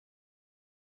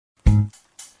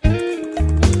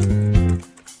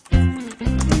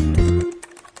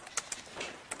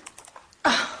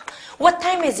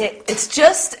time is it? It's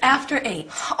just after 8.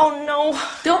 Oh, no.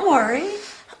 Don't worry.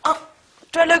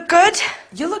 Do I look good?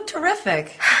 You look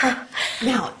terrific.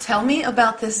 Now, tell me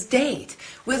about this date.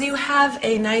 Will you have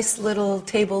a nice little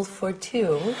table for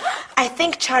 2? I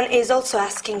think Chan is also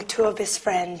asking 2 of his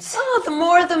friends. Oh, the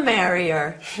more the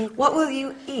merrier. What will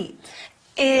you eat?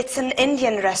 It's an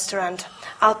Indian restaurant.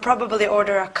 I'll probably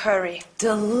order a curry.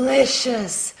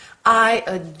 Delicious. I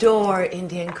adore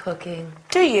Indian cooking.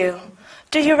 Do you?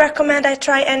 Do you recommend I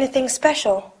try anything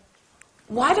special?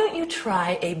 Why don't you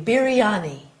try a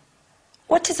biryani?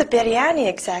 What is a biryani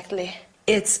exactly?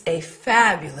 It's a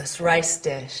fabulous rice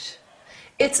dish.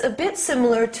 It's a bit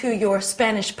similar to your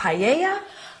Spanish paella.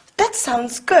 That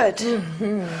sounds good.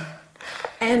 Mm-hmm.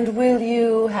 And will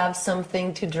you have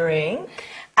something to drink?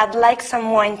 I'd like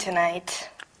some wine tonight.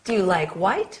 Do you like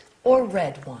white or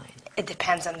red wine? It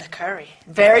depends on the curry.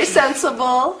 Very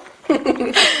sensible.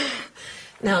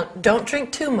 Now, don't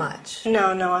drink too much.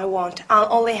 No, I won't.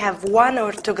 I'll only have 1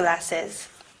 or 2 glasses.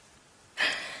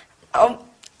 Oh,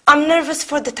 I'm nervous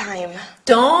for the time.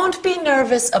 Don't be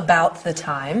nervous about the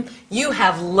time. You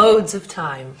have loads of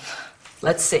time.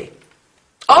 Let's see.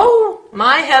 Oh,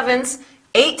 my heavens,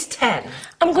 8:10.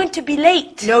 I'm going to be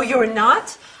late. No, you're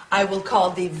not. I will call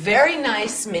the very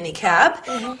nice minicab,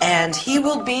 and he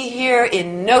will be here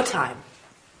in no time.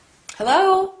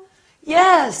 Hello?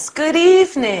 Yes, good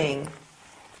evening.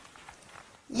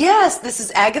 Yes, this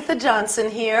is Agatha Johnson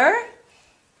here.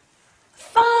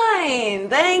 Fine,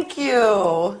 thank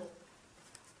you.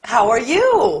 How are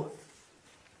you?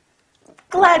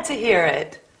 Glad to hear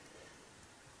it.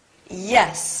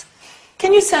 Yes.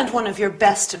 Can you send one of your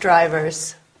best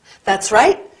drivers? That's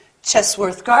right.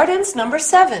 Chesworth Gardens, number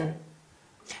 7.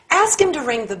 Ask him to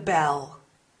ring the bell.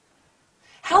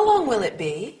 How long will it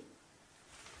be?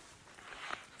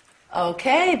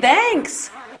 Okay, thanks.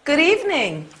 Good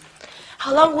evening.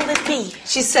 How long will it be?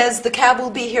 She says the cab will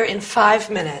be here in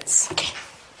 5 minutes. Okay.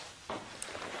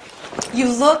 You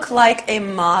look like a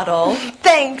model.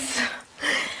 Thanks.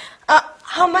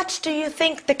 How much do you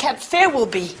think the cab fare will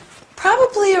be?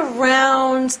 Probably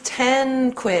around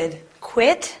 10 quid.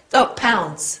 Quid? Oh,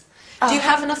 pounds. Do you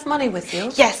have enough money with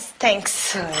you? Yes,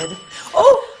 thanks. Good.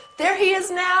 Oh, there he is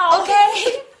now.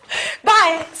 Okay.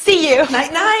 Bye. See you.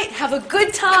 Night, night. Have a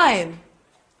good time.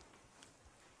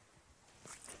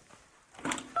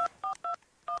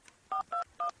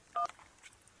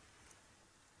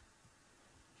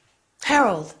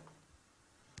 Harold.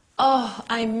 Oh,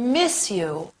 I miss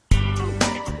you.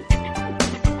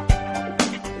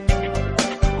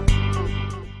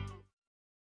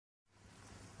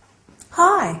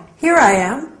 Hi, here I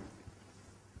am.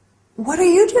 What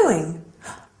are you doing?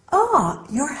 Ah,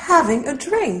 you're having a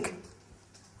drink.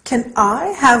 Can I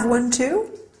have one too?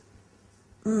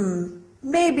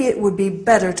 Maybe it would be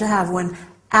better to have one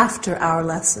after our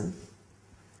lesson.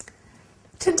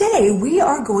 Today we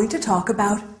are going to talk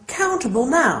about countable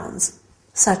nouns,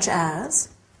 such as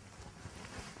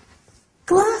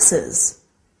glasses,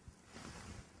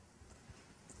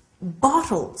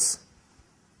 bottles,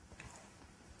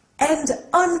 and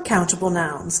uncountable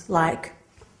nouns like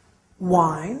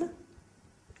wine,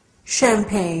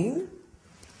 champagne,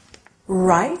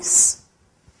 rice,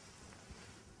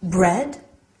 bread,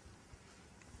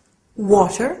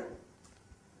 water.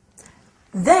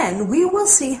 Then we will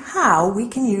see how we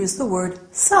can use the word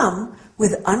some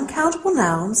with uncountable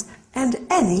nouns and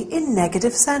any in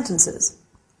negative sentences.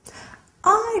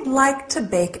 I'd like to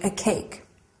bake a cake.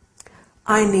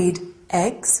 I need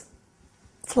eggs,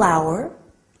 flour,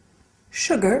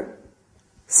 sugar,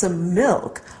 some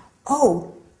milk.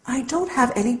 Oh, I don't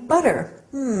have any butter.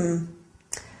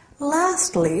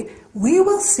 Lastly, we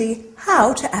will see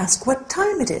how to ask what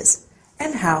time it is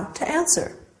and how to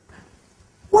answer.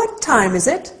 What time is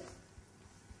it?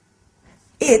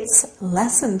 It's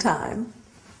lesson time.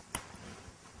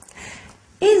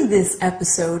 In this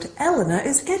episode, Elena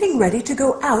is getting ready to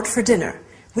go out for dinner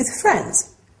with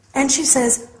friends, and she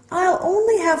says, I'll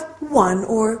only have 1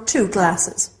 or 2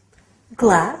 glasses.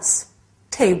 Glass,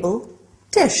 table,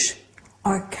 dish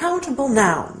are countable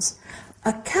nouns.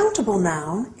 A countable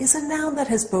noun is a noun that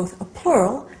has both a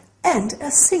plural and a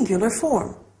singular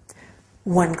form.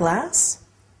 1 glass,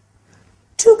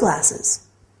 2 glasses.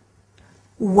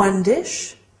 1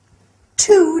 dish,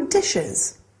 2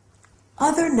 dishes.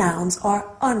 Other nouns are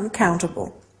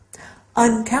uncountable.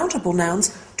 Uncountable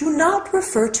nouns do not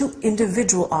refer to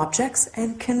individual objects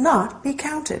and cannot be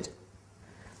counted.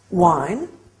 Wine,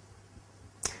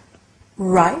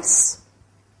 rice,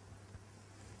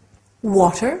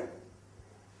 water,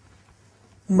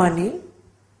 money,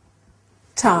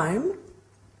 time.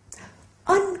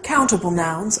 Uncountable countable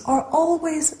nouns are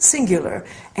always singular,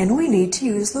 and we need to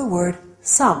use the word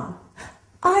some.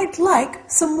 I'd like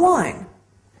some wine.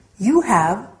 You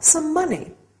have some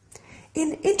money.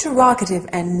 In interrogative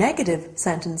and negative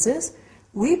sentences,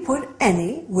 we put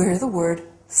any where the word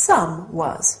some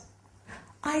was.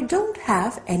 I don't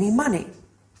have any money.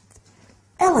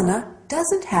 Elena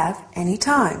doesn't have any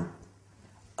time.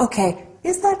 Okay,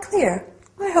 is that clear?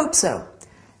 I hope so.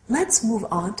 Let's move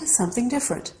on to something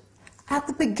different. At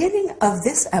the beginning of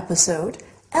this episode,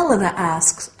 Elena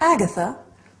asks Agatha,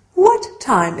 "What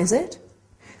time is it?"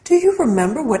 Do you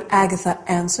remember what Agatha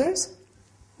answers?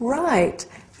 Right,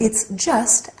 it's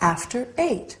just after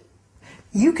 8.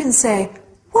 You can say,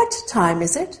 "What time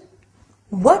is it?"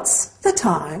 "What's the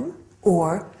time?" or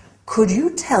 "Could you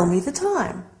tell me the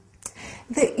time?"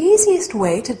 The easiest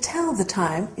way to tell the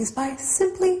time is by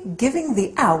simply giving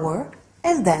the hour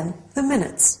and then the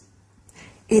minutes.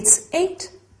 It's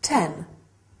 8:10.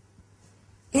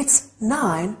 It's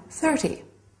 9:30.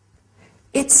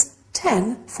 It's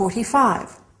 10:45.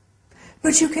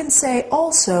 But you can say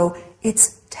also it's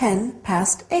 10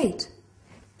 past 8.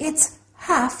 It's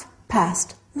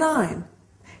 9:30.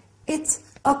 It's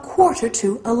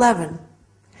 10:45.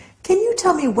 Can you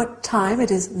tell me what time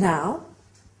it is now?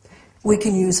 We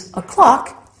can use a clock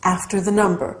after the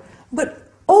number, but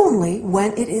only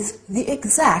when it is the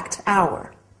exact hour.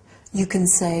 You can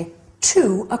say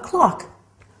 2 o'clock,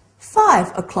 5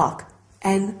 o'clock,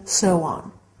 and so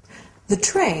on. The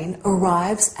train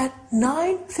arrives at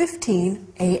 9:15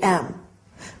 a.m.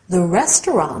 The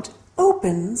restaurant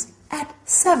opens at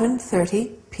 7:30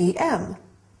 p.m.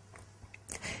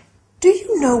 Do you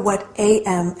know what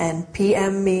a.m. and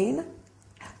p.m. mean?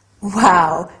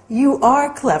 Wow, you are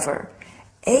clever.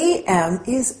 A.m.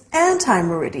 is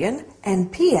anti-meridian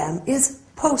and p.m. is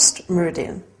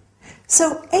post-meridian. So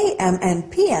a.m. and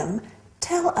p.m.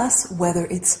 tell us whether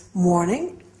it's morning,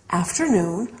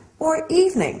 afternoon, or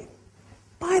evening.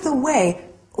 By the way,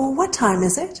 what time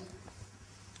is it?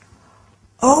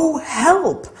 Oh,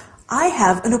 help! I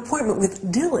have an appointment with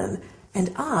Dylan and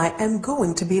I am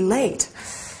going to be late.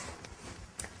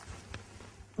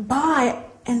 Bye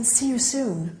and see you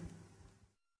soon.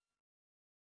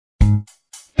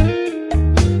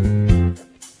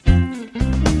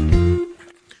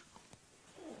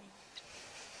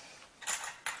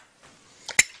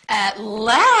 At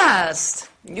last!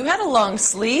 You had a long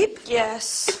sleep.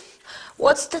 Yes.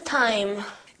 What's the time?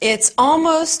 It's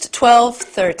almost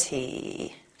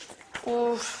 12:30.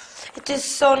 Oof, it is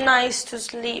so nice to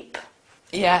sleep.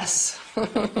 Yes.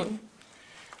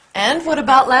 And what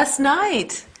about last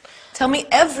night? Tell me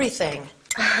everything.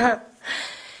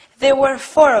 There were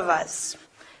 4 of us.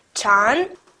 Chan,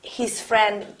 his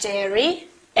friend Jerry,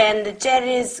 and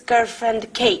Jerry's girlfriend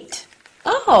Kate.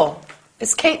 Oh,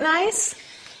 is Kate nice?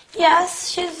 Yes,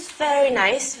 she's very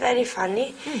nice, very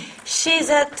funny. She's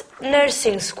at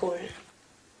nursing school.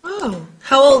 Oh,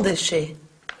 how old is she?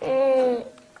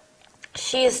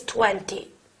 She is 20.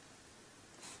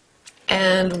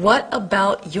 And what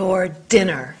about your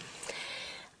dinner?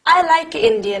 I like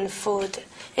Indian food.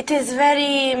 It is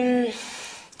very...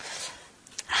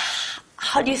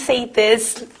 how do you say this?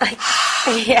 Like,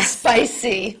 yes.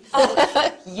 Spicy.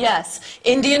 Oh. Yes,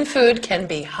 Indian food can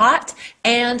be hot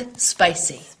and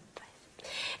spicy.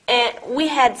 We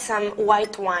had some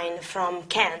white wine from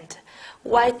Kent.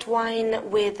 White wine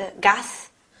with gas.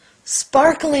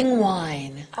 Sparkling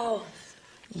wine. Oh.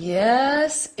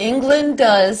 Yes, England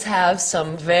does have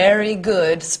some very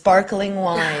good sparkling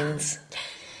wines.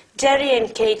 Jerry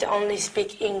and Kate only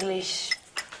speak English.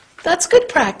 That's good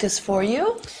practice for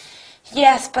you.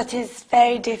 Yes, but it's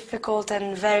very difficult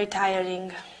and very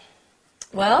tiring.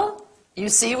 Well, you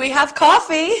see we have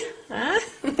coffee. Huh?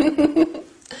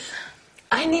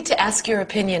 I need to ask your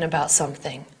opinion about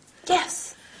something.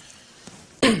 Yes.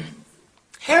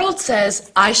 Harold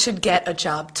says I should get a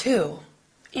job too.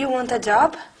 You want a job?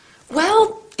 Well,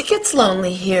 it gets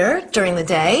lonely here during the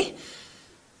day.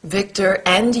 Victor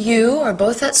and you are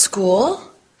both at school.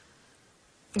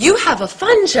 You have a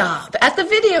fun job at the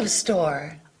video store.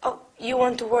 Oh, you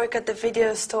want to work at the video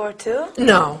store too?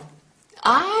 No.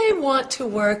 I want to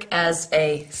work as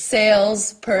a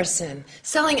salesperson,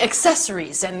 selling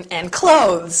accessories and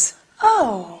clothes.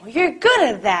 Oh, you're good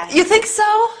at that. You think so?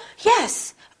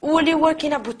 Yes. Will you work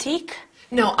in a boutique?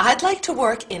 No, I'd like to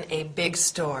work in a big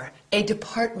store, a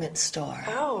department store.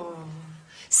 Oh.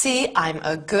 See, I'm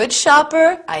a good shopper.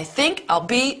 I think I'll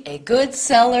be a good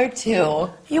seller too.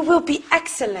 You will be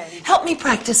excellent. Help me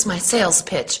practice my sales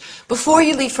pitch before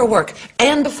you leave for work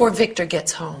and before Victor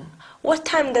gets home. What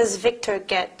time does Victor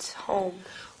get home?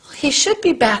 He should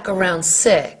be back around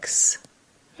 6.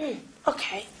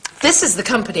 Okay. This is the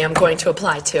company I'm going to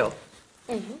apply to.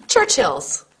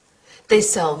 Churchill's. They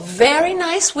sell very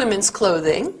nice women's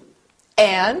clothing,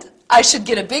 and I should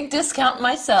get a big discount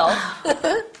myself.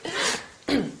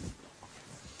 Can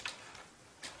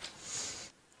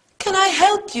I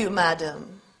help you,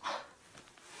 madam?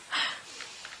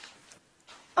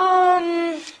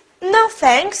 No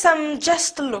thanks, I'm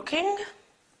just looking.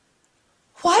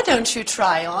 Why don't you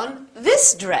try on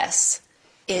this dress?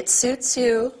 It suits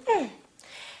you.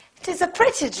 It is a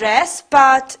pretty dress,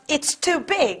 but it's too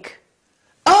big.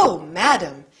 Oh,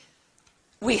 madam,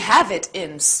 we have it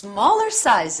in smaller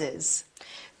sizes.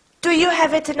 Do you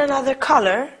have it in another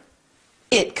color?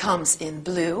 It comes in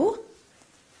blue,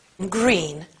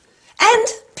 green, and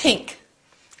pink.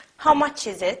 How much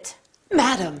is it?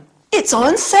 Madam, it's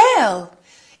on sale.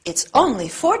 It's only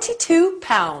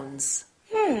 £42.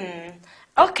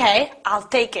 Okay, I'll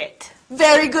take it.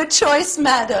 Very good choice,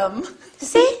 madam.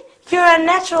 See? You're a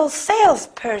natural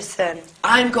salesperson.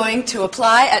 I'm going to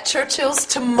apply at Churchill's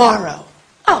tomorrow.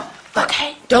 Oh,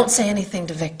 okay. Don't say anything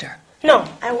to Victor. No,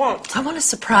 I won't. I want to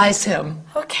surprise him.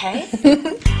 Okay.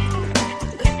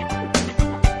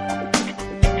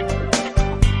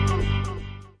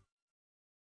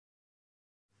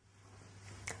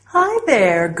 Hi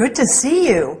there, good to see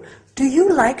you. Do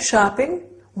you like shopping?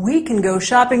 We can go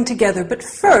shopping together, but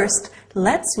first,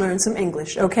 let's learn some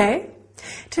English, okay?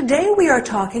 Today we are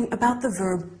talking about the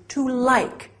verb to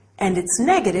like and its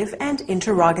negative and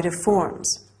interrogative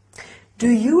forms. Do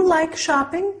you like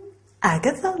shopping?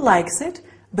 Agatha likes it,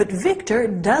 but Victor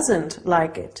doesn't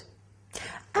like it.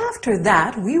 After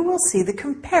that, we will see the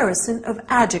comparison of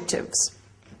adjectives.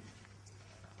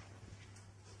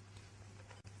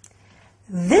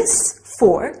 This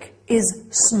fork is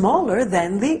smaller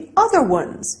than the other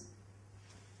ones.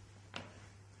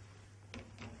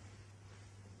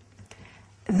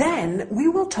 Then we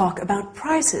will talk about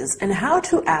prices and how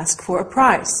to ask for a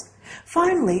price.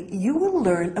 Finally, you will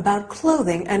learn about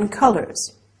clothing and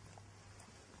colors.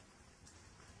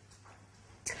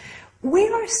 We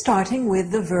are starting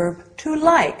with the verb to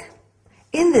like.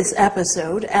 In this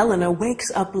episode, Elena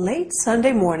wakes up late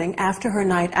Sunday morning after her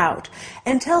night out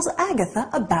and tells Agatha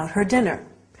about her dinner.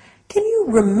 Can you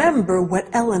remember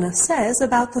what Elena says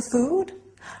about the food?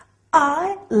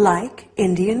 I like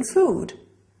Indian food.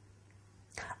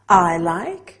 I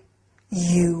like,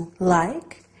 you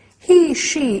like, he,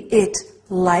 she, it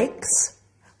likes,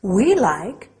 we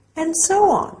like, and so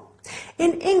on.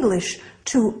 In English,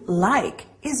 to like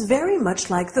is very much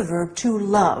like the verb to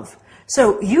love.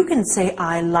 So you can say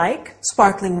I like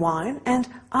sparkling wine and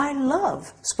I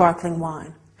love sparkling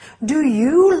wine. Do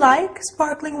you like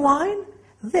sparkling wine?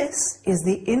 This is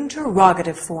the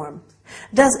interrogative form.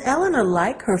 Does Elena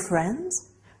like her friends?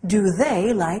 Do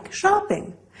they like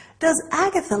shopping? Does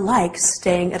Agatha like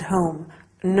staying at home?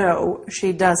 No,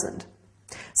 she doesn't.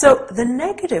 So the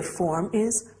negative form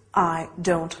is I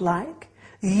don't like,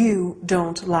 you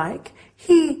don't like,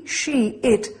 he, she,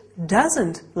 it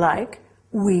doesn't like,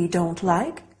 we don't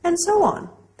like, and so on.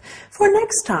 For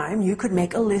next time, you could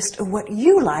make a list of what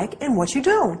you like and what you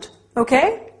don't,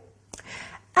 okay?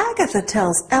 Agatha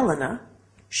tells Elena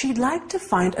she'd like to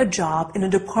find a job in a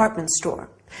department store.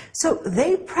 So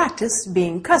they practice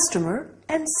being customer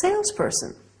and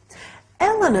salesperson.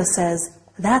 Elena says,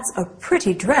 that's a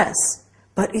pretty dress,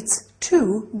 but it's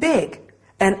too big.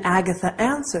 And Agatha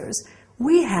answers,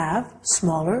 we have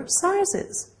smaller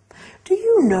sizes. Do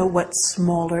you know what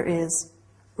smaller is?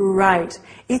 Right,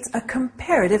 it's a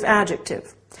comparative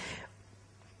adjective.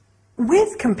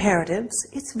 With comparatives,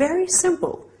 it's very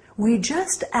simple. We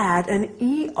just add an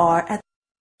ER at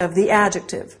the end of the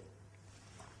adjective.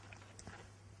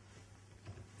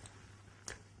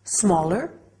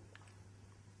 Smaller,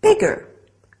 bigger,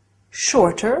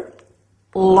 shorter,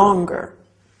 longer,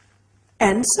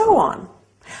 and so on.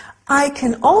 I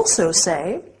can also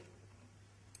say,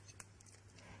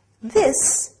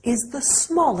 this is the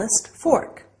smallest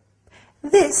fork.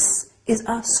 This is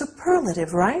a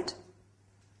superlative, right?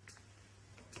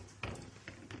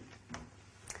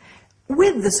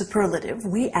 With the superlative,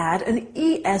 we add an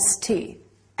EST,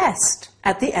 est,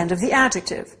 at the end of the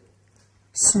adjective.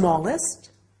 Smallest,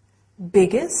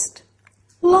 biggest,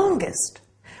 longest.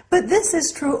 But this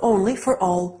is true only for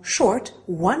all short,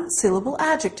 one-syllable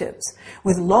adjectives.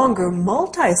 With longer,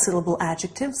 multi-syllable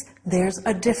adjectives, there's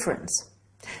a difference.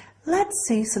 Let's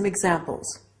see some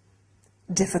examples.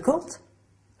 Difficult,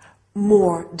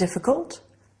 more difficult,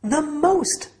 the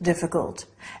most difficult,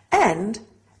 and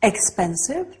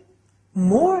expensive,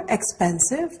 more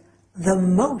expensive, the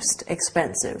most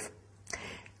expensive.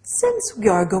 Since we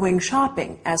are going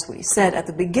shopping, as we said at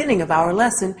the beginning of our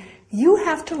lesson, you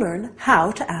have to learn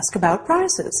how to ask about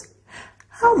prices.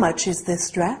 How much is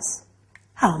this dress?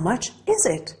 How much is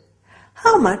it?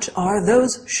 How much are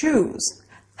those shoes?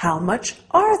 How much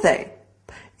are they?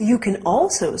 You can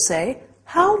also say,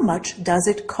 how much does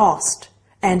it cost?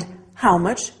 And how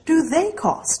much do they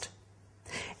cost?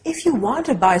 If you want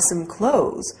to buy some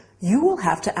clothes, you will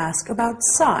have to ask about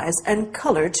size and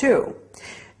color too.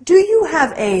 Do you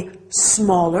have a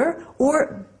smaller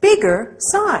or bigger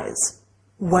size?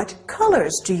 What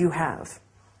colors do you have?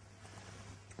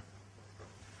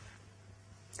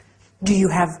 Do you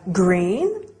have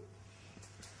green?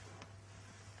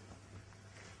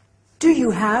 Do you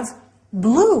have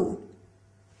blue?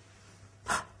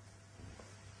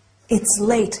 It's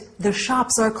late. The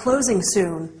shops are closing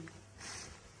soon.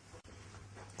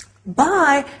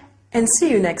 Bye, and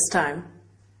see you next time.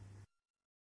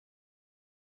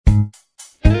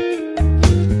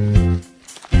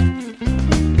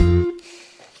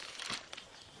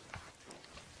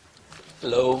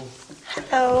 Hello.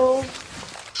 Hello.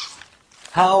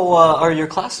 How are your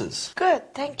classes?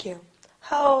 Good, thank you.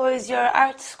 How is your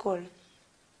art school?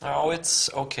 Oh,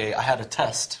 it's okay. I had a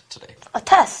test today. A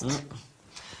test?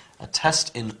 A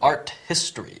test in art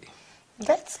history.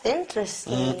 That's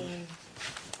interesting.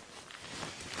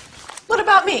 What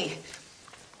about me?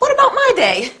 What about my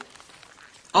day?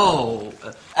 Oh,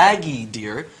 Aggie,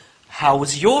 dear, how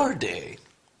was your day?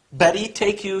 Betty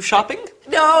take you shopping?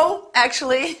 No,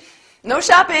 actually, no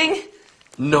shopping.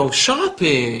 No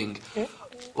shopping?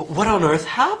 What on earth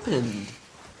happened?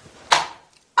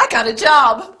 I got a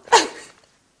job.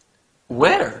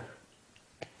 Where?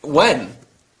 When?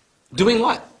 Doing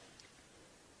what?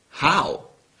 How?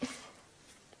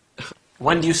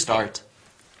 When do you start?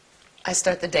 I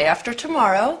start the day after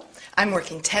tomorrow. I'm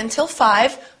working 10 till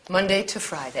 5, Monday to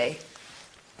Friday.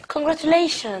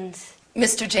 Congratulations.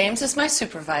 Mr. James is my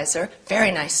supervisor.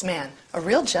 Very nice man. A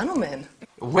real gentleman.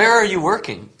 Where are you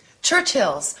working?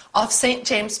 Churchill's, off St.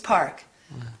 James Park.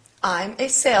 I'm a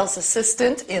sales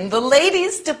assistant in the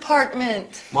ladies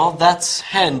department. Well, that's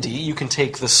handy. You can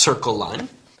take the Circle Line.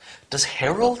 Does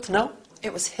Harold know?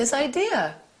 It was his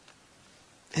idea.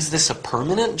 Is this a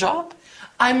permanent job?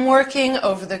 I'm working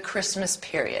over the Christmas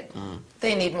period.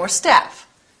 They need more staff.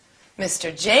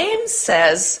 Mr. James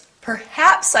says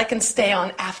perhaps I can stay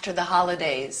on after the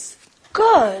holidays.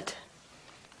 Good.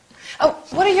 Oh,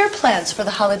 what are your plans for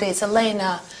the holidays,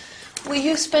 Elena? Will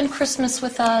you spend Christmas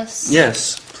with us?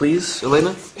 Yes, please,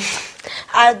 Elena.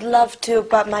 I'd love to,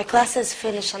 but my classes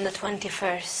finish on the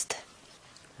 21st.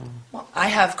 Well, I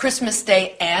have Christmas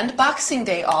Day and Boxing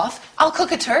Day off. I'll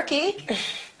cook a turkey.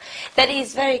 That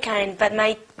is very kind, but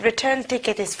my return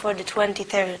ticket is for the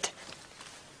 23rd.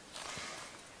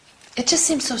 It just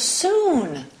seems so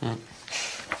soon.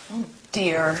 Oh,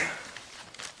 dear.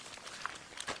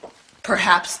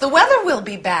 Perhaps the weather will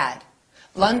be bad.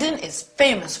 London is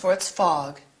famous for its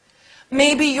fog.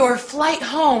 Maybe your flight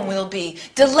home will be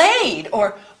delayed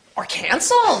or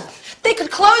canceled. They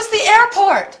could close the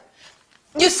airport.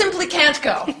 You simply can't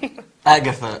go.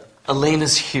 Agatha,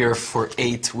 Elena's here for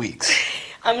 8 weeks.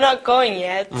 I'm not going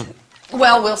yet.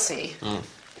 Well, we'll see.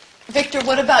 Victor,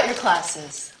 what about your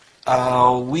classes?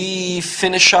 We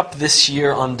finish up this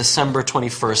year on December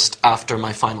 21st after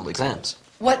my final exams.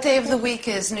 What day of the week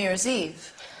is New Year's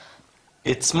Eve?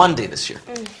 It's Monday this year.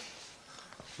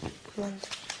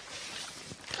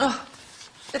 Oh,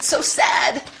 it's so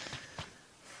sad.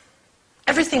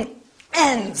 Everything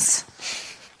ends.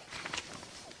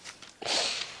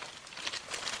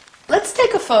 Let's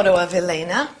take a photo of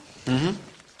Elena.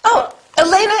 Oh,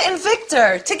 Elena and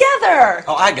Victor, together.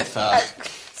 Oh, Agatha.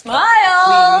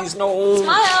 Smile. Please, no.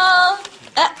 Smile.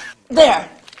 There.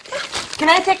 Can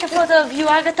I take a photo of you,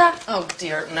 Agatha? Oh,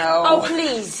 dear, no. Oh,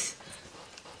 please.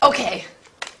 Okay.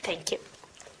 Thank you.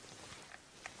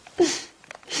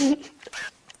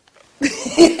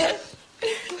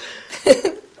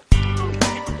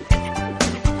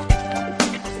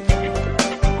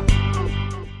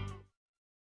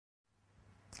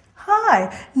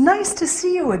 Hi, nice to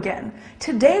see you again.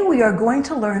 Today we are going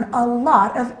to learn a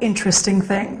lot of interesting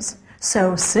things.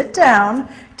 So sit down,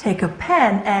 take a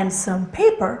pen and some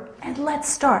paper, and let's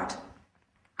start.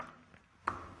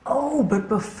 Oh, but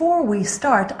before we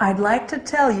start, I'd like to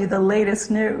tell you the latest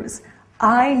news.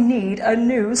 I need a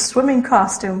new swimming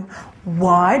costume.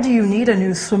 Why do you need a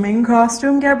new swimming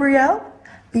costume, Gabrielle?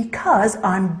 Because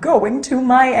I'm going to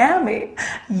Miami.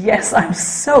 Yes, I'm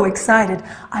so excited.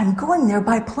 I'm going there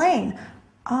by plane.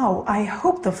 Oh, I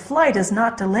hope the flight is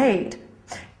not delayed.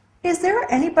 Is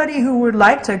there anybody who would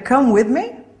like to come with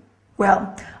me?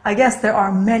 Well, I guess there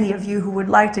are many of you who would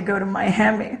like to go to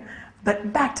Miami.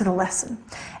 But back to the lesson.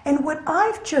 And what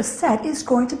I've just said is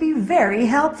going to be very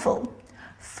helpful.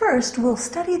 First, we'll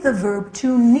study the verb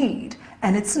to need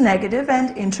and its negative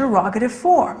and interrogative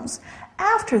forms.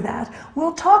 After that,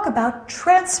 we'll talk about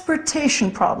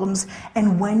transportation problems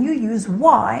and when you use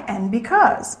why and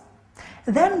because.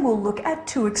 Then we'll look at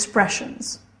two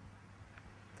expressions.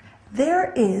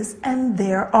 There is and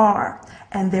there are,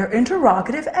 and their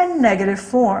interrogative and negative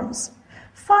forms.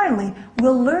 Finally,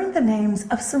 we'll learn the names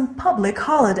of some public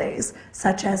holidays,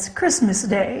 such as Christmas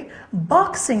Day,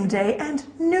 Boxing Day, and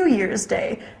New Year's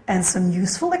Day, and some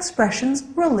useful expressions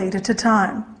related to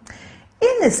time.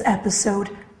 In this episode,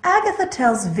 Agatha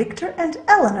tells Victor and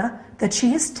Elena that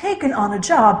she has taken on a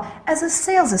job as a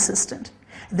sales assistant.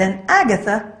 Then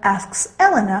Agatha asks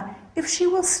Elena if she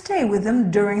will stay with them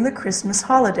during the Christmas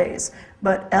holidays,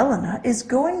 but Elena is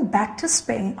going back to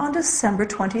Spain on December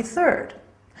 23rd.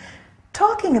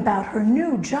 Talking about her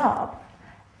new job,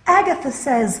 Agatha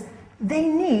says they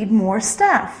need more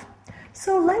staff.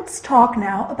 So let's talk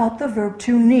now about the verb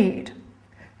to need.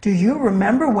 Do you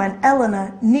remember when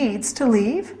Elena needs to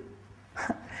leave?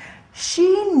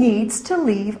 She needs to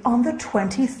leave on the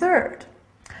 23rd.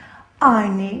 I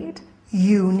need,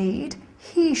 you need,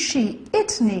 he, she,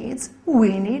 it needs,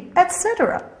 we need,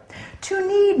 etc. To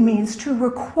need means to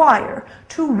require,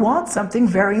 to want something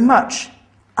very much.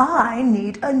 I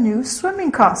need a new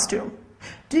swimming costume.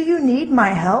 Do you need my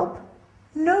help?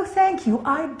 No, thank you,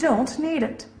 I don't need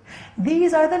it.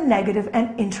 These are the negative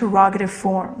and interrogative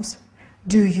forms.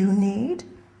 Do you need?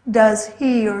 Does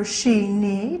he or she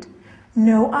need?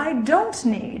 No, I don't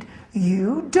need.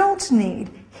 You don't need.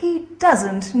 He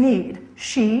doesn't need.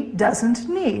 She doesn't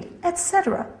need,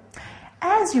 etc.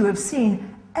 As you have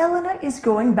seen, Elena is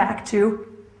going back to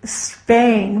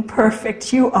Spain.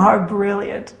 Perfect. You are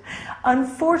brilliant.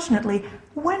 Unfortunately,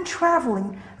 when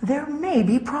traveling, there may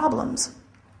be problems.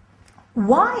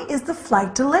 Why is the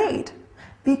flight delayed?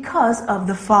 Because of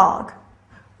the fog.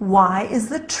 Why is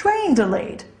the train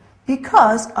delayed?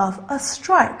 Because of a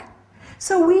strike.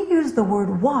 So we use the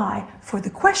word why for the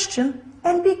question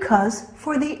and because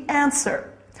for the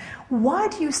answer. Why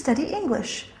do you study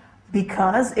English?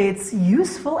 Because it's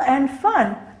useful and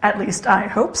fun. At least I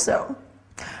hope so.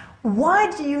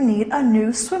 Why do you need a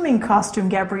new swimming costume,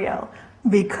 Gabrielle?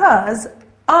 Because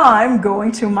I'm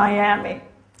going to Miami.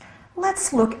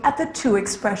 Let's look at the two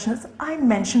expressions I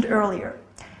mentioned earlier.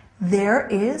 There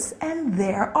is and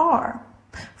there are.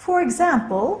 For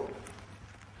example,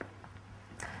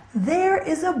 there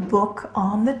is a book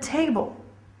on the table.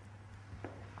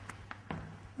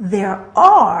 There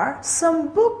are some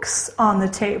books on the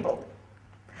table.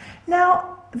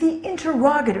 Now, the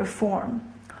interrogative form.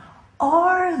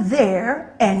 Are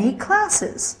there any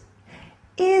classes?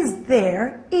 Is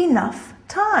there enough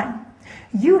time?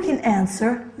 You can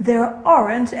answer, there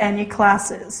aren't any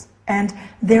classes, and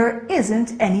there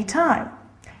isn't any time.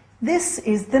 This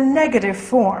is the negative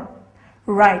form.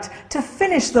 Right, to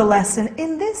finish the lesson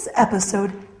in this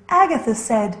episode, Agatha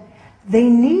said, they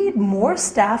need more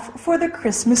staff for the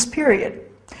Christmas period.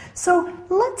 So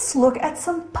let's look at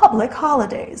some public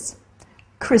holidays.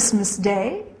 Christmas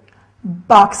Day,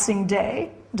 Boxing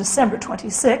Day, December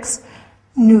 26th,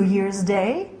 New Year's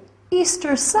Day,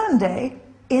 Easter Sunday,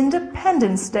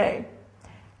 Independence Day.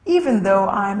 Even though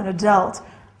I'm an adult,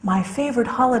 my favorite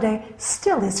holiday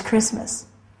still is Christmas.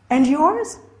 And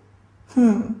yours?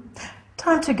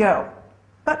 Time to go.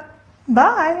 But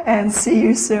bye and see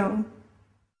you soon.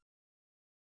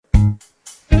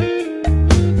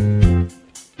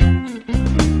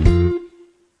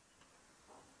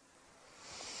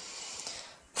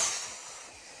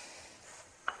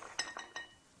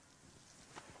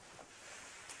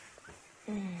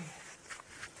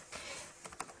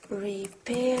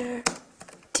 Repair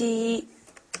the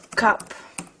cup.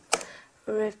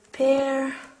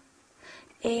 Repair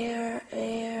air.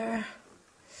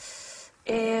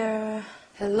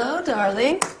 Hello,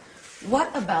 darling.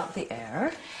 What about the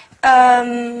air?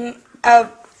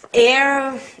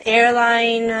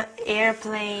 Airline,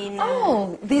 airplane.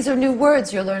 Oh, these are new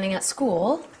words you're learning at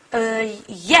school.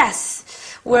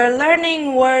 Yes. We're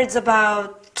learning words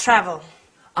about travel.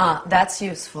 Ah, that's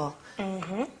useful.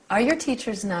 Mm-hmm. Are your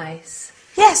teachers nice?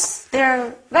 Yes,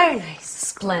 they're very nice.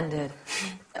 Splendid.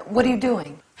 What are you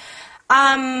doing?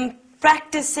 I'm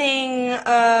practicing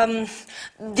the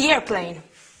airplane.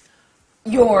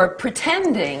 You're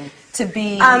pretending to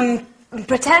be... I'm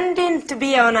pretending to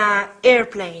be on an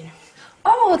airplane.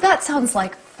 Oh, that sounds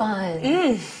like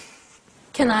fun.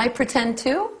 Can I pretend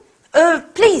too?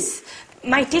 Please.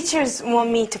 My teachers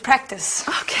want me to practice.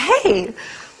 Okay.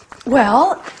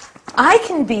 Well, I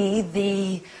can be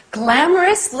the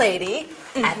glamorous lady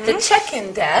at the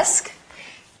check-in desk.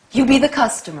 You be the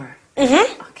customer.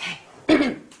 Okay.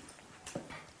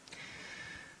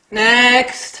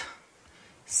 Next.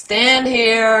 Stand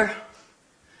here.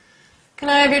 Can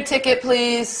I have your ticket,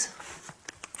 please?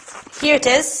 Here it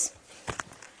is.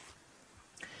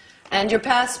 And your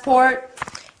passport?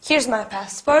 Here's my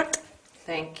passport.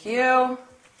 Thank you.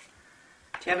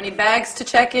 Do you have any bags to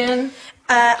check in?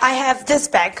 I have this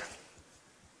bag.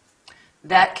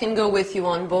 That can go with you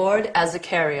on board as a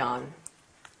carry-on.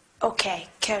 Okay,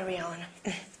 carry on.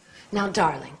 Now,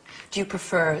 darling, do you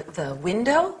prefer the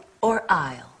window or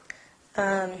aisle?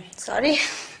 Sorry?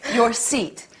 Your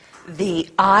seat, the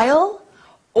aisle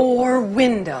or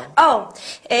window? Oh,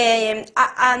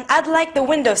 I'd like the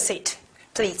window seat,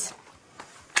 please.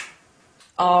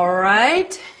 All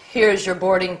right, here's your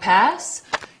boarding pass.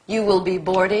 You will be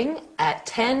boarding at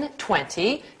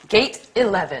 10:20, gate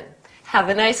 11. Have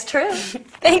a nice trip.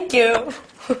 Thank you.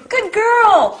 Good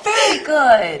girl. Very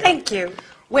good. Thank you.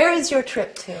 Where is your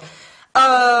trip to?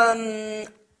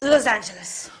 Los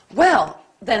Angeles. Well,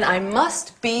 then I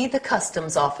must be the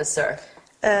customs officer.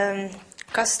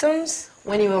 Customs?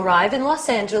 When you arrive in Los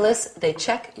Angeles, they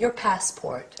check your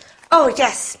passport. Oh,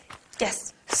 yes.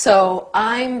 Yes. So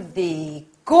I'm the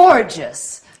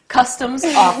gorgeous customs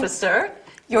officer.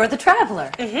 You're the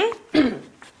traveler.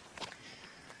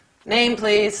 Name,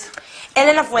 please.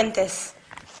 Elena Fuentes.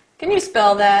 Can you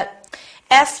spell that?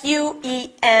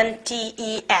 Fuentes.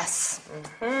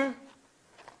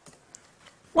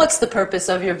 What's the purpose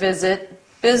of your visit?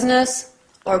 Business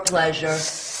or pleasure?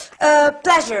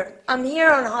 Pleasure. I'm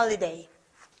here on holiday.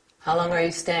 How long are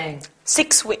you staying?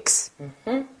 6 weeks.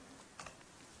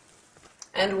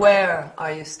 And where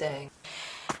are you staying?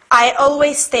 I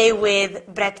always stay with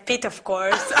Brad Pitt, of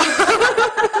course.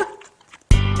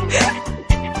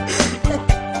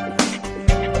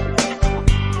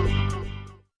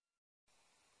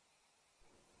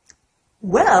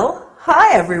 Well,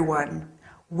 hi everyone.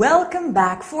 Welcome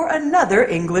back for another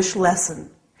English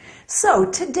lesson. So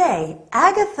today,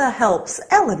 Agatha helps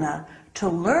Elena to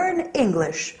learn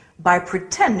English by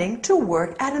pretending to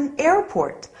work at an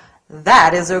airport.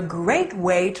 That is a great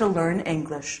way to learn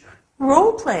English.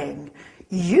 Role-playing.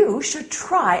 You should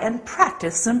try and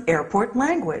practice some airport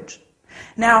language.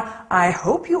 Now, I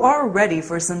hope you are ready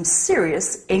for some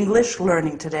serious English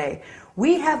learning today.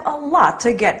 We have a lot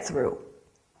to get through.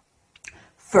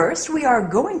 First, we are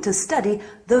going to study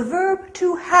the verb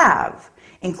to have,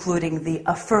 including the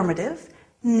affirmative,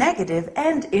 negative,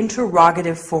 and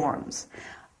interrogative forms.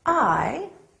 I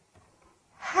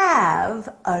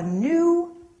have a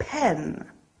new pen.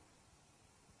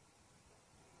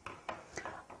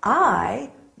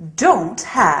 I don't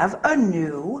have a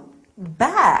new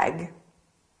bag.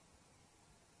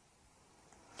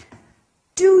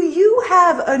 Do you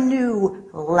have a new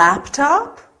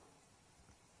laptop?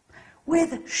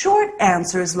 With short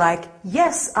answers like,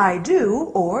 yes, I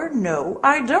do, or no,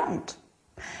 I don't.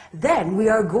 Then we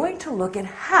are going to look at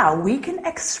how we can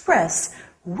express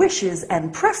wishes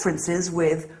and preferences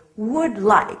with would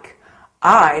like.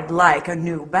 I'd like a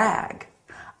new bag.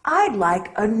 I'd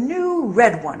like a new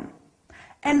red one.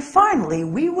 And finally,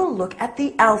 we will look at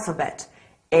the alphabet.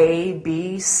 A,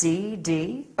 B, C,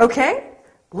 D. Okay?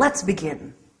 Let's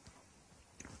begin.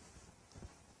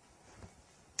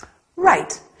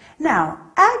 Right.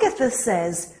 Now, Agatha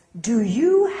says, do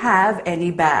you have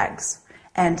any bags?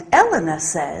 And Elena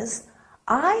says,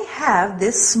 I have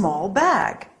this small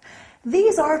bag.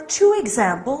 These are two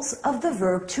examples of the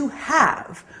verb to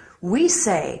have. We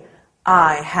say,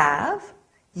 I have,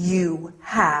 you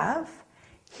have,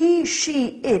 he,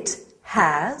 she, it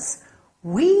has,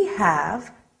 we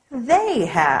have, they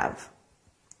have.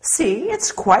 See,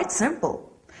 it's quite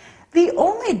simple. The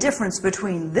only difference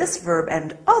between this verb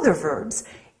and other verbs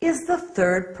is the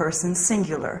third person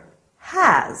singular,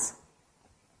 has.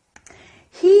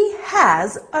 He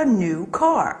has a new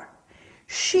car.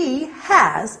 She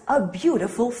has a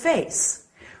beautiful face.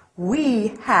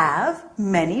 We have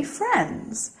many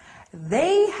friends.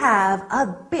 They have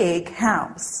a big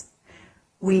house.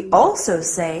 We also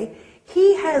say,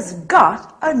 he has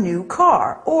got a new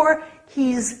car, or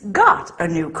he's got a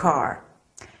new car.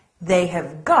 They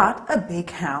have got a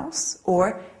big house,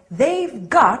 or they've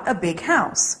got a big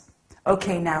house.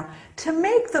 Okay, now, to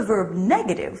make the verb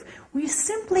negative, we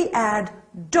simply add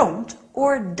don't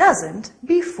or doesn't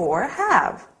before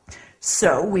have.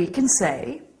 So we can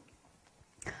say,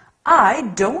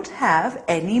 I don't have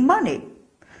any money.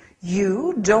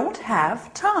 You don't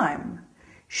have time.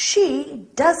 She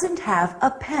doesn't have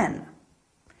a pen.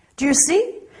 Do you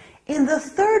see? In the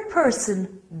third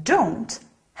person, don't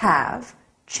have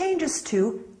changes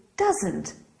to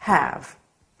doesn't have.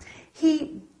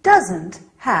 He doesn't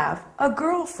have a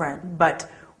girlfriend, but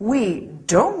we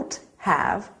don't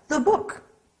have the book.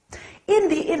 In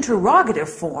the interrogative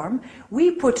form,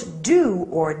 we put do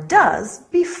or does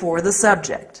before the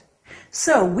subject.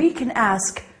 So we can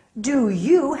ask, do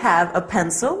you have a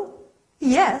pencil?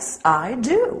 Yes, I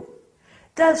do.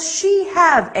 Does she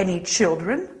have any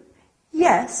children?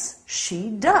 Yes, she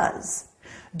does.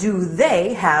 Do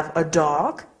they have a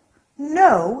dog?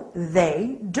 No,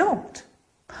 they don't.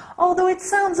 Although it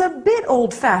sounds a bit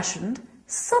old-fashioned,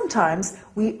 sometimes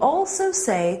we also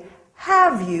say,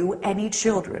 have you any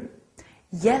children?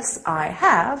 Yes, I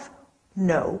have.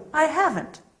 No, I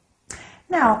haven't.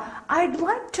 Now, I'd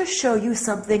like to show you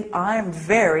something I'm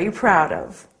very proud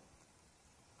of.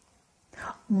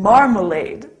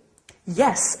 Marmalade.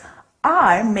 Yes,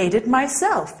 I made it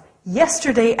myself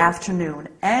yesterday afternoon,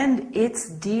 and it's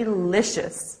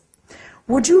delicious.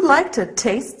 Would you like to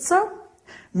taste some?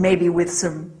 Maybe with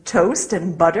some toast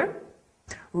and butter?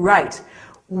 Right.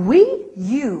 We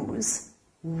use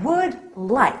would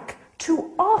like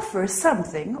to offer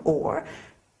something, or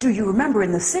do you remember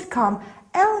in the sitcom,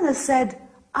 Elena said,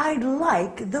 I'd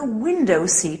like the window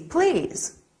seat,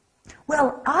 please.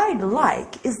 Well, I'd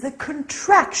like is the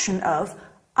contraction of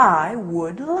I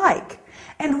would like,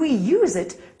 and we use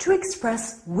it to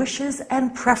express wishes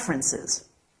and preferences.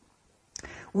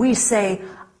 We say,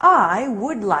 I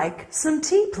would like some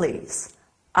tea, please.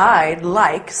 I'd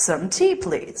like some tea,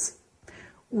 please.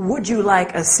 Would you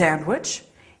like a sandwich?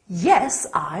 Yes,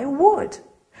 I would.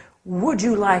 Would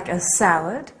you like a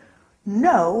salad?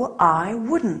 No, I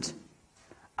wouldn't.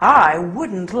 I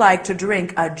wouldn't like to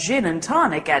drink a gin and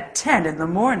tonic at 10 in the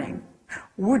morning.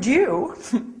 Would you?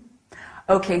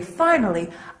 Okay, finally,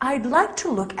 I'd like to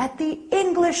look at the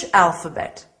English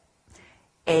alphabet.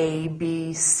 A,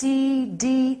 B, C,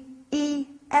 D, E,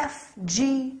 F,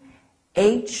 G,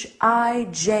 H, I,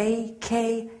 J,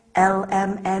 K, L,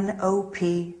 M, N, O,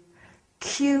 P,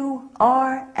 Q,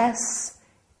 R, S,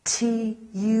 T,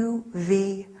 U,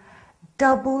 V,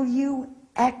 W,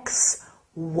 X,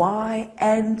 Y,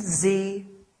 and Z.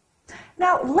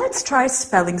 Now, let's try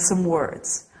spelling some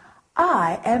words.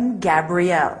 I am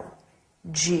Gabrielle.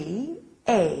 Gabrielle.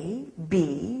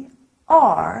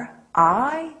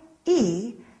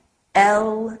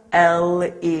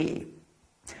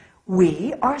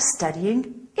 We are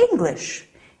studying English.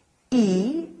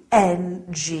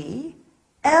 English.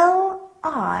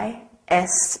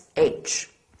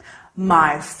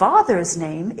 My father's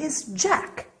name is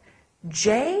Jack.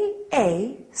 Jack.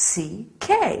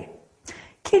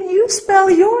 Can you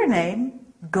spell your name?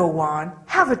 Go on,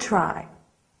 have a try.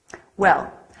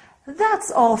 Well,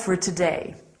 that's all for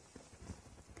today.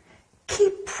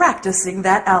 Keep practicing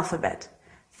that alphabet.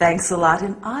 Thanks a lot,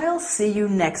 and I'll see you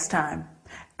next time.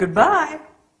 Goodbye.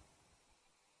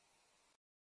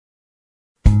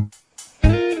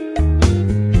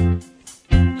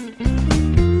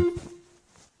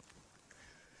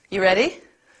 You ready?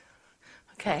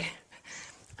 Okay.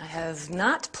 I have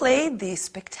not played the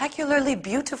spectacularly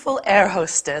beautiful air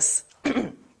hostess.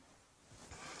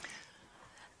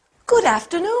 Good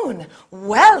afternoon.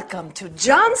 Welcome to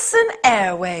Johnson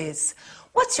Airways.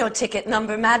 What's your ticket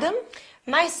number, madam?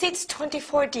 My seat's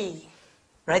 24D.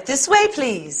 Right this way,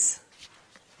 please.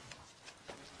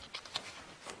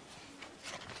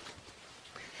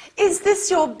 Is this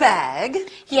your bag?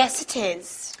 Yes, it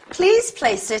is. Please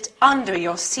place it under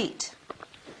your seat.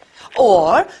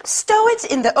 Or stow it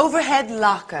in the overhead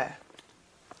locker.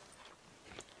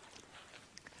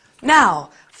 Now,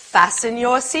 fasten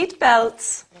your seat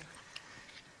belts.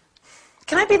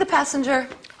 Can I be the passenger?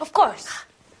 Of course.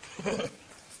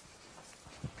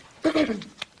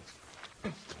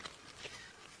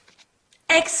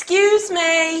 Excuse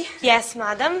me. Yes,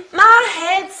 madam. My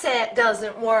headset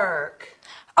doesn't work.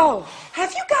 Oh,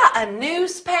 Have you got a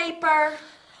newspaper?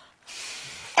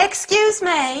 Excuse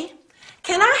me.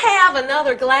 Can I have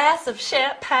another glass of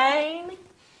champagne?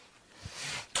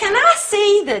 Can I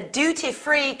see the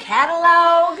duty-free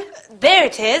catalog? there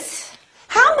it is.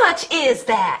 How much is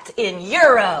that in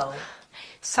euro?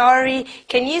 Sorry,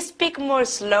 can you speak more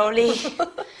slowly?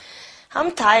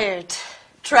 I'm tired.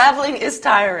 Traveling is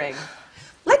tiring.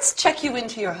 Let's check you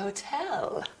into your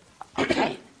hotel.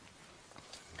 Okay.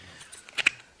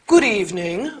 Good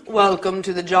evening. Welcome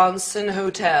to the Johnson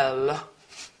Hotel.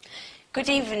 Good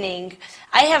evening.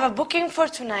 I have a booking for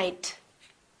tonight.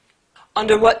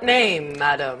 Under what name,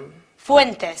 madam?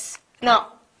 Fuentes. No,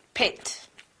 Pitt.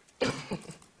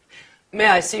 May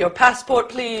I see your passport,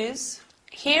 please?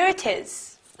 Here it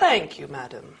is. Thank you,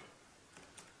 madam.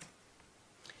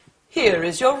 Here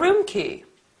is your room key.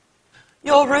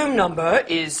 Your room number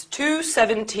is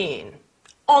 217.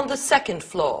 on the second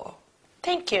floor.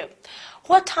 Thank you.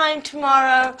 What time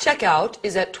tomorrow? Checkout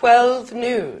is at 12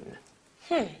 noon.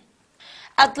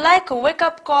 I'd like a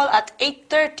wake-up call at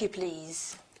 8:30,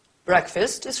 please.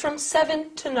 Breakfast is from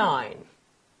 7 to 9.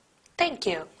 Thank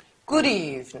you. Good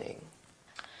evening.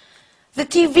 The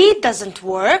TV doesn't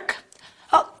work.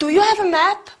 Do you have a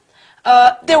map?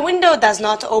 The window does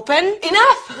not open.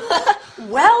 Enough!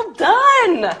 Well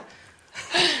done!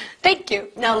 Thank you.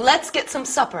 Now let's get some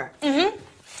supper.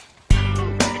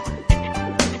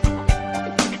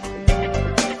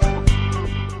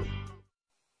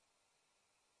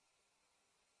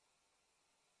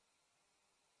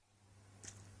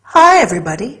 Hi,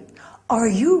 everybody. Are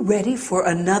you ready for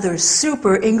another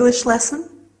super English lesson?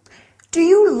 Do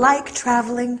you like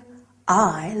traveling?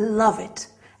 I love it.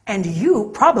 And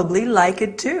you probably like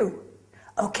it too.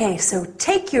 Okay, so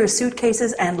take your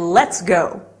suitcases and let's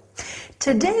go.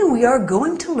 Today we are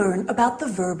going to learn about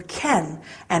the verb can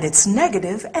and its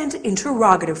negative and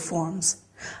interrogative forms.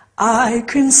 I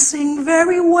can sing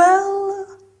very well.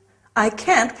 I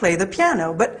can't play the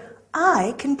piano, but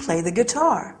I can play the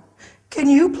guitar. Can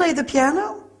you play the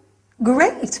piano?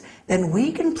 Great, then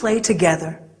we can play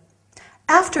together.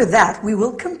 After that, we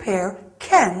will compare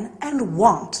can and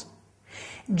want.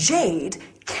 Jade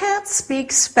can't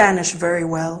speak Spanish very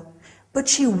well, but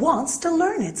she wants to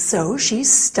learn it, so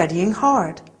she's studying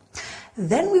hard.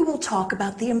 Then we will talk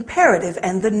about the imperative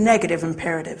and the negative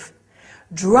imperative.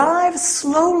 Drive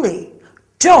slowly.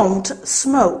 Don't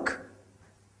smoke.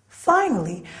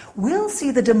 Finally, we'll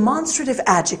see the demonstrative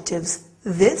adjectives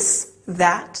this,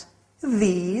 that,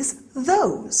 these,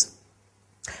 those.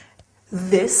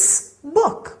 This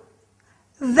book.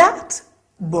 That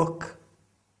book.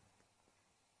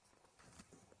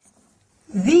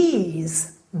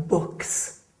 These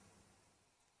books.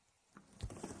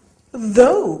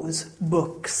 Those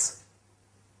books.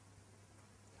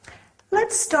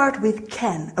 Let's start with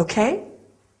can, okay?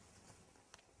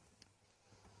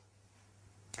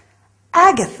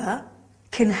 Agatha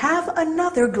can have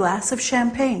another glass of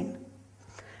champagne.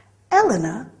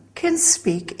 Elena can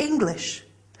speak English.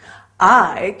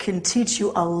 I can teach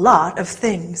you a lot of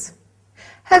things.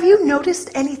 Have you noticed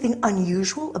anything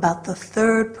unusual about the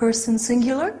third person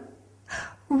singular?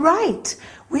 Right.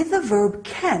 With the verb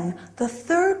can, the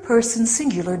third person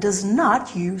singular does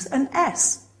not use an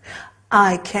S.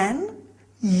 I can,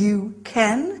 you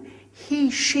can, he,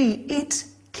 she, it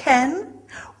can,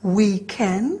 we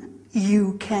can,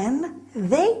 you can,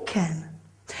 they can.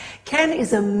 Can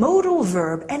is a modal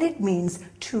verb and it means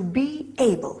to be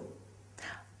able.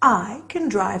 I can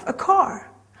drive a car.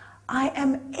 I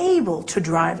am able to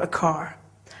drive a car.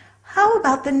 How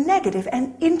about the negative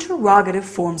and interrogative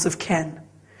forms of can?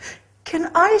 Can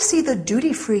I see the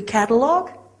duty-free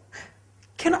catalog?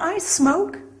 Can I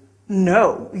smoke?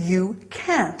 No, you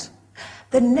can't.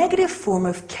 The negative form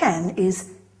of can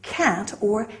is can't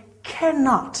or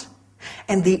cannot.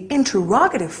 And the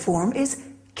interrogative form is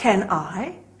can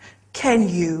I? Can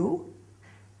you?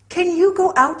 Can you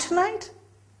go out tonight?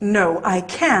 No, I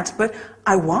can't, but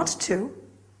I want to.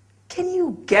 Can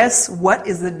you guess what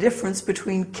is the difference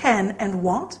between can and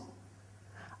want?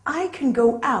 I can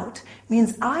go out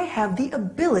means I have the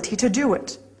ability to do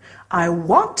it. I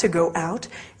want to go out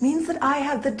means that I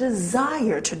have the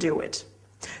desire to do it.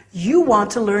 You want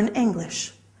to learn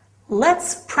English.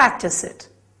 Let's practice it.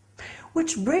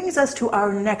 Which brings us to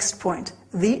our next point,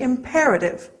 the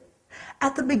imperative.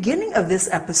 At the beginning of this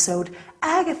episode,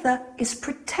 Agatha is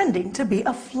pretending to be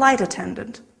a flight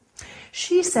attendant.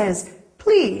 She says,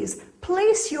 please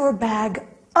place your bag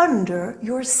under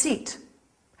your seat.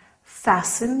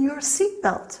 Fasten your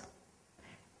seatbelt.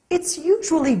 It's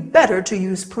usually better to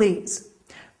use please.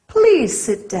 Please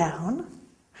sit down.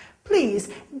 Please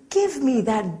give me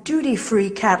that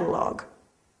duty-free catalog.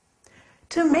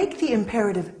 To make the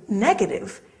imperative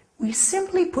negative, we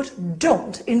simply put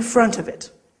don't in front of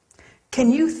it.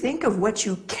 Can you think of what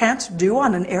you can't do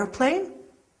on an airplane?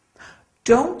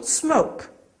 Don't smoke.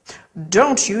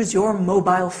 Don't use your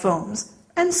mobile phones,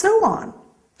 and so on.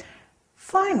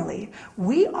 Finally,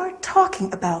 we are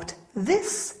talking about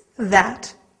this,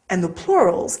 that, and the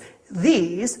plurals,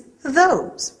 these,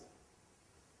 those.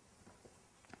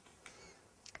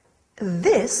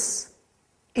 This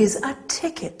is a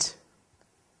ticket.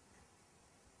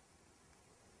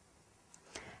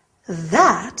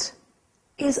 That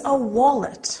is a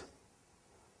wallet.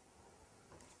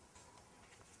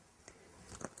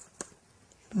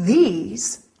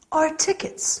 These are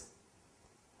tickets.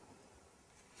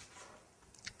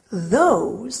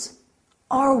 Those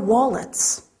are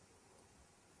wallets.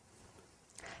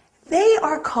 They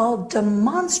are called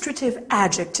demonstrative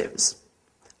adjectives.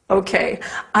 Okay,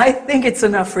 I think it's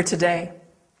enough for today.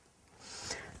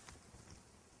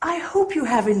 I hope you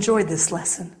have enjoyed this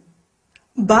lesson.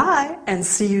 Bye, and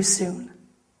see you soon.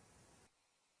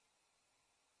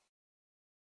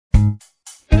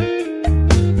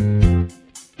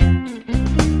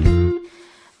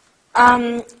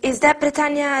 Is that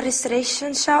Britannia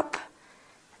Restoration Shop?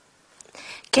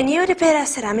 Can you repair a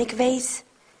ceramic vase?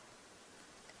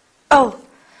 Oh,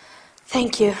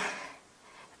 thank you.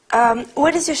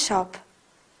 What is your shop?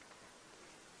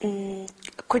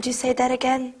 Could you say that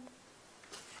again?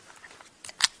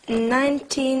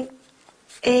 19A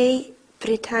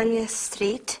Britannia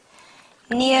Street,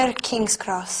 near King's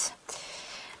Cross.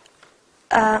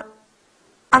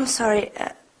 I'm sorry,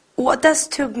 what does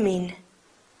tube mean?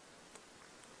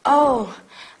 Oh,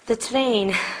 the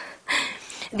train.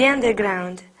 The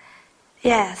underground.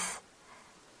 Yes.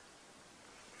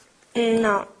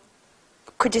 No.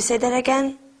 Could you say that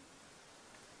again?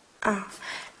 Oh.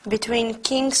 Between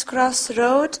King's Cross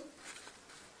Road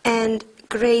and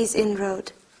Gray's Inn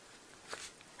Road.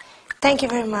 Thank you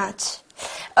very much.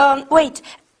 Wait.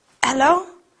 Hello?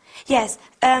 Yes.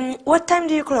 What time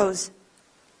do you close?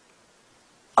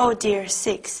 Oh dear,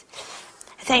 6.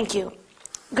 Thank you.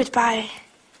 Goodbye.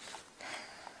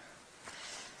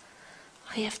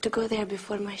 I have to go there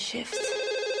before my shift.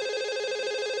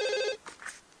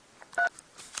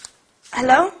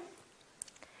 Hello?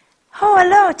 Oh,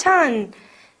 hello, Chan.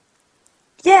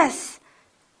 Yes,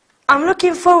 I'm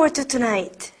looking forward to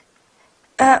tonight.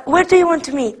 Where do you want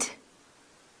to meet?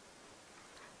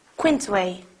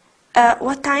 Queensway.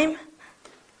 What time?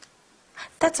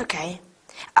 That's okay.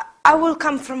 I will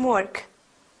come from work.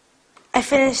 I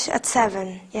finish at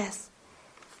 7, yes.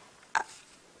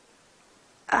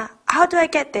 How do I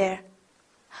get there?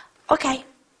 Okay.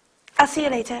 I'll see you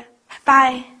later.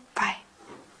 Bye. Bye.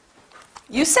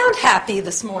 You sound happy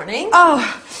this morning. Oh,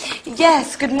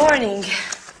 yes. Good morning.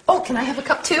 Oh, can I have a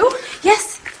cup too?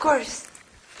 Yes, of course.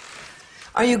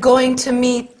 Are you going to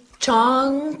meet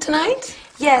Chong tonight?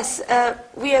 Yes,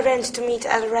 we arranged to meet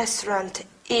at a restaurant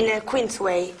in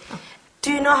Queensway. Oh.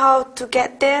 Do you know how to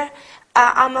get there?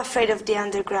 I'm afraid of the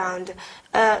underground.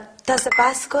 Does the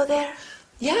bus go there?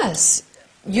 Yes.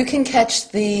 You can catch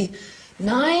the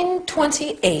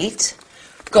 9:28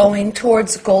 going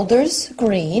towards Golders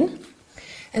Green,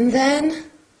 and then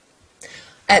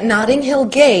at Notting Hill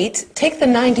Gate, take the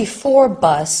 94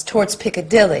 bus towards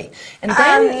Piccadilly. And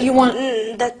then you want...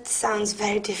 that sounds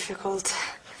very difficult.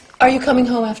 Are you coming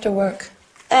home after work?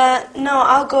 No,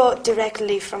 I'll go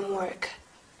directly from work.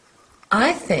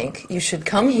 I think you should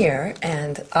come here,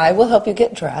 and I will help you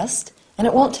get dressed, and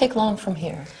it won't take long from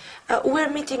here. We're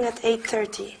meeting at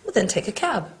 8:30. Well, then take a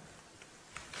cab.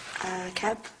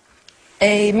 Cab?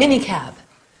 A mini cab.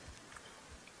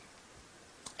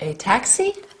 A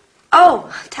taxi?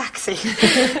 Oh, taxi.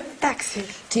 Taxi.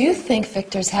 Do you think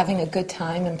Victor's having a good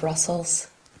time in Brussels?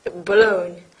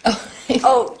 Boulogne. Oh,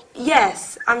 oh,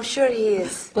 yes, I'm sure he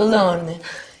is. Boulogne,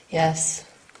 yes.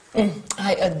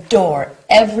 I adore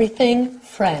everything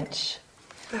French.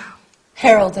 Oh.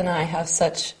 Harold and I have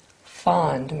such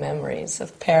fond memories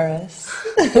of Paris.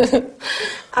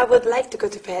 I would like to go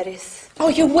to Paris. Oh,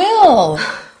 you will.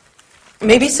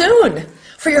 Maybe soon,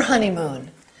 for your honeymoon.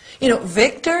 You know,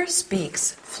 Victor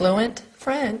speaks fluent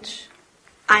French.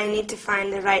 I need to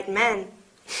find the right man.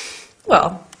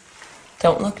 Well,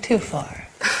 don't look too far.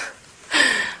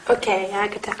 Okay,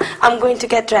 Agatha. I'm going to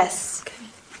get dressed. Okay.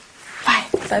 Bye.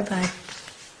 Bye-bye.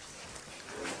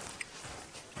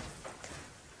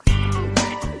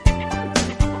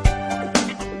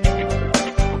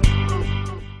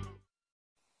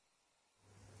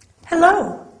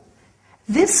 Hello.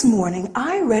 This morning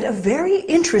I read a very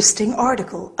interesting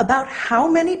article about how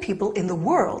many people in the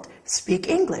world speak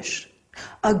English.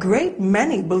 A great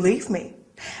many, believe me.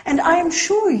 And I am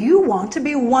sure you want to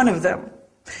be one of them.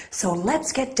 So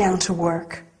let's get down to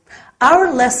work.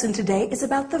 Our lesson today is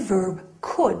about the verb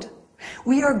could.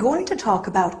 We are going to talk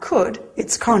about could,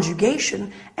 its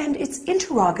conjugation, and its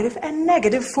interrogative and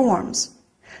negative forms.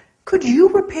 Could you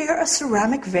repair a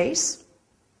ceramic vase?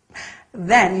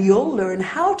 Then you'll learn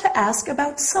how to ask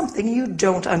about something you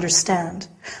don't understand.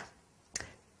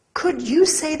 Could you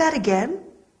say that again?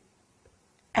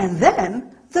 And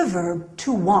then the verb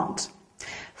to want.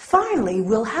 Finally,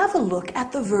 we'll have a look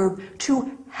at the verb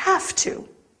to have to.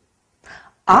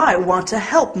 I want to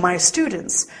help my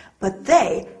students, but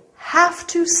they have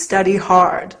to study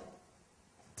hard.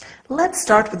 Let's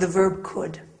start with the verb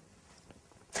could.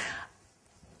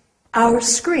 Our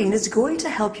screen is going to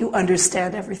help you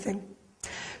understand everything.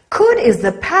 Could is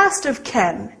the past of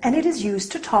can, and it is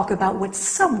used to talk about what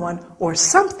someone or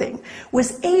something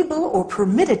was able or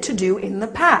permitted to do in the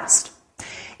past.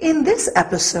 In this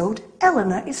episode,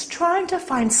 Elena is trying to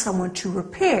find someone to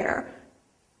repair.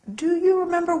 Do you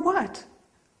remember what?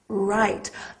 Right,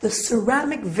 the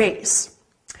ceramic vase.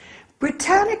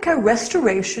 Britannica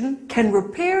Restoration can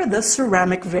repair the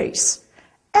ceramic vase.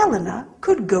 Elena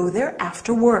could go there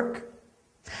after work.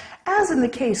 As in the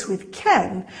case with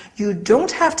can, you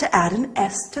don't have to add an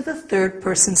S to the third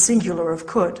person singular of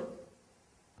could.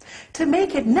 To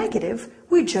make it negative,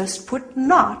 we just put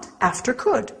not after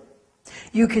could.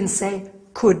 You can say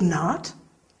could not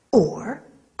or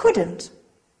couldn't.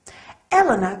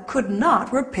 Elena could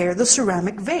not repair the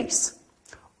ceramic vase.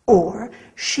 Or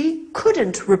she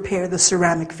couldn't repair the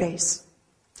ceramic vase.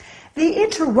 The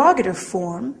interrogative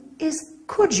form is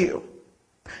could you.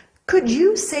 Could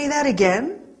you say that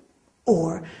again?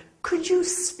 Or, could you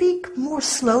speak more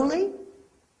slowly?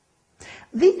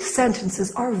 These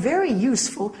sentences are very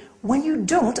useful when you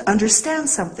don't understand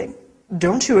something.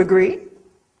 Don't you agree?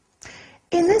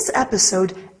 In this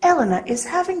episode, Elena is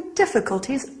having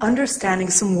difficulties understanding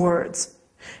some words.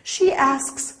 She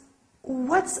asks,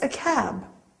 "What's a cab?"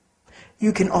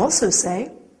 You can also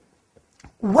say,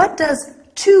 "What does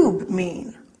tube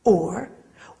mean?" Or,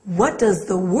 "What does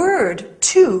the word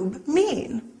tube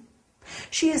mean?"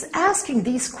 She is asking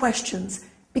these questions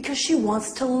because she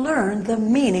wants to learn the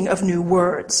meaning of new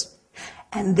words.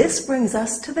 And this brings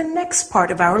us to the next part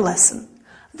of our lesson,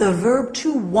 the verb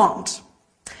to want.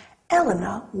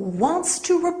 Elena wants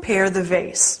to repair the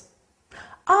vase.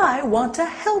 I want to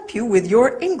help you with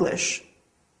your English.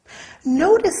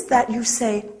 Notice that you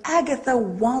say Agatha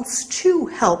wants to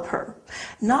help her,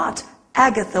 not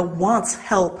Agatha wants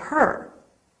help her.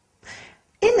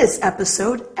 In this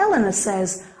episode, Elena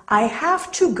says, "I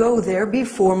have to go there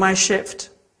before my shift."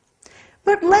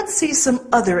 But let's see some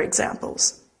other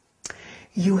examples.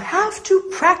 You have to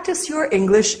practice your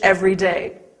English every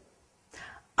day.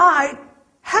 I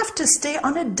have to stay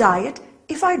on a diet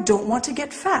if I don't want to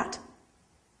get fat.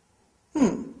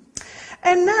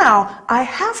 And now I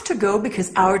have to go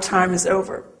because our time is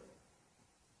over.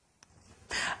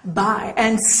 Bye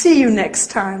and see you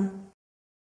next time.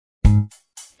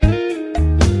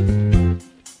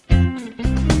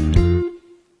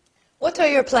 What are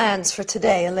your plans for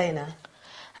today, Elena?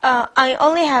 I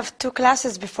only have 2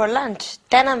 classes before lunch.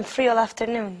 Then I'm free all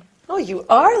afternoon. Oh, you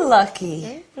are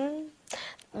lucky.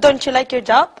 Don't you like your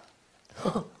job?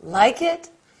 Like it?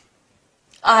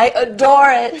 I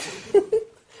adore it.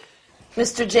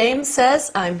 Mr. James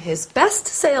says I'm his best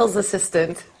sales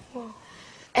assistant.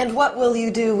 And what will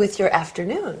you do with your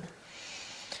afternoon?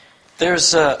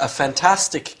 There's a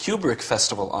fantastic Kubrick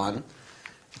festival on.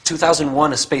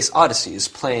 2001: A Space Odyssey is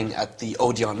playing at the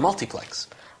Odeon Multiplex.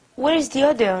 Where is the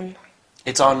Odeon?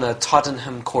 It's on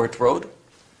Tottenham Court Road.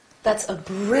 That's a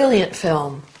brilliant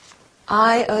film.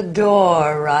 I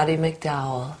adore Roddy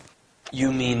McDowall.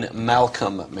 You mean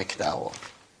Malcolm McDowell.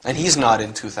 And he's not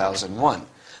in 2001.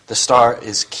 The star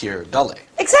is Keir Dullea.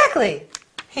 Exactly.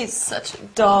 He's such a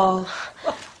doll.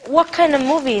 What kind of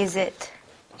movie is it?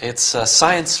 It's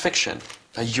science fiction.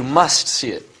 You must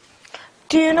see it.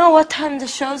 Do you know what time the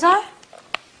shows are?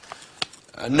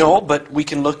 No, but we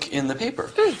can look in the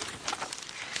paper.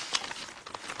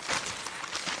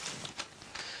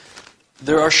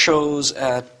 There are shows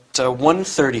at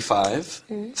 1:35,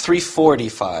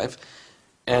 3:45,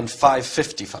 and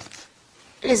 5:55.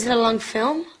 Is it a long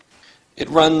film? It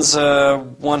runs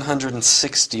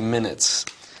 160 minutes.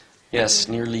 Yes,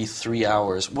 nearly 3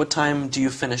 hours. What time do you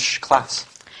finish class?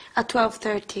 At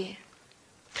 12:30.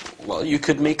 Well, you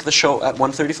could make the show at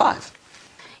 1:35.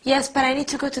 Yes, but I need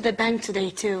to go to the bank today,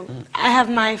 too. I have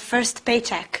my first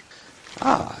paycheck.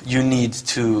 Ah, you need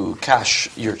to cash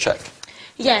your check.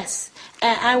 Yes,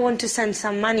 I want to send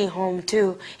some money home,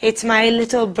 too. It's my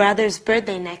little brother's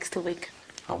birthday next week.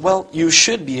 Well, you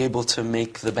should be able to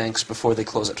make the banks before they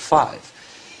close at 5.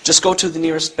 Just go to the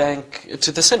nearest bank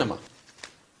to the cinema.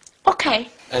 Okay.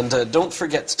 And don't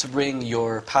forget to bring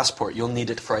your passport. You'll need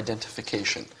it for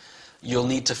identification. You'll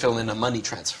need to fill in a money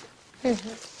transfer.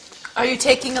 Are you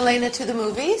taking Elena to the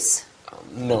movies?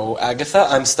 No, Agatha,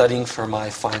 I'm studying for my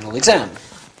final exam.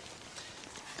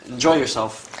 Enjoy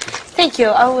yourself. Thank you,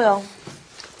 I will.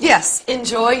 Yes,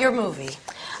 enjoy your movie.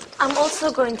 I'm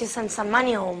also going to send some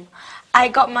money home. I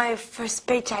got my first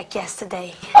paycheck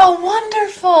yesterday. Oh,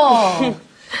 wonderful.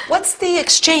 What's the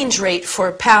exchange rate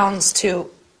for pounds to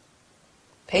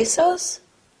pesos?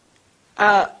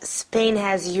 Spain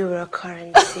has euro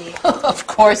currency. Of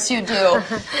course you do.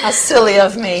 How silly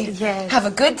of me. Yes. Have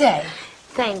a good day.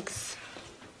 Thanks.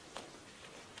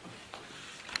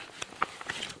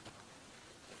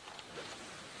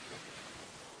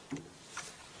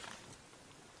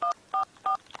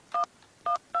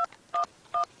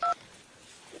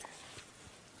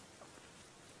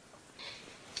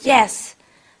 Yes,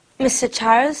 Mr.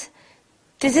 Charles,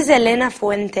 this is Elena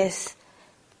Fuentes.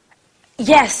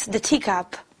 Yes, the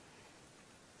teacup.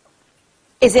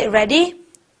 Is it ready?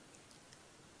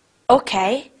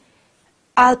 Okay.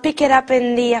 I'll pick it up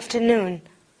in the afternoon.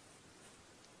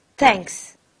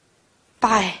 Thanks.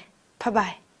 Bye.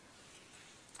 Bye-bye.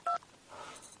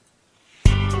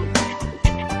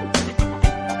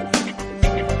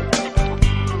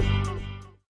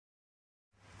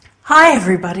 Hi,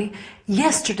 everybody.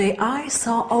 Yesterday I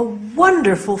saw a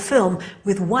wonderful film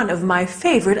with one of my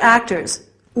favorite actors.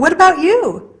 What about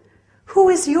you? Who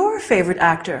is your favorite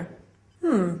actor?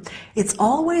 It's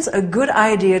always a good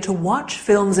idea to watch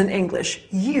films in English.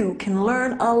 You can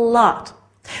learn a lot.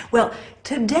 Well,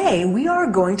 today we are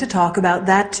going to talk about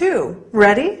that too.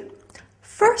 Ready?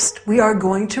 First, we are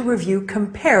going to review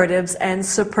comparatives and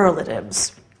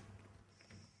superlatives.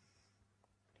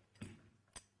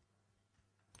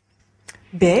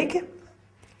 Big,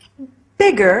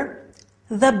 bigger,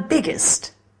 the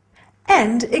biggest,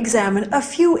 and examine a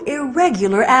few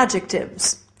irregular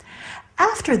adjectives.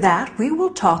 After that, we will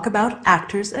talk about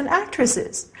actors and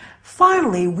actresses.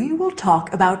 Finally, we will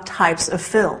talk about types of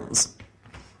films.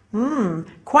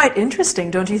 Quite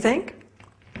interesting, don't you think?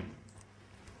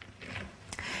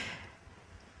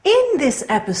 In this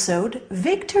episode,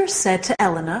 Victor said to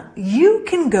Elena, "You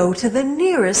can go to the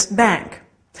nearest bank."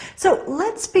 So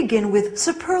let's begin with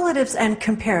superlatives and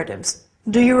comparatives.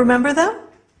 Do you remember them?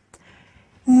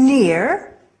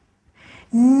 Near,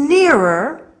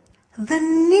 nearer, the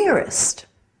nearest.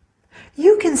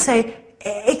 You can say,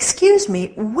 "Excuse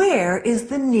me, where is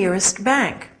the nearest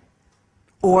bank?"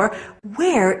 Or,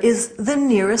 "Where is the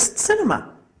nearest cinema?"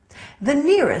 The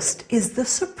nearest is the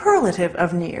superlative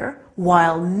of near,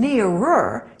 while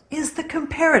nearer is the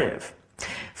comparative.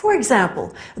 For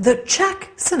example, the Czech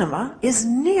cinema is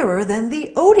nearer than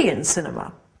the Odeon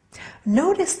cinema.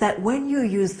 Notice that when you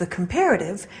use the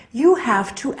comparative, you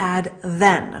have to add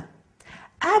then.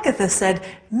 Agatha said,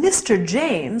 "Mr.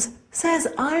 James says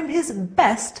I'm his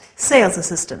best sales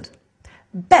assistant."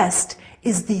 Best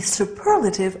is the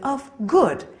superlative of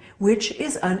good, which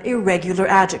is an irregular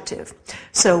adjective.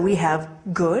 So we have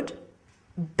good,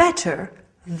 better,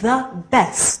 the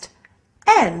best,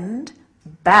 and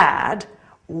bad,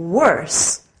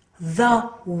 worse, the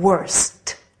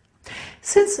worst.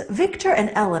 Since Victor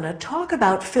and Elena talk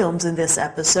about films in this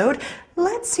episode,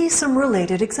 let's see some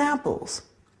related examples.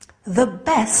 The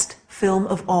best film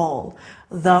of all,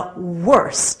 the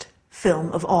worst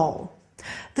film of all.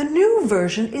 The new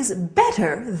version is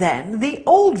better than the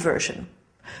old version.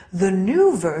 The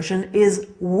new version is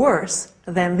worse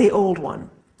than the old one.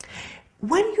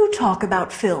 When you talk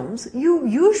about films, you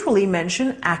usually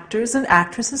mention actors and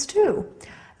actresses too.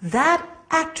 That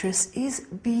actress is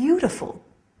beautiful.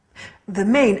 The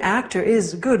main actor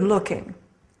is good looking.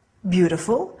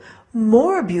 Beautiful,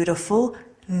 more beautiful,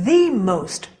 the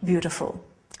most beautiful.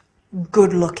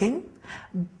 Good looking,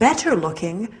 better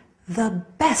looking, the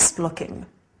best looking.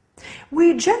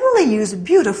 We generally use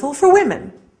beautiful for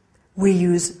women. We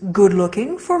use good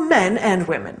looking for men and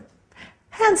women.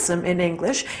 Handsome in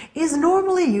English is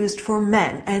normally used for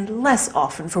men and less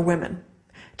often for women.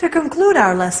 To conclude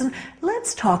our lesson,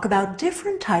 let's talk about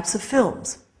different types of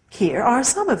films. Here are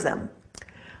some of them: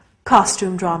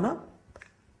 costume drama,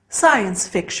 science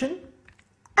fiction,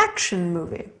 action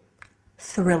movie,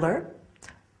 thriller,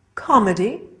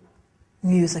 comedy,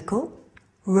 musical,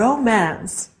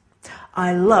 romance.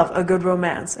 I love a good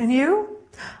romance. And you?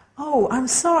 Oh, I'm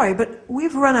sorry, but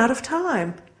we've run out of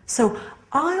time. So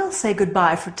I'll say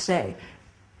goodbye for today.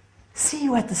 See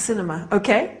you at the cinema,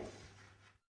 okay?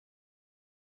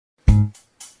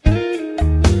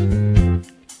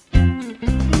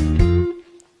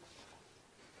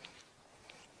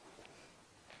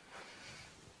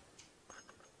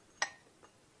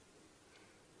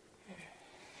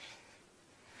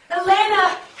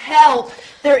 Elena, help!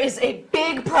 There is a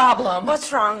big problem.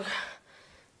 What's wrong?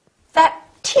 That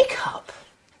teacup.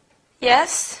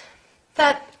 Yes?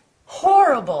 That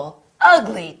horrible,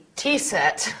 ugly tea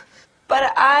set.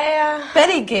 But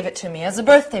Betty gave it to me as a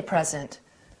birthday present.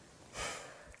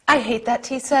 I hate that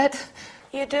tea set.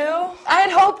 You do? I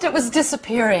had hoped it was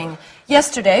disappearing.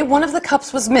 Yesterday, one of the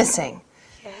cups was missing.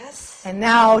 Yes. And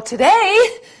now,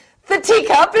 today, the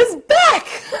teacup is back!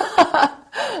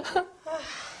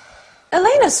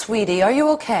 Elena, sweetie, are you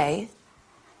okay?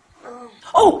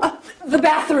 The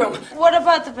bathroom. What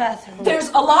about the bathroom? There's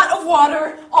a lot of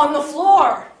water on the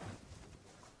floor.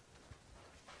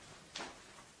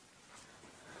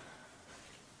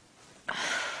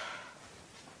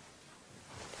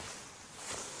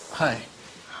 Hi.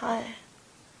 Hi.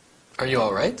 Are you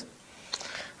all right?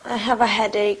 I have a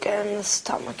headache and a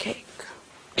stomachache.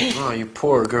 Oh, you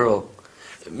poor girl.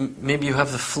 Maybe you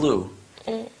have the flu.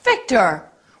 Victor,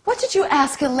 what did you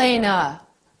ask Elena?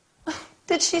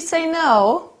 Did she say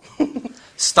no?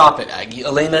 Stop it, Aggie.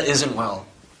 Elena isn't well.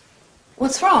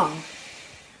 What's wrong?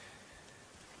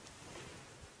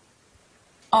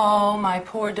 Oh, my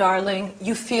poor darling,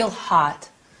 you feel hot.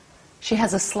 She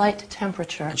has a slight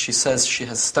temperature. And she says she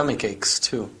has stomach aches,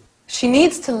 too. She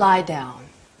needs to lie down.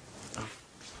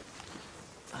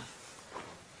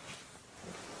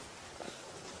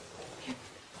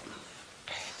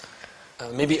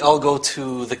 Maybe I'll go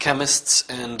to the chemist's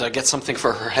and get something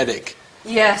for her headache.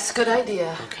 Yes, good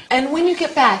idea. Okay. And when you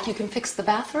get back, you can fix the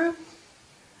bathroom?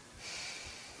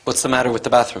 What's the matter with the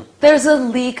bathroom? There's a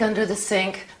leak under the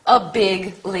sink. A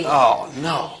big leak. Oh,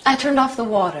 no. I turned off the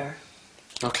water.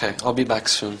 Okay, I'll be back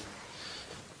soon.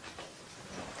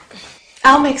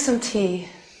 I'll make some tea.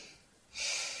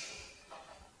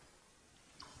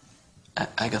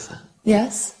 Agatha,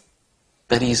 Yes?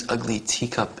 Betty's ugly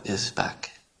teacup is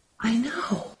back. I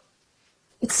know.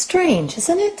 It's strange,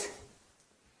 isn't it?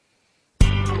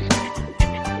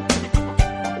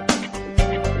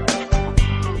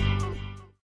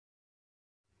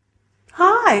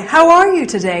 Hi, how are you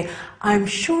today? I'm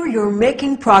sure you're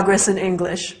making progress in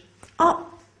English. Oh,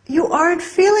 you aren't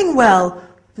feeling well.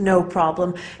 No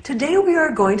problem. Today we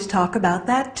are going to talk about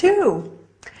that too.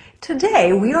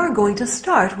 Today we are going to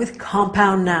start with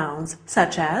compound nouns,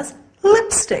 such as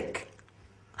lipstick.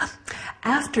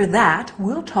 After that,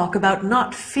 we'll talk about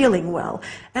not feeling well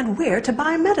and where to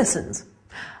buy medicines.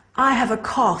 I have a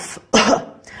cough.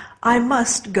 I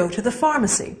must go to the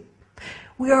pharmacy.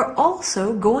 We are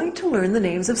also going to learn the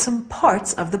names of some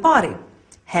parts of the body.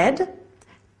 Head,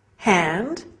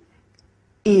 hand,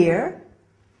 ear.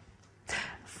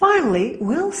 Finally,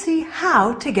 we'll see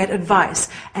how to get advice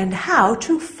and how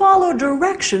to follow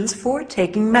directions for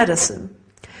taking medicine.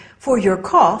 For your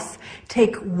cough,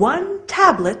 take 1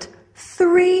 tablet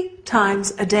 3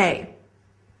 times a day.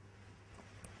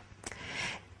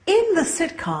 In the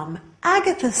sitcom,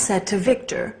 Agatha said to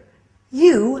Victor,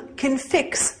 "You can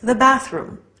fix the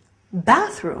bathroom."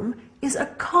 Bathroom is a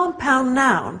compound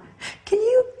noun. Can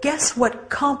you guess what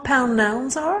compound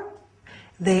nouns are?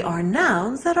 They are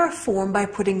nouns that are formed by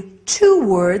putting 2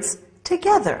 words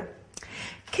together.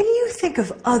 Can you think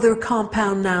of other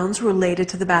compound nouns related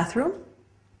to the bathroom?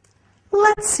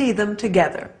 Let's see them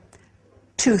together.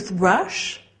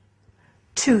 Toothbrush,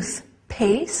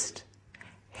 toothpaste,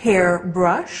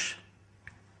 hairbrush,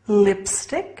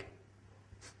 lipstick.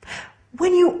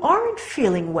 When you aren't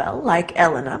feeling well, like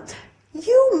Elena,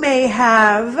 you may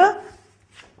have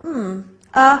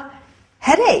a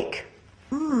headache,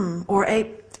 or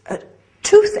a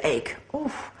toothache,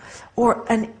 or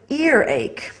an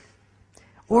earache,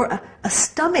 or a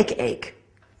stomach ache,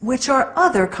 which are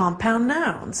other compound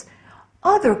nouns.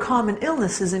 Other common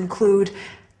illnesses include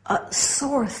a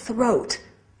sore throat,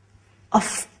 a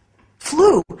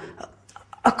flu,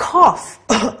 a cough.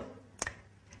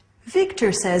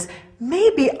 Victor says,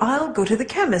 maybe I'll go to the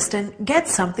chemist and get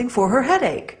something for her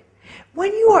headache.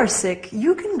 When you are sick,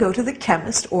 you can go to the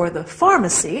chemist or the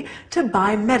pharmacy to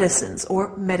buy medicines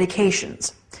or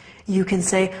medications. You can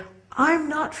say, I'm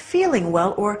not feeling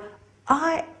well, or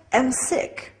I am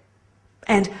sick,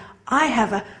 and I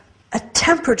have a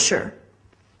temperature.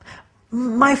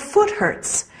 My foot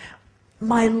hurts,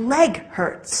 my leg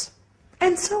hurts,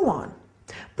 and so on.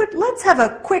 But let's have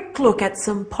a quick look at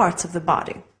some parts of the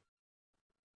body.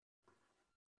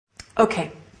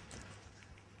 Okay.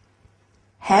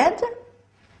 Head,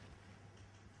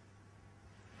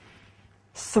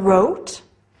 throat,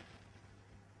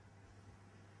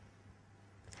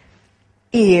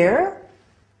 ear,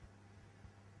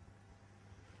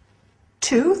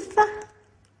 tooth,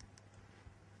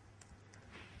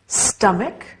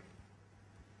 stomach,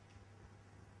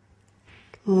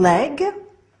 leg,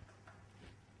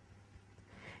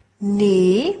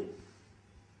 knee,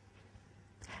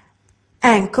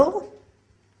 ankle,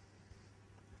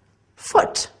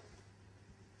 foot.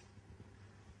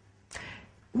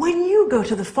 When you go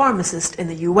to the pharmacist in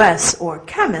the US or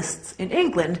chemists in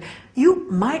England, you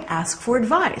might ask for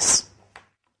advice.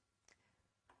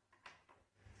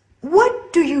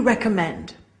 What do you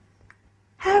recommend?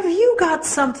 Have you got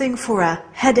something for a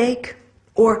headache?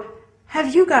 Or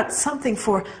have you got something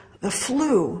for the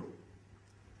flu?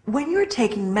 When you're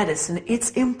taking medicine, it's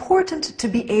important to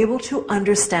be able to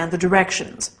understand the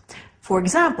directions. For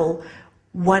example,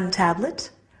 1 tablet,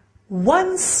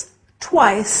 once,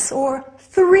 twice, or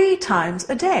 3 times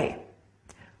a day.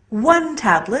 1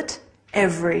 tablet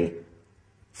every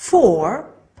 4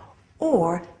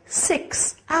 or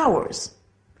 6 hours.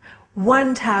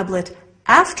 one tablet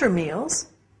after meals,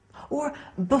 or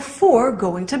before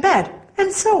going to bed,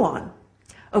 and so on.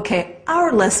 Okay,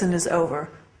 our lesson is over.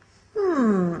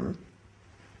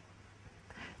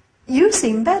 You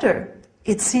seem better.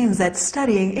 It seems that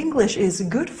studying English is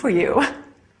good for you.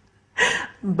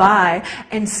 Bye,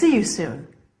 and see you soon.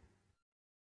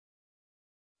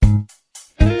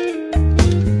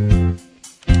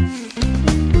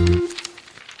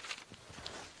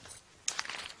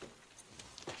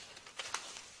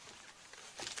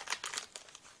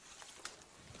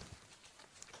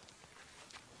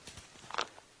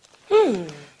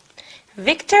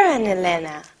 Victor and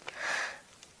Elena.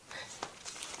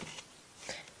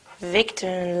 Victor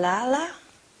and Lala.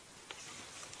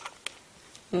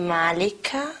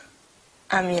 Malika,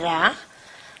 Amira,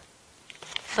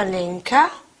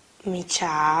 Valenka,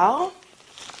 Michał,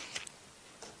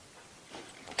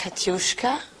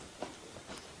 Katyushka.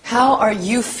 How are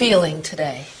you feeling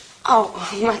today? Oh,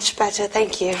 much better,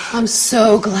 thank you. I'm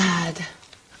so glad.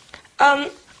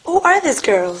 Who are these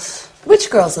girls? Which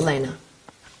girls, Elena?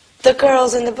 The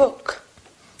girls in the book.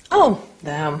 Oh,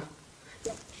 them.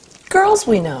 Girls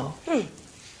we know.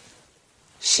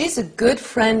 She's a good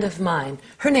friend of mine.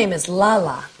 Her name is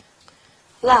Lala.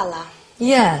 Lala.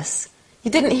 Yes.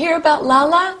 You didn't hear about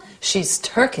Lala? She's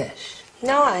Turkish.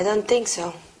 No, I don't think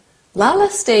so. Lala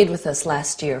stayed with us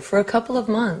last year for a couple of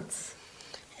months.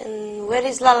 And where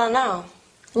is Lala now?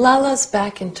 Lala's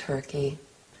back in Turkey.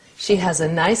 She has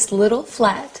a nice little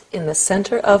flat in the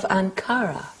center of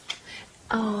Ankara.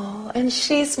 Oh, and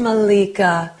she's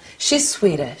Malika. She's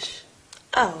Swedish.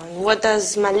 Oh, and what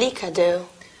does Malika do?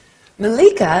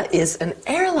 Malika is an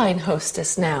airline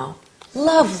hostess now.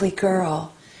 Lovely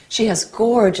girl. She has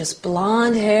gorgeous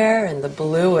blonde hair and the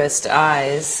bluest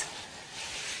eyes.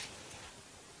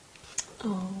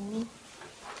 Oh.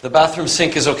 The bathroom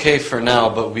sink is okay for now,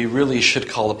 but we really should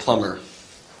call a plumber.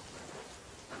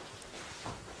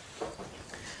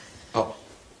 Oh.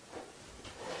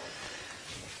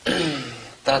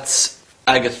 That's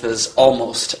Agatha's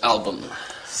almost album.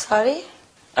 Sorry?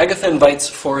 Agatha invites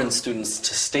foreign students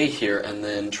to stay here and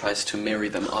then tries to marry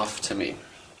them off to me.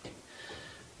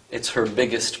 It's her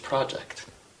biggest project.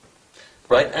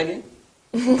 Right, Aggie?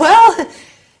 Well,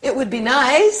 it would be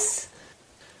nice.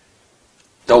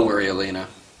 Don't worry, Elena.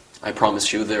 I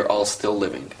promise you they're all still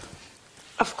living.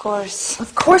 Of course.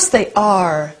 Of course they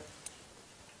are.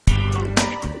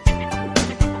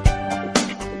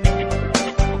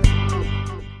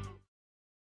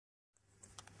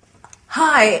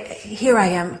 Hi, here I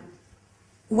am.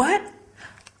 What?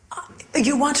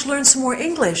 You want to learn some more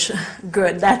English?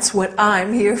 Good, that's what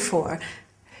I'm here for.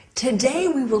 Today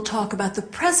we will talk about the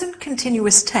present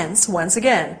continuous tense once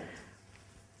again.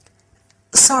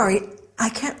 Sorry, I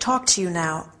can't talk to you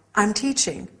now. I'm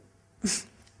teaching.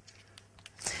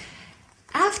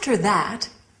 After that,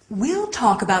 we'll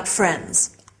talk about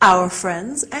friends, our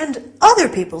friends, and other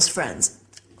people's friends.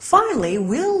 Finally,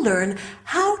 we'll learn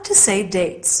how to say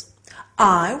dates.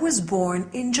 I was born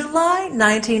in July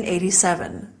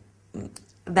 1987.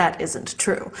 That isn't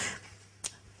true.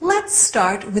 Let's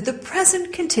start with the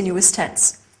present continuous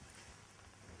tense.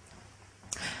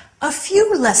 A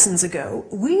few lessons ago,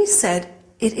 we said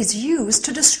it is used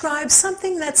to describe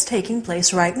something that's taking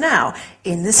place right now,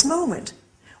 in this moment.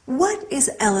 What is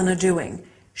Elena doing?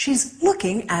 She's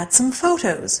looking at some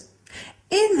photos.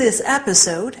 In this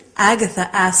episode, Agatha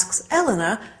asks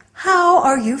Elena, "How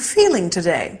are you feeling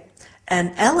today?"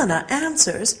 And Elena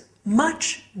answers,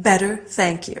 "Much better,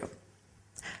 thank you."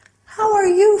 How are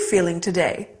you feeling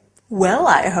today? Well,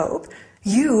 I hope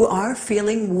you are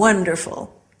feeling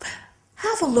wonderful.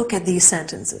 Have a look at these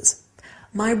sentences.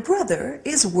 My brother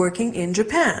is working in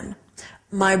Japan.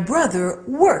 My brother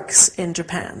works in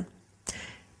Japan.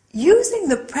 Using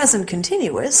the present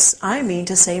continuous, I mean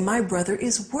to say my brother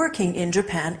is working in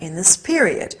Japan in this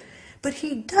period, but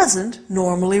he doesn't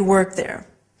normally work there.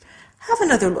 Have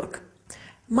another look.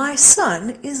 My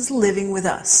son is living with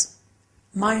us.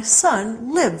 My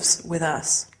son lives with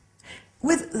us.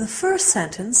 With the first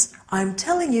sentence, I'm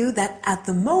telling you that at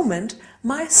the moment,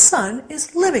 my son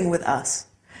is living with us.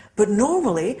 But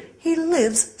normally, he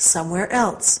lives somewhere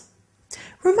else.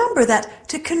 Remember that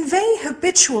to convey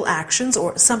habitual actions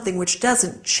or something which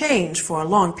doesn't change for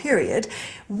a long period,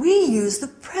 we use the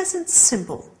present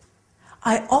simple.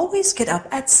 I always get up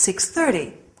at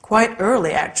 6:30, quite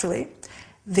early actually.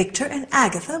 Victor and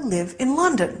Agatha live in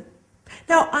London.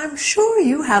 Now, I'm sure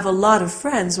you have a lot of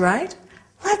friends, right?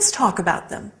 Let's talk about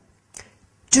them.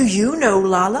 Do you know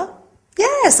Lala?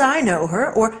 Yes, I know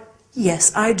her, or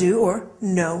yes, I do, or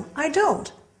no, I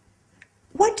don't.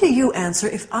 What do you answer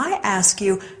if I ask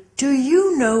you, do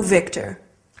you know Victor?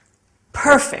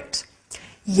 Perfect.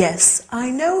 Yes, I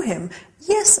know him.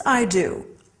 Yes, I do.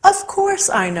 Of course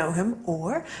I know him.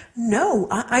 Or, no,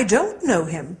 I don't know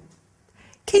him.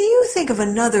 Can you think of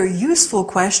another useful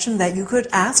question that you could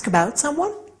ask about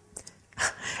someone?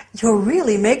 You're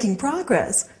really making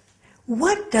progress.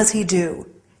 What does he do?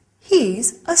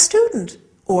 He's a student.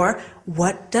 Or,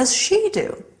 what does she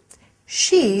do?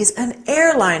 She's an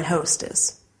airline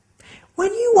hostess.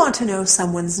 When you want to know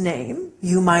someone's name,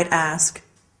 you might ask,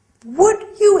 would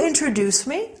you introduce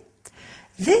me?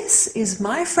 This is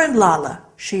my friend Lala.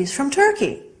 She's from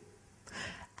Turkey.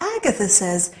 Agatha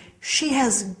says she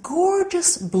has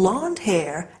gorgeous blonde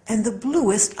hair and the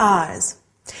bluest eyes.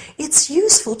 It's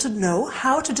useful to know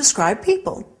how to describe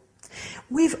people.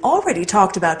 We've already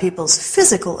talked about people's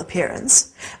physical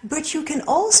appearance, but you can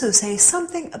also say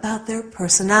something about their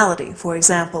personality. For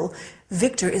example,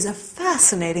 Victor is a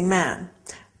fascinating man.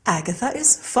 Agatha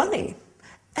is funny.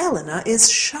 Elena is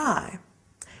shy.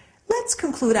 Let's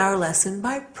conclude our lesson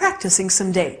by practicing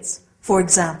some dates. For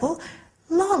example,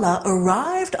 Lala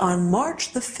arrived on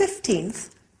March the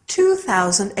 15th,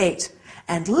 2008,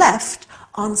 and left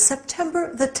on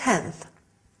September the 10th.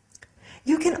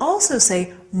 You can also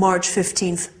say March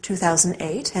 15th,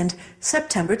 2008 and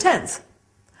September 10th.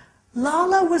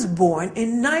 Lala was born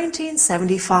in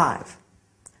 1975.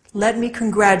 Let me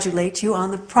congratulate you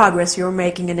on the progress you're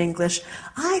making in English.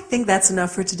 I think that's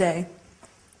enough for today.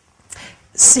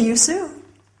 See you soon.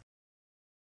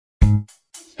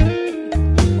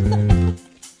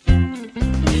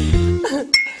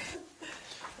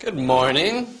 Good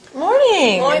morning.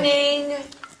 Morning. Morning.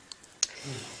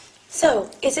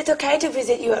 So, is it okay to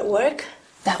visit you at work?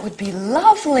 That would be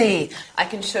lovely. I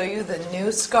can show you the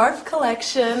new scarf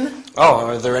collection. Oh,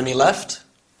 are there any left?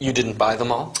 You didn't buy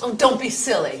them all? Oh, don't be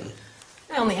silly.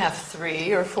 I only have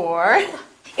 3 or 4.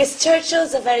 Is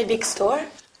Churchill's a very big store?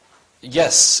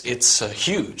 Yes, it's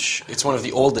huge. It's one of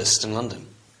the oldest in London.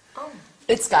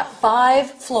 It's got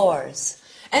 5 floors.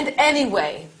 And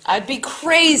anyway, I'd be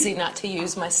crazy not to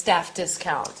use my staff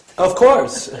discount. Of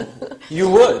course. You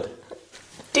would.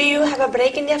 Do you have a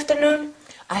break in the afternoon?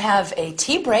 I have a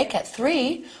tea break at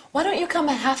 3. Why don't you come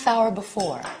a half hour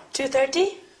before?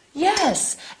 2:30?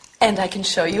 Yes, and I can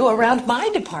show you around my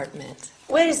department.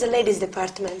 Where is the ladies'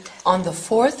 department? On the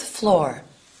 4th floor.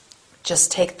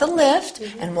 Just take the lift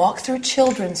and walk through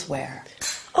children's wear.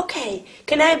 Okay,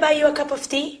 can I buy you a cup of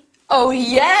tea? Oh,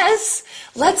 yes!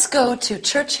 Let's go to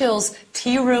Churchill's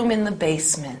tea room in the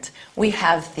basement. We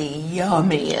have the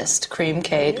yummiest cream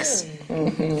cakes.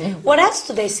 What else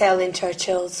do they sell in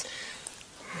Churchill's?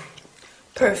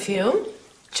 Perfume,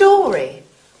 jewelry,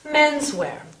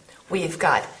 menswear. We've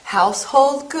got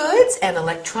household goods and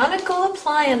electronical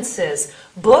appliances,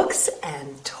 books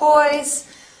and toys.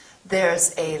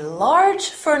 There's a large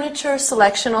furniture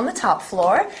selection on the top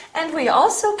floor, and we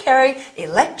also carry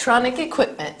electronic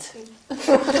equipment.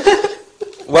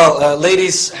 Well,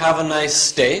 ladies, have a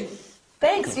nice day.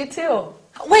 Thanks, you too.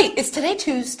 Wait, is today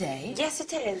Tuesday? Yes,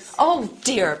 it is. Oh,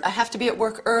 dear, I have to be at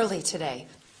work early today.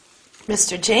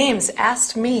 Mr. James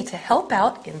asked me to help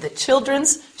out in the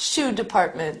children's shoe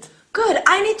department. Good,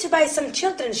 I need to buy some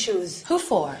children's shoes. Who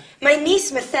for? My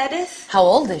niece, Mercedes, How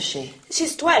old is she?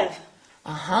 she's 12.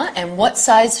 And what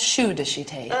size shoe does she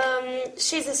take?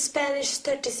 She's a Spanish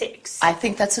 36. I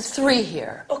think that's a 3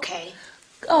 here. Okay.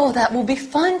 Oh, that will be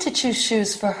fun to choose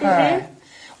shoes for her.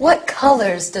 What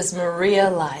colors does Maria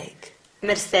like?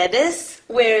 Mercedes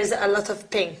wears a lot of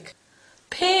pink.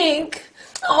 Pink?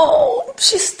 Oh,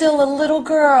 she's still a little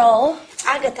girl.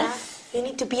 Agatha, you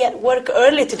need to be at work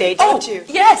early today, don't you?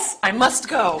 Yes, I must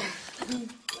go.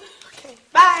 Okay.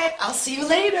 Bye. I'll see you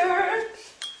later.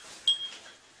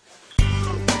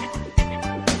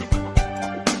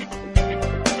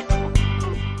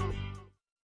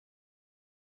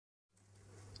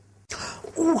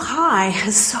 Oh, hi.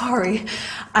 Sorry.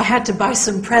 I had to buy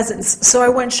some presents, so I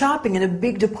went shopping in a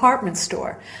big department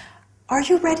store. Are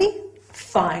you ready?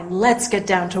 Fine, let's get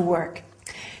down to work.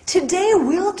 Today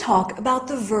we'll talk about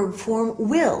the verb form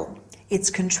will, its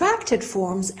contracted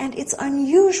forms, and its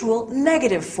unusual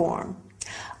negative form.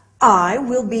 I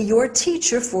will be your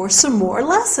teacher for some more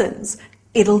lessons.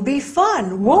 It'll be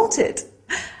fun, won't it?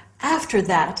 After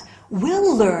that,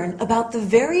 we'll learn about the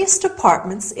various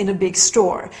departments in a big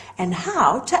store and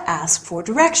how to ask for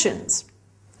directions.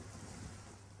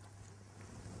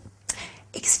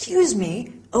 Excuse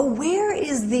me, where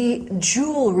is the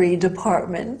jewelry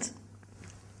department?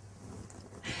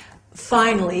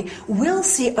 Finally, we'll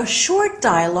see a short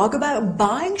dialogue about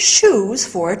buying shoes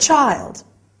for a child.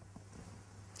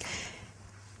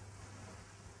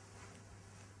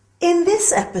 In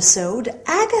this episode,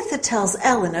 Agatha tells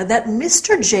Elena that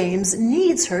Mr. James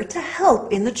needs her to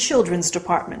help in the children's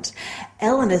department.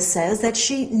 Elena says that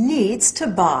she needs to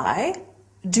buy,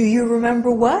 do you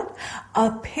remember what? A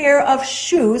pair of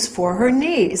shoes for her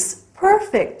niece.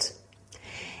 Perfect.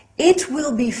 It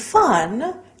will be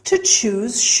fun to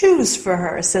choose shoes for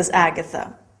her, says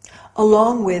Agatha.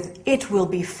 Along with it will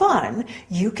be fun,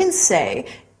 you can say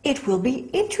it will be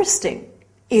interesting.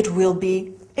 It will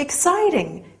be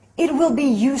exciting. It will be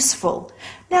useful.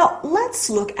 Now, let's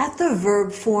look at the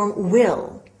verb form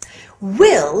will.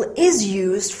 Will is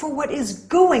used for what is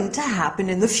going to happen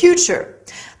in the future.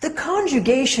 The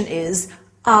conjugation is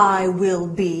I will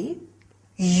be,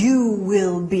 you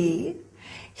will be,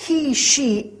 he,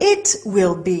 she, it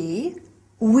will be,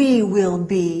 we will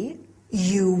be,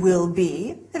 you will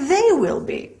be, they will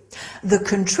be. The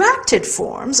contracted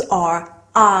forms are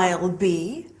I'll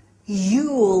be,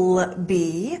 you'll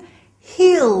be,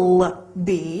 he'll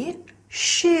be,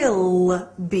 she'll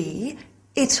be,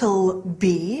 it'll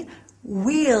be,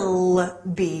 we'll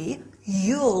be,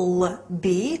 you'll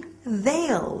be,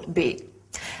 they'll be.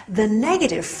 The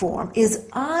negative form is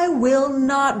I will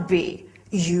not be,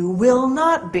 you will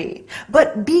not be.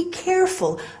 But be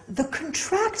careful, the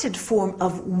contracted form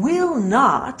of will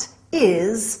not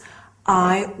is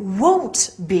I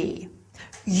won't be,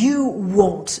 you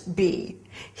won't be,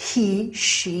 he,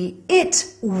 she,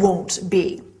 it won't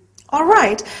be. All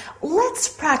right, let's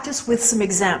practice with some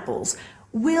examples.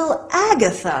 Will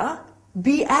Agatha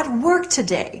be at work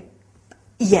today?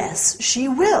 Yes, she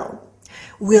will.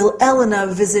 Will Elena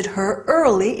visit her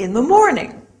early in the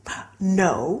morning?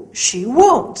 No, she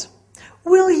won't.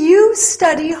 Will you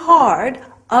study hard?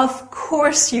 Of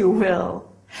course you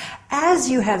will. As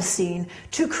you have seen,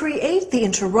 to create the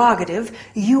interrogative,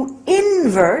 you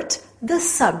invert the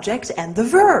subject and the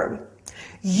verb.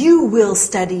 You will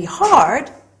study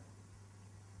hard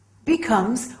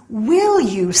becomes will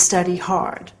you study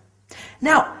hard.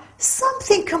 Now,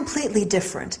 something completely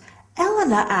different.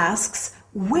 Elena asks,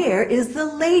 where is the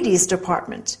ladies'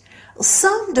 department?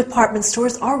 Some department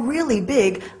stores are really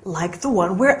big, like the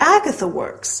one where Agatha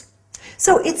works.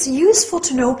 So it's useful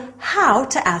to know how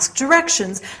to ask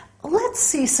directions. Let's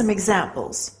see some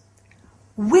examples.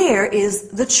 Where is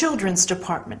the children's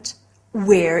department?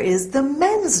 Where is the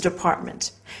men's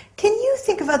department? Can you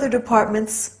think of other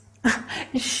departments?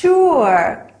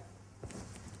 Sure.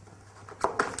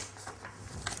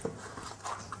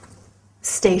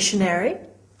 Stationery,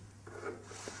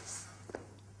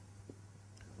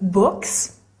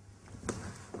 books,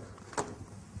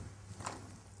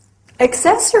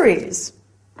 accessories,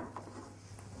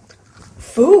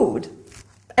 food,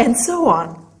 and so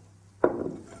on.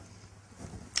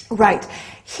 Right,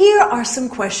 here are some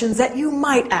questions that you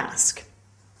might ask.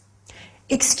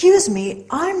 Excuse me,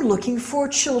 I'm looking for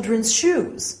children's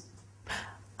shoes.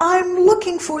 I'm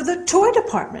looking for the toy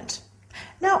department.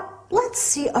 Now, let's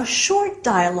see a short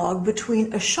dialogue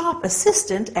between a shop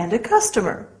assistant and a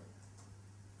customer.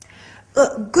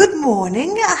 Good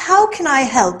morning, how can I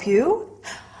help you?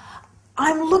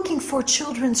 I'm looking for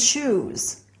children's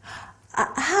shoes.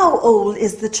 How old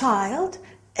is the child?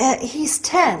 He's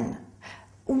 10.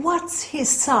 What's his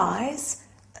size?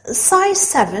 Size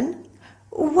 7.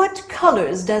 What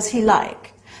colors does he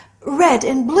like? Red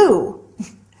and blue.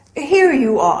 Here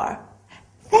you are.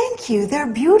 Thank you, they're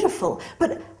beautiful.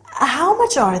 But how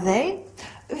much are they?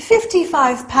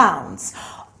 55 pounds.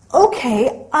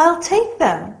 Okay, I'll take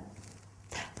them.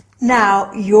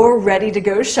 Now you're ready to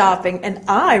go shopping and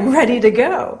I'm ready to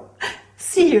go.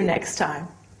 See you next time.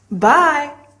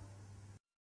 Bye.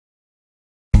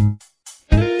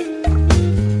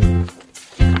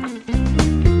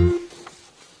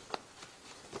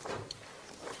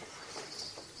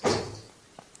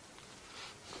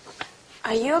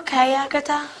 Are you okay,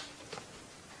 Agatha?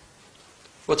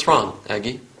 What's wrong,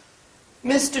 Aggie?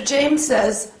 Mr. James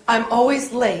says I'm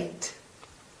always late.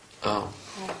 Oh.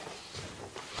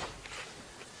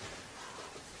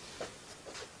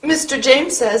 Mr.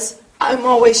 James says I'm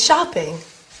always shopping.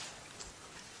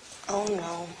 Oh,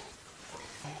 no.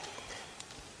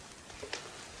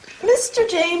 Mr.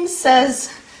 James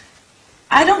says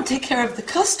I don't take care of the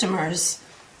customers.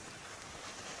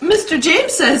 Mr.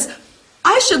 James says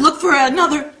I should look for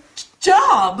another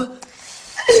job.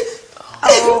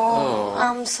 Oh,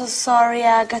 I'm so sorry,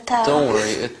 Agatha. Don't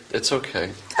worry, it's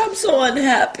okay. I'm so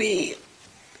unhappy.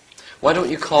 Why don't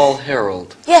you call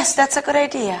Harold? Yes, that's a good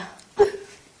idea.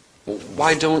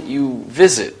 Why don't you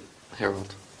visit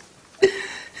Harold?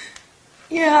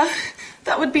 Yeah,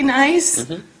 that would be nice.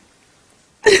 Mm-hmm.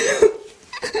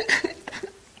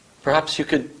 Perhaps you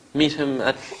could meet him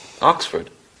at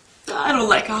Oxford. I don't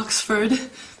like Oxford.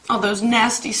 All those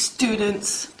nasty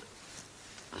students.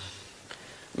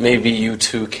 Maybe you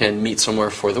two can meet somewhere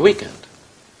for the weekend.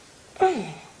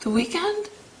 The weekend?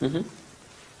 Mm-hmm.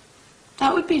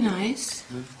 That would be nice.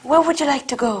 Where would you like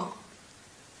to go?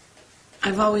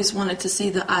 I've always wanted to see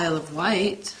the Isle of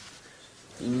Wight.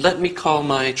 Let me call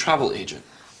my travel agent.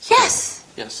 Yes.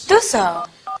 Yes. Do so.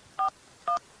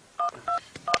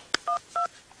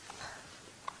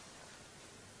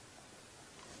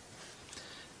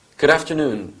 Good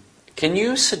afternoon. Can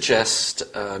you suggest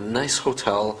a nice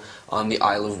hotel on the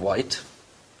Isle of Wight?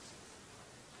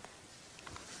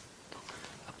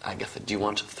 Agatha, do you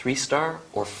want 3-star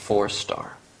or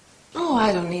 4-star? Oh,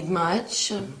 I don't need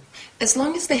much. As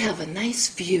long as they have a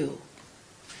nice view.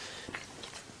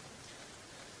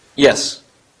 Yes,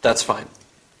 that's fine.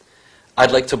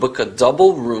 I'd like to book a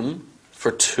double room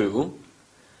for 2,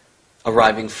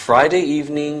 arriving Friday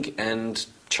evening and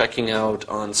checking out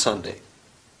on Sunday.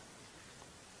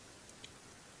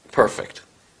 Perfect.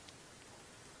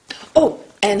 Oh,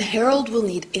 and Harold will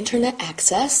need internet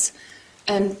access,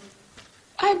 and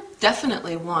I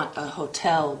definitely want a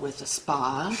hotel with a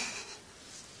spa.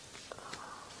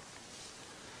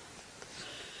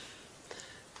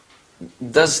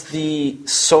 Does the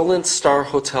Solent Star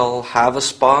Hotel have a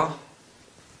spa?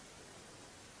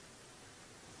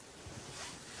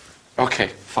 Okay,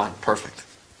 fine, perfect.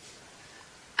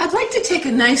 I'd like to take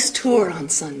a nice tour on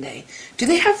Sunday. Do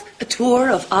they have a tour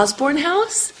of Osborne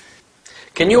House?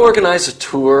 Can you organize a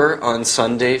tour on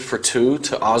Sunday for 2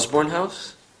 to Osborne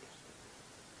House?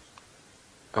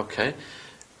 Okay.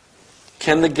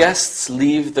 Can the guests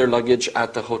leave their luggage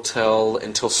at the hotel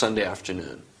until Sunday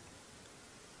afternoon?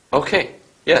 Okay,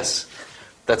 yes,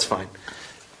 that's fine.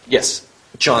 Yes,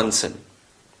 Johnson.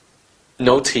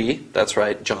 No T, that's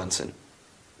right, Johnson.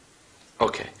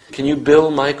 Okay. Can you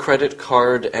bill my credit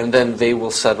card and then they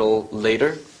will settle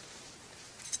later?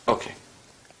 Okay.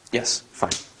 Yes,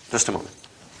 fine. Just a moment.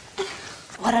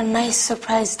 What a nice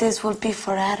surprise this will be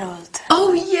for Harold.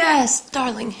 Oh, yes,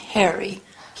 darling Harry.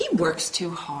 He works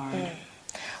too hard.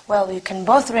 Well, you can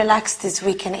both relax this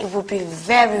weekend. It will be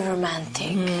very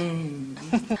romantic.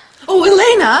 Oh,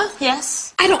 Elena!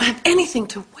 Yes? I don't have anything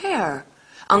to wear.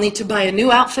 I'll need to buy a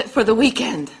new outfit for the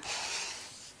weekend.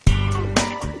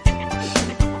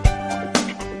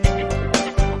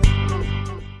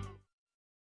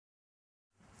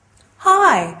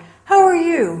 Hi, how are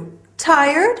you?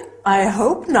 Tired? I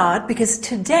hope not, because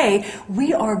today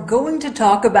we are going to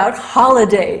talk about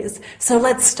holidays. So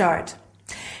let's start.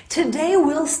 Today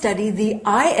we'll study the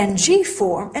ing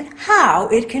form and how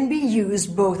it can be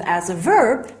used both as a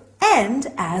verb and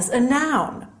as a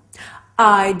noun.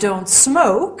 I don't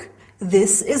smoke.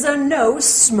 This is a no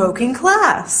smoking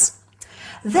class.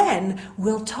 Then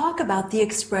we'll talk about the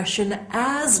expression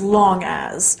as long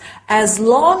as. As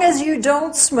long as you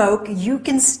don't smoke, you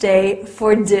can stay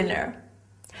for dinner.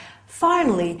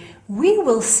 Finally, we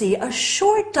will see a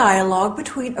short dialogue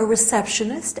between a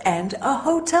receptionist and a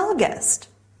hotel guest.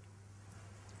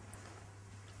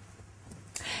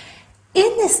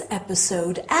 In this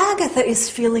episode, Agatha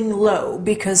is feeling low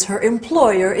because her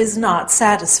employer is not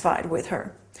satisfied with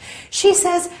her. She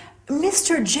says,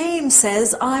 Mr. James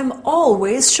says I'm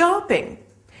always shopping.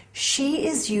 She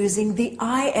is using the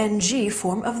ing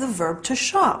form of the verb to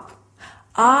shop.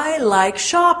 I like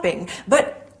shopping,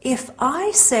 but if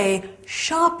I say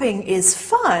shopping is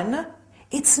fun,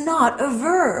 it's not a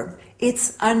verb,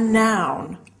 it's a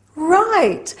noun.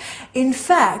 Right. In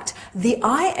fact, the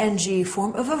ing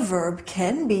form of a verb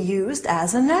can be used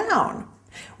as a noun.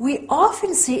 We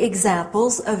often see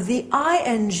examples of the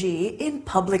ing in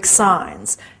public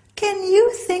signs. Can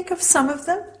you think of some of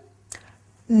them?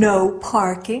 No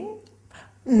parking,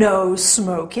 no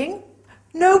smoking,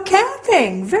 no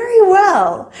camping. Very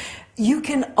well. You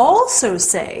can also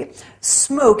say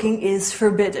smoking is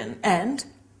forbidden and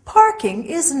parking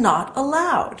is not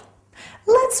allowed.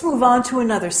 Let's move on to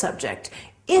another subject.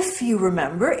 If you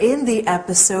remember, in the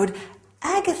episode,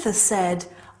 Agatha said,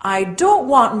 I don't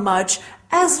want much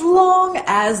as long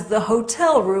as the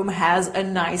hotel room has a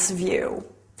nice view.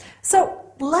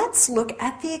 So let's look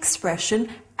at the expression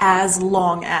as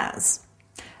long as.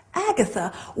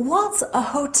 Agatha wants a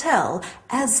hotel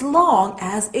as long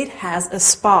as it has a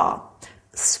spa.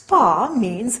 Spa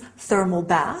means thermal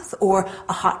bath or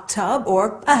a hot tub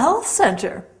or a health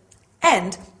center.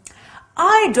 And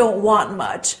I don't want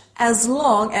much as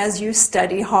long as you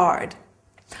study hard.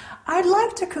 I'd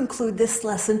like to conclude this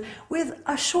lesson with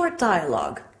a short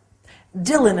dialogue.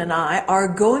 Dylan and I are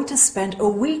going to spend a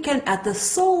weekend at the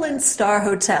Solent Star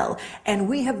Hotel, and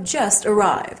we have just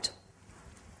arrived.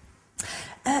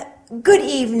 Good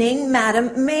evening,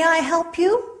 madam. May I help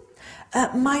you?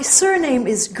 My surname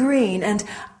is Green, and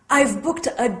I've booked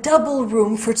a double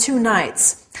room for 2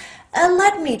 nights.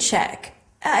 Let me check.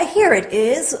 Here it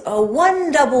is,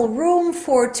 1 double room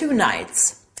for 2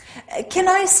 nights. Can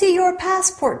I see your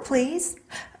passport, please?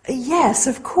 Yes,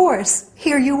 of course.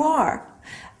 Here you are.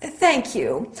 Thank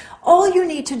you. All you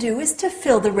need to do is to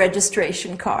fill the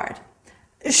registration card.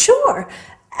 Sure.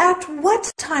 At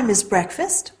what time is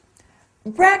breakfast?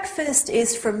 Breakfast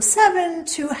is from 7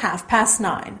 to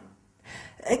 9:30.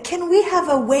 Can we have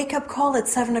a wake-up call at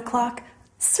 7 o'clock?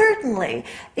 Certainly.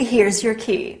 Here's your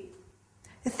key.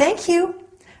 Thank you.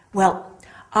 Well,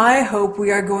 I hope we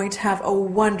are going to have a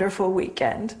wonderful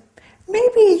weekend.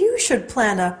 Maybe you should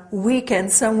plan a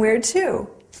weekend somewhere too.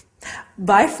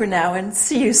 Bye for now and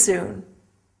see you soon.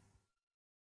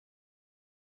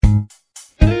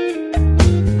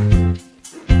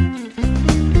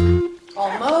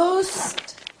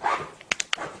 Almost.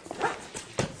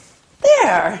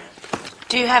 There.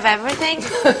 Do you have everything?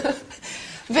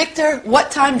 Victor,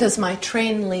 what time does my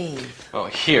train leave? Oh,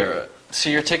 here.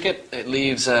 See your ticket? It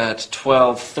leaves at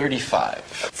 12:35.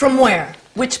 From where?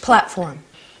 Which platform?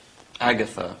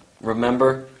 Agatha,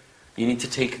 remember, you need to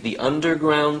take the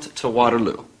underground to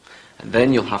Waterloo. And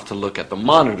then you'll have to look at the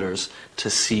monitors to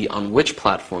see on which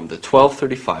platform the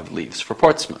 12:35 leaves for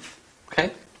Portsmouth.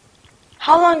 Okay?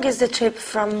 How long is the trip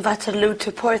from Waterloo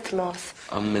to Portsmouth?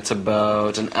 It's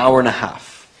about an hour and a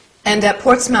half. And at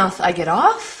Portsmouth I get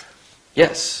off?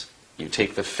 Yes, you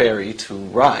take the ferry to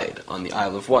Ryde on the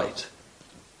Isle of Wight.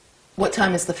 What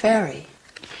time is the ferry?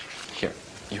 Here,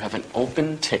 you have an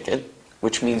open ticket,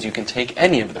 which means you can take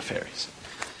any of the ferries.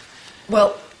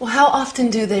 Well, how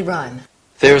often do they run?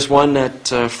 There's one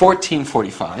at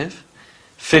 14:45,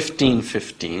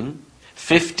 15:15,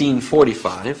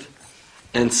 15:45,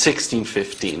 and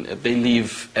 16:15. They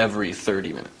leave every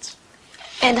 30 minutes.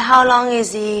 And how long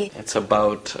is the... It's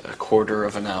about a quarter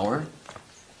of an hour.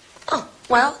 Oh,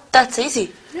 well, that's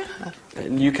easy. Yeah.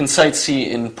 And you can sightsee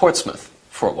in Portsmouth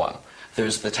for a while.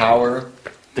 There's the tower,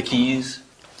 the quays.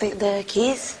 The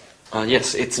keys?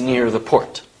 Yes, it's near the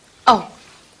port. Oh.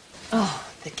 Oh,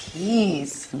 the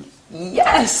Keys.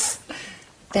 Yes!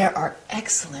 There are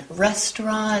excellent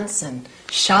restaurants and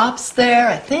shops there,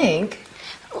 I think.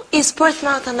 Is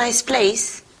Portsmouth a nice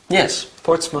place? Yes,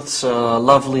 Portsmouth's a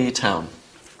lovely town.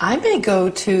 I may go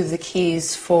to the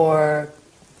Keys for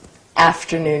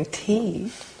afternoon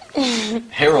tea.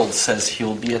 Harold says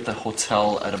he'll be at the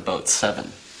hotel at about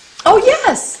 7. Oh,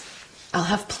 yes! I'll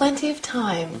have plenty of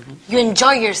time. You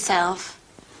enjoy yourself.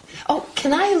 Oh,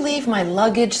 can I leave my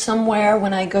luggage somewhere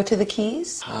when I go to the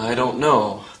Keys? I don't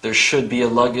know. There should be a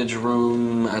luggage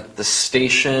room at the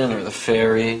station or the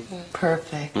ferry.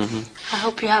 Perfect. I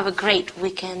hope you have a great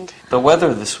weekend. The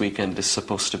weather this weekend is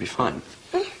supposed to be fine.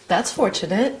 That's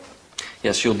fortunate.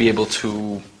 Yes, you'll be able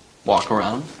to walk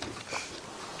around.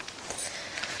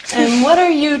 And what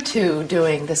are you two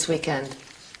doing this weekend?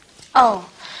 Oh,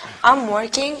 I'm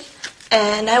working,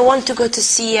 and I want to go to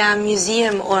see a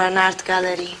museum or an art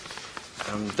gallery.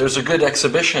 There's a good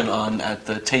exhibition on at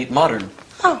the Tate Modern.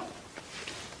 Oh.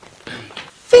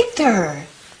 Victor,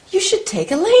 you should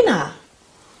take Elena.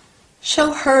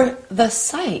 Show her the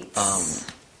sights.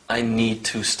 I need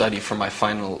to study for my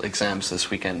final exams this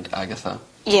weekend, Agatha.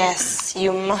 Yes,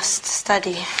 you must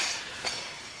study.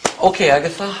 Okay,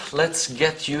 Agatha, let's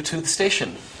get you to the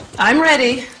station. I'm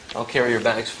ready. I'll carry your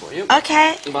bags for you.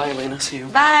 Okay. Bye, Elena. See you.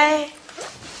 Bye.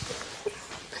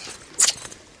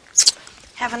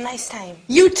 Have a nice time.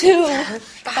 You too.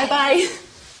 Bye-bye.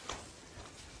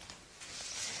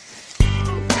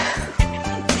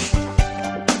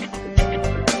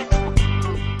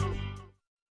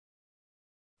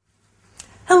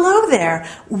 Hello there.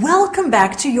 Welcome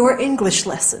back to your English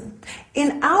lesson.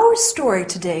 In our story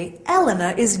today,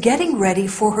 Elena is getting ready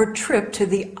for her trip to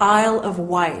the Isle of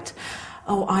Wight.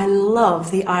 Oh, I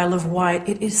love the Isle of Wight.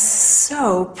 It is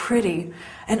so pretty.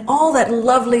 And all that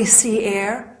lovely sea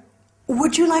air.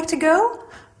 Would you like to go?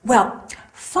 Well,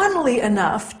 funnily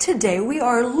enough, today we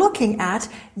are looking at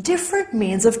different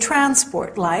means of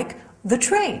transport, like the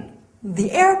train,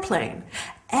 the airplane,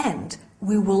 and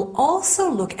we will also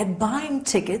look at buying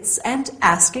tickets and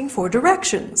asking for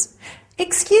directions.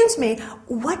 Excuse me,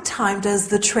 what time does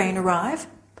the train arrive?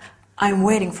 I'm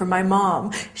waiting for my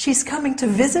mom. She's coming to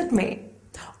visit me.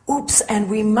 Oops, and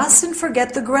we mustn't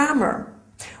forget the grammar.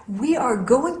 We are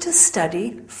going to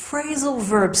study phrasal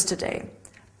verbs today.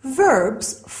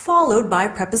 Verbs followed by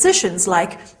prepositions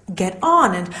like get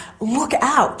on and look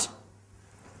out.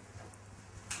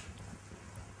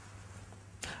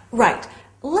 Right.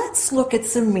 Let's look at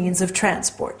some means of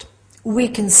transport. We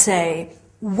can say,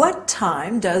 what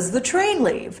time does the train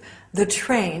leave? The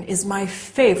train is my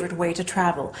favorite way to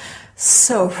travel.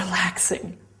 So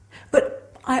relaxing.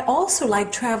 But I also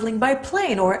like traveling by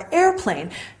plane or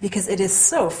airplane because it is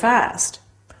so fast.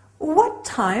 What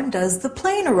time does the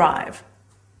plane arrive?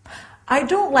 I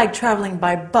don't like traveling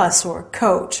by bus or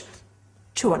coach.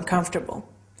 Too uncomfortable.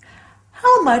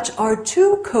 How much are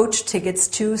 2 coach tickets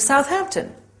to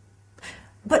Southampton?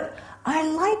 But I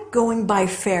like going by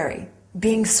ferry,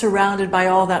 being surrounded by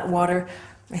all that water.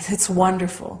 It's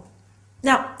wonderful.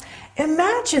 Now,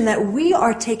 imagine that we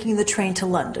are taking the train to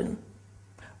London.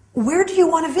 Where do you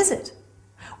want to visit?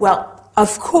 Well,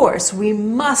 of course, we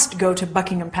must go to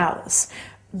Buckingham Palace.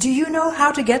 Do you know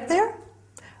how to get there?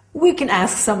 We can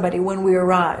ask somebody when we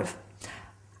arrive.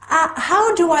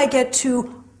 How do I get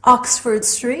to Oxford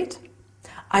Street?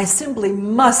 I simply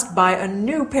must buy a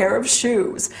new pair of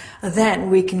shoes. Then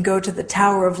we can go to the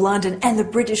Tower of London and the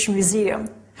British Museum.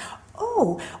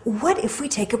 Oh, what if we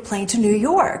take a plane to New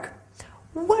York?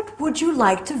 What would you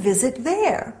like to visit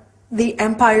there? The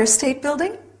Empire State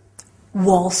Building?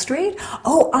 Wall Street?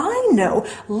 Oh, I know.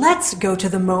 Let's go to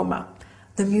the MoMA,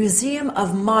 the Museum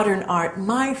of Modern Art,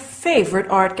 my favorite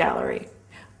art gallery.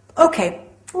 Okay,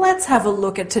 let's have a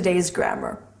look at today's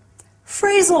grammar.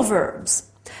 Phrasal verbs.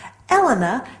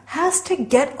 Elena has to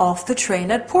get off the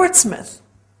train at Portsmouth.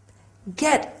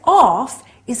 Get off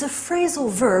is a phrasal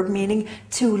verb meaning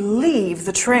to leave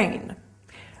the train.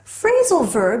 Phrasal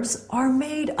verbs are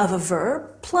made of a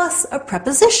verb plus a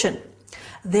preposition.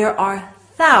 There are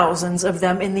thousands of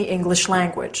them in the English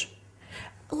language.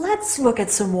 Let's look at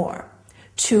some more.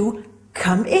 To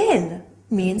come in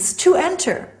means to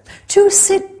enter. To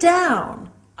sit down.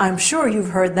 I'm sure you've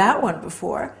heard that one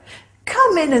before.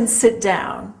 Come in and sit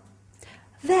down.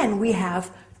 Then we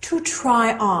have to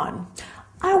try on.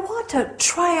 I want to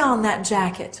try on that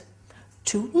jacket.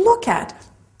 To look at.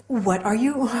 What are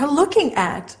you looking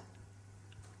at?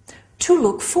 To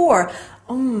look for.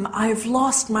 I've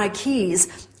lost my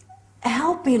keys.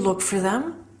 Help me look for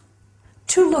them.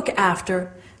 To look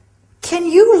after. Can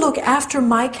you look after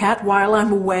my cat while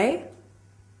I'm away?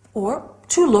 Or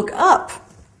to look up.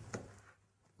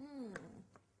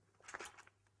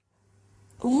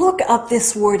 Look up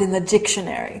this word in the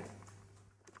dictionary.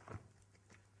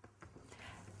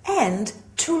 And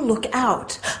to look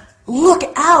out. Look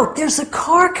out, there's a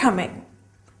car coming.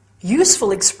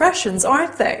 Useful expressions,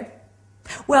 aren't they?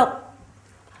 Well,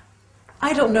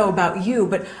 I don't know about you,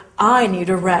 but I need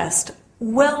a rest.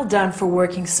 Well done for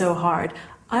working so hard.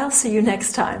 I'll see you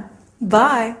next time.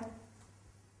 Bye.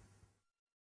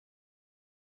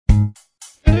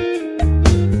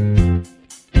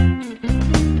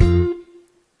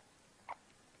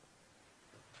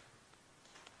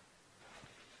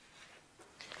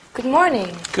 Good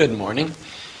morning. Good morning.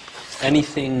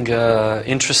 Anything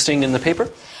interesting in the paper?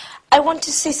 I want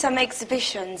to see some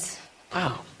exhibitions.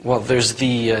 Oh, well, there's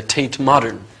the Tate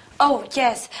Modern. Oh,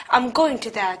 yes, I'm going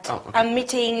to that. Oh, okay. I'm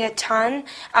meeting Tan.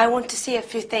 I want to see a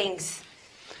few things.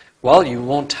 Well, you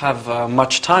won't have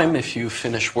much time if you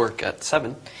finish work at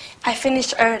 7. I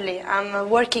finished early. I'm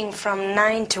working from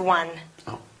 9 to 1.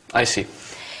 Oh, I see.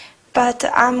 But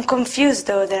I'm confused,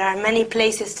 though. There are many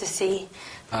places to see.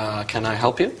 Can I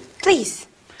help you? Please.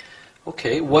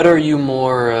 Okay, what are you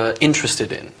more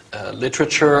interested in?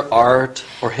 Literature, art,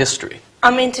 or history?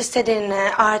 I'm interested in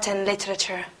art and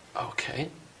literature. Okay.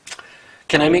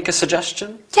 Can I make a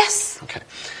suggestion? Yes. Okay.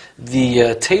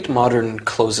 The Tate Modern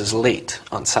closes late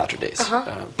on Saturdays,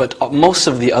 but most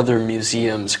of the other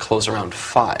museums close around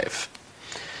 5.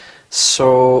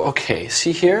 So, okay,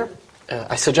 see here?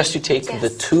 I suggest you take the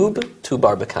tube to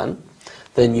Barbican,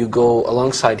 then you go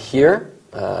alongside here,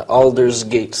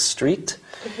 Aldersgate Street,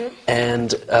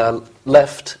 and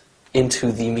left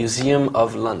into the Museum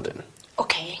of London.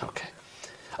 Okay. Okay.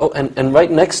 Oh, and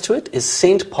right next to it is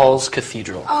St. Paul's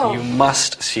Cathedral. Oh. You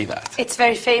must see that. It's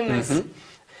very famous.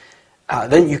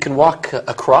 Then you can walk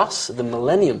across the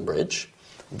Millennium Bridge.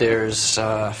 There's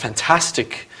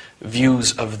fantastic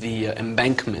views of the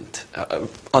embankment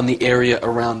on the area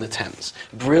around the Thames.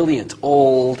 Brilliant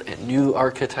old and new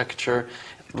architecture.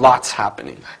 Lots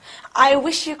happening. I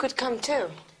wish you could come too.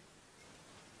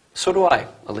 So do I,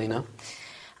 Alina.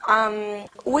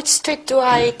 Which street do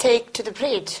I take to the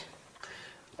bridge?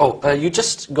 Oh, you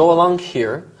just go along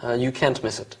here. You can't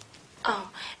miss it. Oh,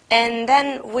 and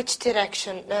then which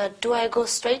direction? Do I go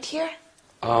straight here?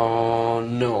 Oh,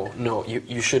 no.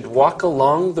 You should walk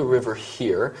along the river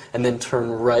here and then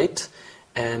turn right,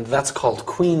 and that's called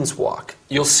Queen's Walk.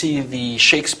 You'll see the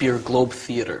Shakespeare Globe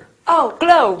Theatre. Oh,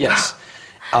 Globe. Yes.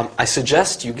 I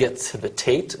suggest you get to the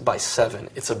Tate by 7.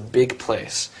 It's a big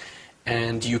place.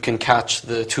 And you can catch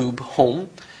the tube home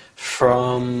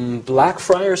from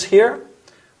Blackfriars here,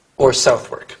 or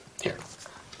Southwark. Here.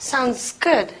 Sounds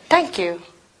good. Thank you.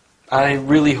 I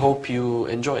really hope you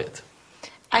enjoy it.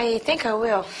 I think I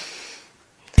will.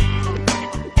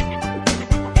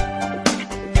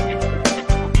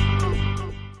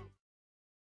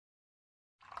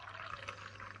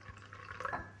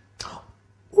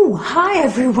 Oh, hi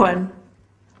everyone.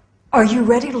 Are you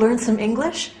ready to learn some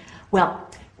English? Well,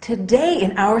 today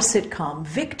in our sitcom,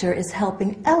 Victor is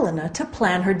helping Elena to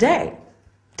plan her day.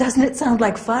 Doesn't it sound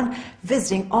like fun,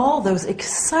 visiting all those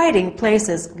exciting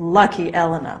places? Lucky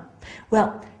Elena.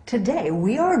 Well, today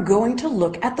we are going to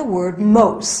look at the word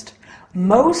most.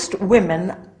 Most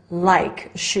women like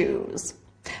shoes.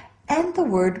 And the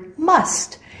word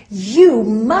must. You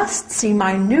must see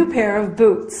my new pair of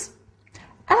boots.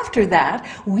 After that,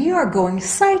 we are going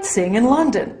sightseeing in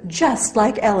London, just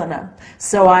like Elena.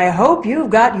 So I hope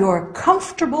you've got your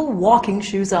comfortable walking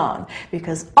shoes on,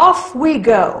 because off we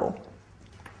go.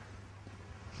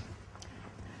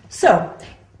 So,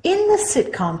 in the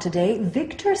sitcom today,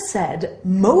 Victor said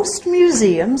most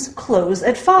museums close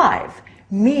at 5,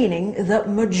 meaning the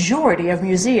majority of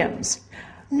museums.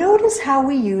 Notice how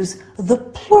we use the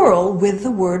plural with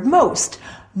the word most.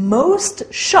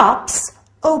 Most shops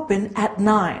open at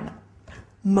 9.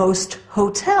 Most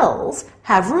hotels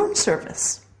have room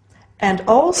service. And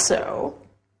also,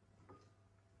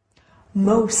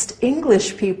 most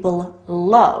English people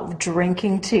love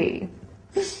drinking tea.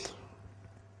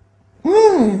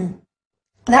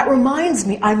 That reminds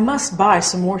me, I must buy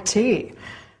some more tea.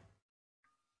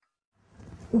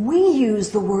 We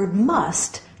use the word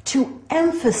must to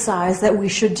emphasize that we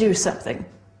should do something.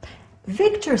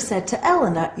 Victor said to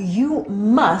Elena, you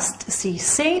must see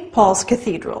St. Paul's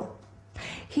Cathedral.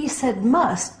 He said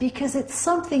must because it's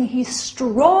something he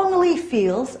strongly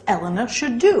feels Elena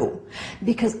should do,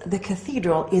 because the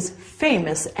cathedral is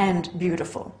famous and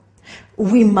beautiful.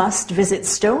 We must visit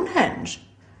Stonehenge.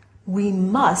 We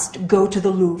must go to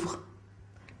the Louvre.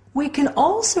 We can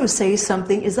also say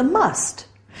something is a must,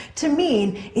 to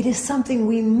mean it is something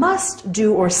we must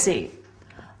do or see.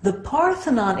 The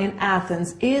Parthenon in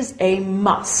Athens is a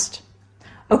must.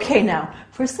 Okay, now,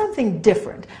 for something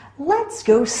different, let's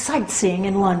go sightseeing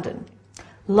in London.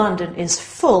 London is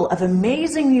full of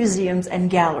amazing museums and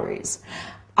galleries.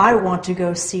 I want to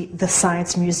go see the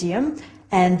Science Museum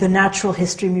and the Natural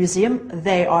History Museum.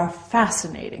 They are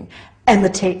fascinating. And the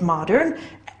Tate Modern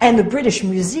and the British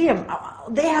Museum,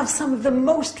 they have some of the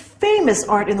most famous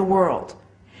art in the world.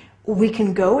 We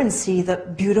can go and see the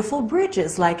beautiful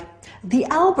bridges like the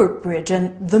Albert Bridge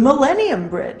and the Millennium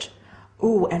Bridge.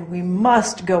 Ooh, and we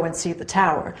must go and see the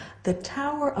Tower. The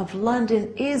Tower of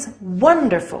London is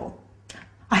wonderful.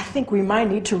 I think we might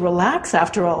need to relax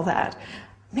after all that.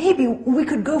 Maybe we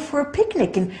could go for a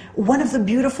picnic in one of the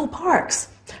beautiful parks,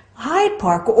 Hyde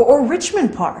Park or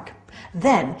Richmond Park.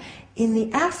 Then, in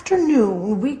the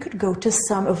afternoon, we could go to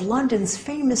some of London's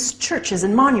famous churches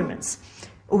and monuments.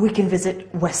 We can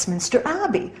visit Westminster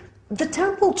Abbey, the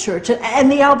Temple Church, and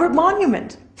the Albert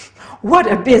Monument. What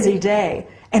a busy day!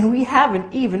 And we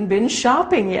haven't even been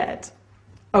shopping yet.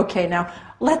 Okay, now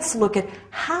let's look at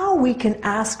how we can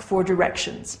ask for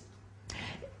directions.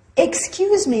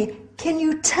 Excuse me, can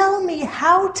you tell me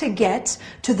how to get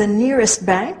to the nearest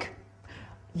bank?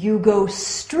 You go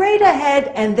straight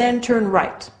ahead and then turn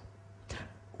right.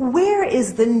 Where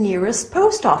is the nearest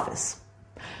post office?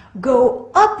 Go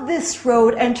up this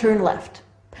road and turn left.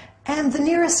 And the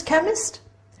nearest chemist?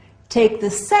 Take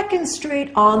the second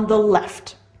street on the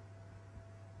left.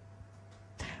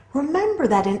 Remember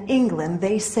that in England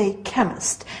they say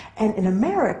chemist, and in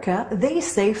America they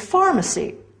say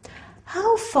pharmacy.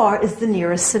 How far is the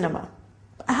nearest cinema?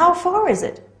 How far is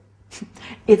it?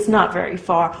 It's not very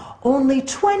far, only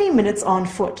 20 minutes on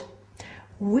foot.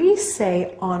 We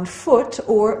say on foot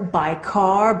or by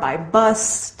car, by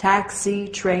bus, taxi,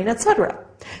 train, etc.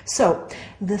 So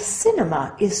the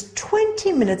cinema is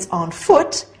 20 minutes on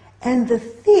foot and the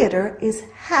theater is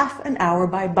half an hour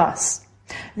by bus.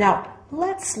 Now,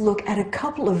 let's look at a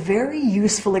couple of very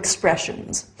useful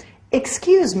expressions.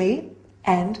 Excuse me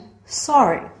and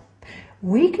sorry.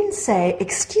 We can say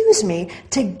excuse me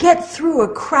to get through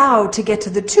a crowd to get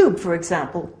to the tube, for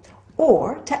example,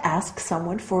 or to ask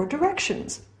someone for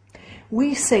directions.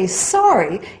 We say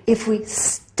sorry if we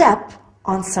step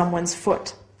on someone's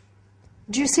foot.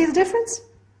 Do you see the difference?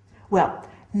 Well,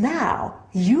 now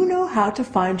you know how to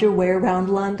find your way around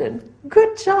London.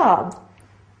 Good job!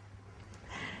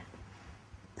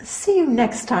 See you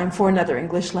next time for another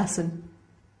English lesson.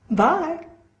 Bye!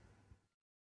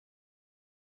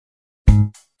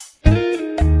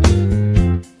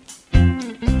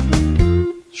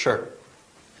 Sure.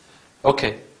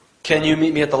 Okay. Can you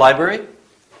meet me at the library?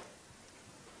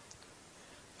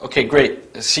 Okay,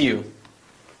 great. See you.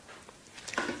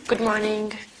 Good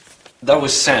morning. That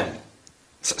was Sam.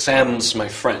 Sam's my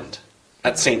friend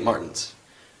at St. Martin's.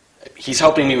 He's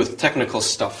helping me with technical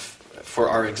stuff for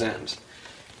our exams.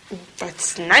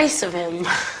 That's nice of him.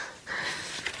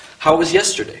 How was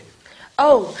yesterday?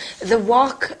 Oh, the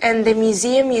walk and the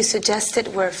museum you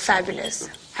suggested were fabulous.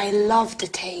 I loved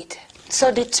Tate.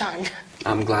 So did Chan.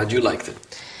 I'm glad you liked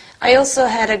it. I also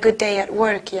had a good day at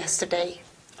work yesterday.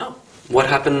 Oh, what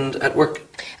happened at work?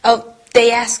 Oh,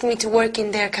 they asked me to work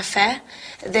in their cafe,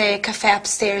 the cafe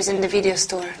upstairs in the video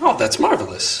store. Oh, that's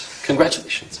marvelous.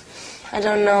 Congratulations. I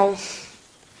don't know.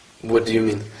 What do you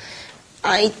mean?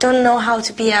 I don't know how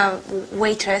to be a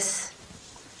waitress.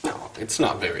 No, it's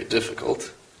not very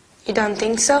difficult. You don't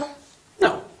think so?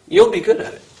 No, you'll be good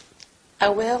at it. I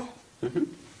will. Mm-hmm.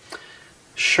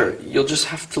 Sure, you'll just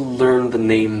have to learn the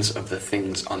names of the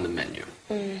things on the menu.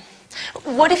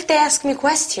 What if they ask me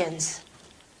questions?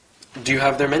 Do you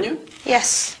have their menu?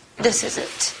 Yes, this is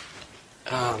it.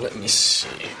 Let me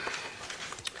see.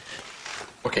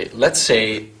 Okay, let's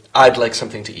say I'd like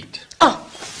something to eat. Oh.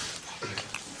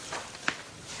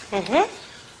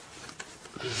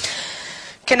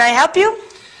 Can I help you?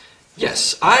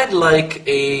 Yes, I'd like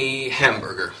a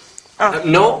hamburger. Oh.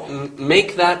 No,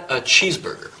 make that a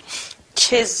cheeseburger.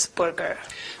 Cheeseburger.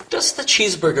 Does the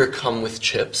cheeseburger come with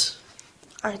chips?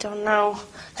 I don't know.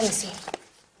 Let me see.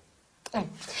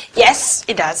 Yes,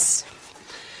 it does.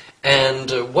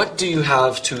 And what do you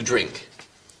have to drink?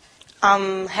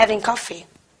 I'm having coffee.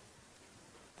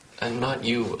 Not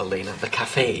you, Elena, the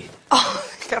cafe. Oh,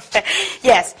 coffee.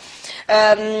 Yes.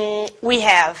 We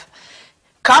have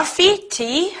coffee,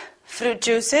 tea, fruit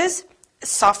juices,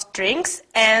 soft drinks,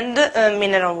 and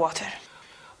mineral water.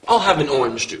 I'll have an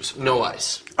orange juice, no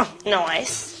ice. Oh, no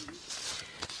ice.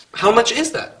 How much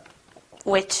is that?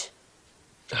 Which?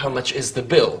 How much is the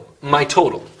bill? My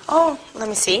total. Oh, let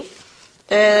me see.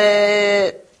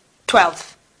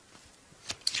 12.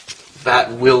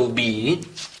 That will be...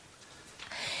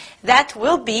 That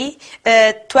will be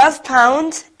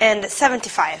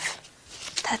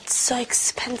 £12.75. That's so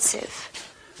expensive.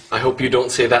 I hope you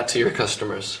don't say that to your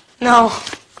customers. No,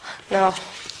 no.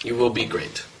 You will be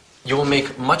great. You will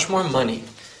make much more money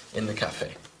in the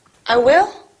cafe. I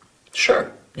will?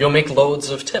 Sure. You'll make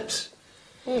loads of tips.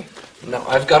 Now,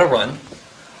 I've got to run.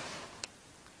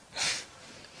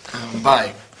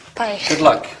 Bye. Bye. Good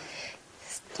luck.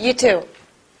 You too.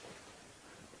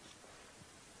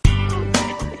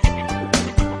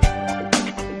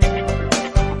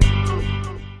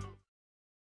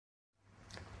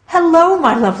 Hello,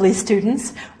 my lovely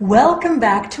students. Welcome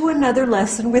back to another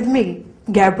lesson with me,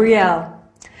 Gabrielle.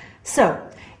 So,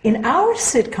 in our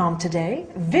sitcom today,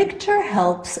 Victor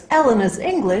helps Elena's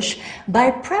English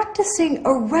by practicing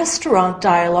a restaurant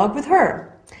dialogue with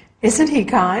her. Isn't he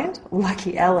kind?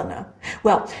 Lucky Elena.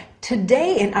 Well,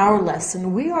 today in our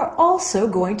lesson, we are also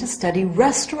going to study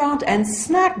restaurant and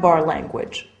snack bar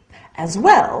language, as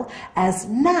well as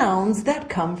nouns that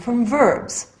come from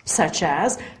verbs, such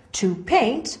as to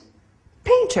paint,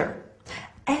 painter,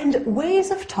 and ways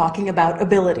of talking about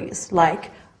abilities, like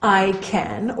I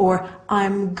can or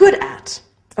I'm good at.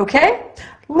 Okay?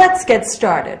 Let's get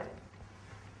started.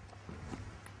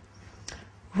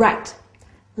 Right.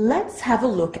 Let's have a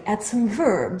look at some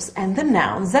verbs and the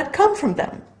nouns that come from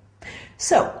them.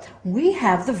 So, we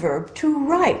have the verb to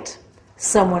write.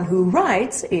 Someone who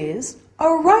writes is a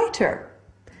writer.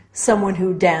 Someone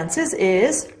who dances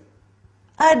is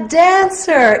a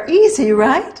dancer. Easy,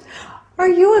 right? Are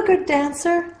you a good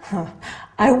dancer?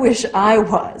 I wish I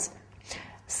was.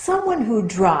 Someone who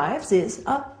drives is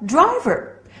a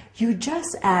driver. You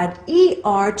just add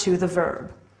ER to the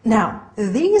verb. Now,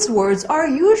 these words are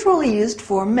usually used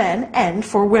for men and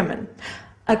for women.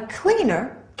 A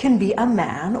cleaner can be a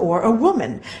man or a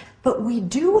woman, but we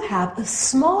do have a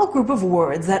small group of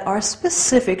words that are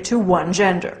specific to one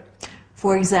gender.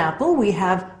 For example, we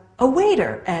have a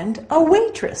waiter and a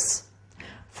waitress.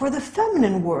 For the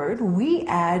feminine word, we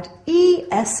add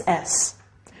ESS.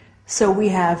 So we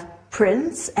have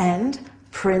prince and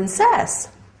princess,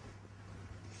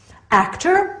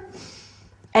 actor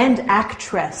and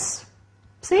actress.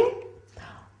 See?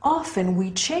 Often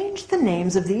we change the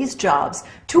names of these jobs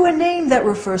to a name that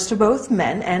refers to both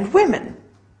men and women.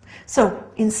 So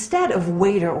instead of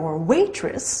waiter or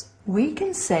waitress, we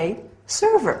can say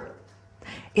server.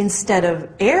 Instead of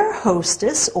air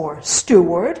hostess or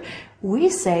steward, we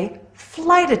say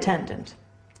flight attendant.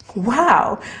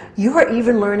 Wow, you are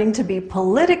even learning to be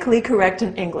politically correct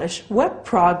in English. What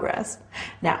progress.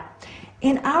 Now,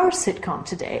 in our sitcom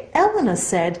today, Elena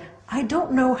said, I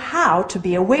don't know how to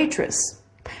be a waitress.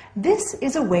 This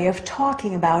is a way of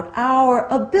talking about our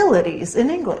abilities in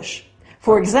English.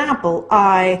 For example,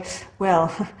 I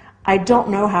don't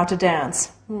know how to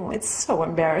dance. Oh, it's so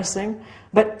embarrassing.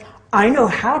 But I know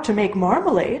how to make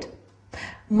marmalade.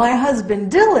 My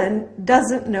husband Dylan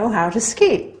doesn't know how to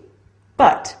ski,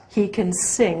 but he can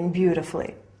sing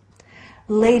beautifully.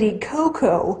 Lady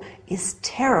Coco is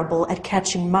terrible at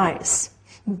catching mice,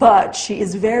 but she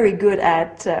is very good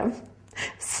at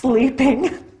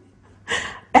sleeping.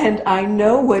 And I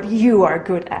know what you are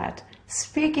good at,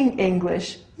 speaking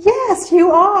English. Yes,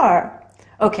 you are.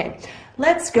 Okay,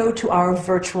 let's go to our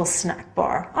virtual snack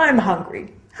bar. I'm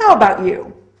hungry. How about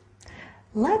you?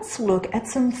 Let's look at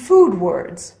some food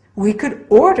words. We could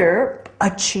order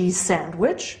a cheese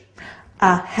sandwich,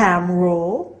 a ham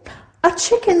roll, a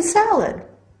chicken salad.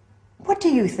 What do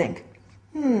you think?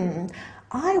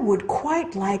 I would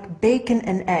quite like bacon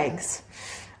and eggs.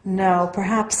 No,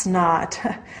 perhaps not.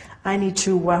 I need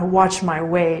to watch my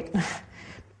weight.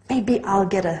 Maybe I'll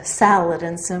get a salad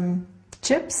and some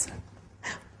chips.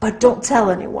 But don't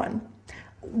tell anyone.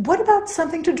 What about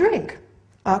something to drink?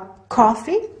 A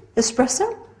coffee?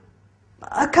 Espresso?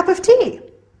 A cup of tea?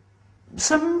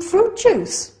 Some fruit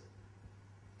juice?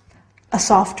 A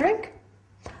soft drink?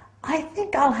 I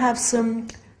think I'll have some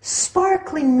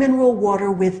sparkling mineral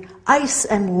water with ice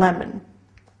and lemon.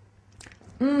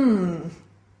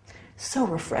 So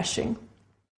refreshing.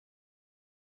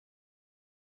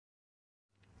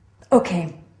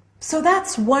 Okay, so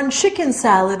that's one chicken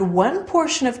salad, one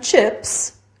portion of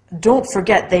chips. Don't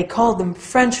forget they call them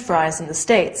French fries in the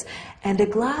States, and a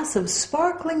glass of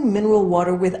sparkling mineral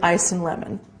water with ice and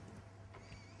lemon.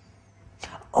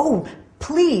 Oh,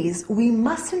 please, we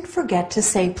mustn't forget to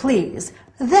say please.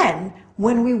 Then,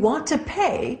 when we want to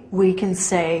pay, we can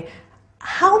say,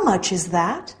 how much is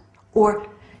that? Or,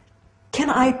 can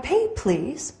I pay,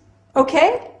 please?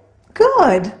 Okay?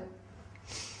 Good.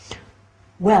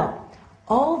 Well,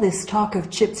 all this talk of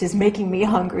chips is making me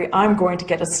hungry. I'm going to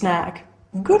get a snack.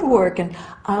 Good work, and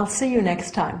I'll see you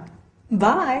next time.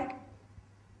 Bye.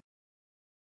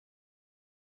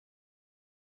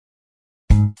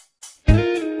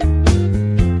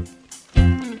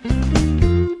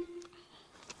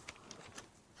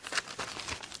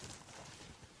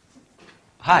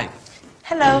 Hi.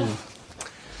 Hello.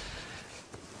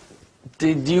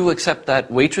 Did you accept that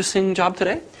waitressing job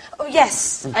today? Oh,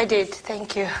 yes, I did.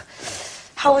 Thank you.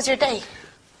 How was your day?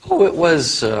 Oh, it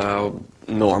was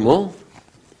normal.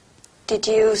 Did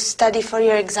you study for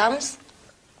your exams?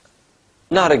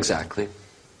 Not exactly.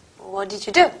 What did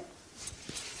you do?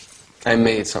 I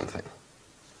made something.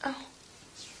 Oh.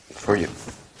 For you.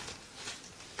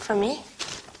 For me?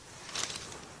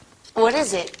 What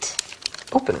is it?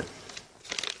 Open it.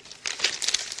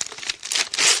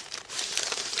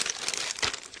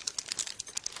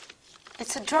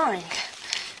 It's a drawing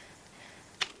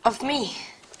of me.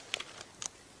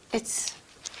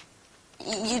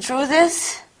 You drew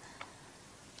this?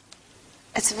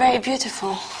 It's very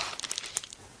beautiful.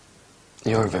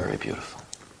 You're very beautiful.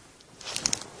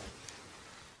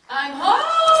 I'm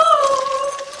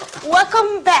home!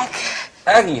 Welcome back.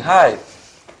 Aggie, hi.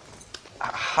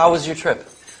 How was your trip?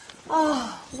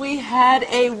 Oh, we had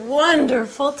a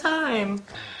wonderful time.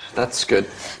 That's good.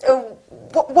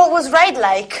 What was ride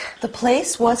like? The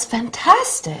place was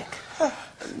fantastic.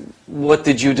 What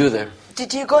did you do there?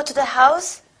 Did you go to the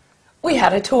house? We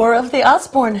had a tour of the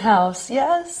Osborne house,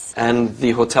 yes. And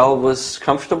the hotel was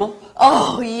comfortable?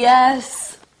 Oh,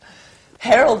 yes.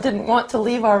 Harold didn't want to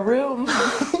leave our room.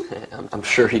 I'm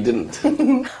sure he didn't.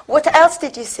 What else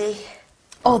did you see?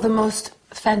 Oh, the most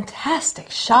fantastic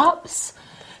shops,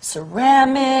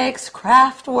 ceramics,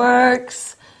 craft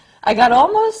works. I got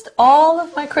almost all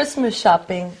of my Christmas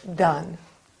shopping done.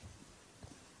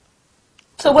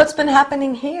 So what's been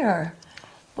happening here?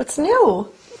 What's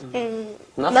new?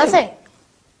 Nothing.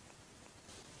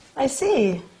 I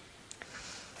see.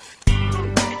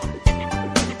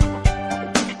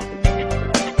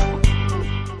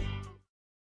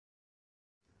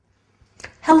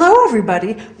 Hello,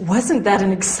 everybody. Wasn't that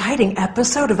an exciting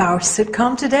episode of our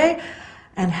sitcom today?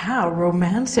 And how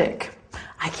romantic.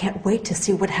 I can't wait to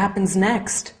see what happens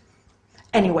next.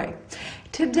 Anyway,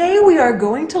 today we are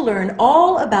going to learn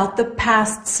all about the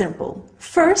past simple.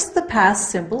 First, the past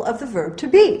simple of the verb to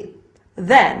be.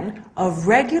 Then, of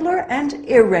regular and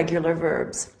irregular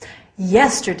verbs.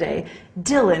 Yesterday,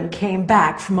 Dylan came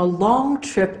back from a long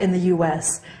trip in the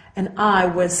U.S., and I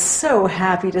was so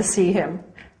happy to see him.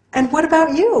 And what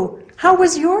about you? How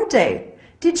was your day?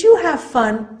 Did you have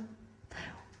fun?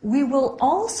 We will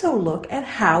also look at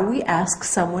how we ask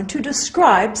someone to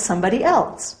describe somebody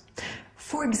else.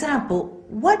 For example,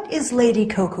 what is Lady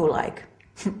Coco like?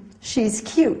 She's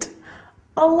cute.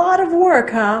 A lot of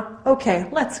work, huh? Okay,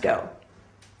 let's go.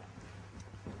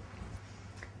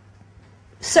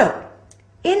 So,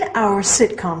 in our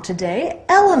sitcom today,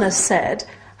 Elena said,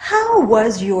 "How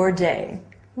was your day?"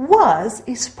 Was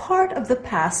is part of the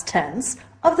past tense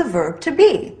of the verb to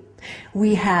be.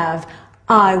 We have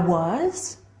I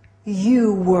was,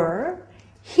 you were,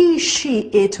 he, she,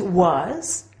 it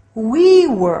was, we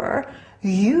were,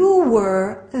 you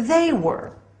were, they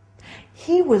were.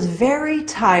 He was very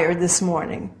tired this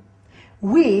morning.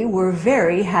 We were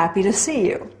very happy to see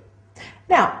you.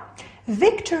 Now,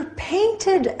 Victor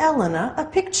painted Elena a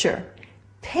picture.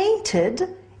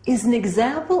 Painted is an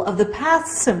example of the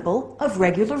past simple of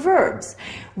regular verbs.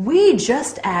 We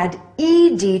just add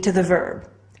ed to the verb.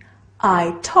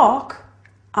 I talk,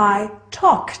 I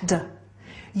talked.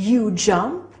 You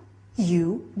jump,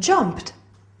 you jumped.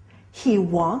 He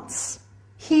wants,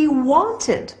 he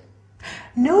wanted.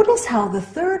 Notice how the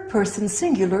third person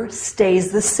singular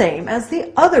stays the same as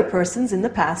the other persons in the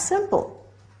past simple.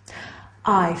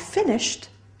 I finished,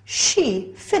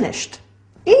 she finished.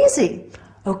 Easy,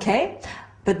 okay?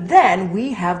 But then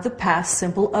we have the past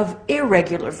simple of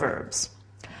irregular verbs.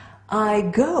 I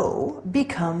go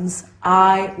becomes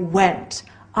I went.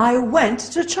 I went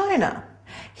to China.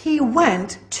 He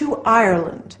went to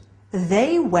Ireland.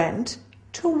 They went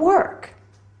to work.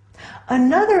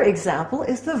 Another example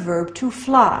is the verb to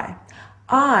fly.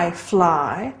 I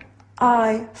fly,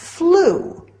 I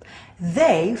flew.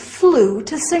 They flew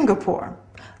to Singapore.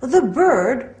 The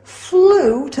bird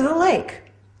flew to the lake.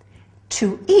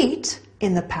 To eat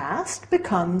in the past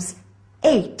becomes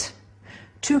ate.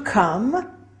 To come,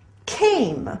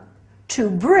 came. To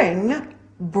bring,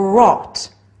 brought.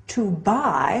 To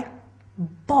buy,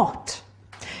 bought.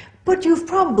 But you've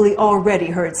probably already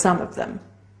heard some of them.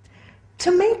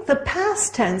 To make the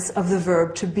past tense of the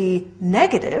verb to be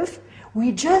negative,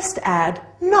 we just add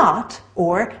not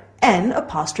or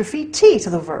N''T to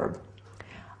the verb.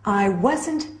 I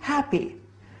wasn't happy.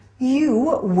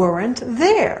 You weren't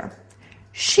there.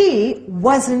 She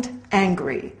wasn't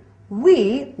angry.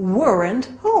 We weren't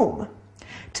home.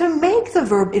 To make the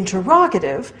verb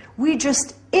interrogative, we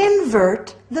just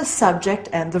invert the subject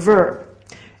and the verb.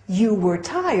 You were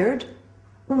tired.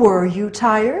 Were you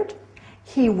tired?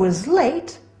 He was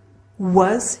late.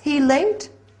 Was he late?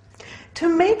 To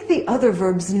make the other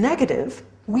verbs negative,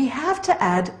 we have to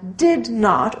add did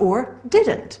not or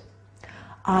didn't.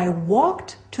 I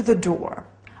walked to the door.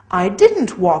 I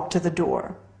didn't walk to the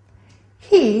door.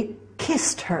 He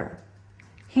kissed her.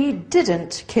 He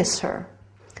didn't kiss her.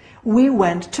 We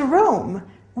went to Rome.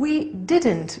 We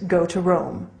didn't go to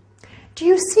Rome. Do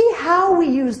you see how we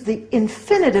use the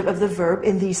infinitive of the verb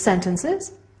in these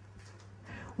sentences?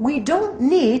 We don't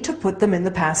need to put them in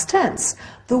the past tense.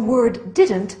 The word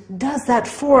didn't does that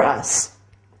for us.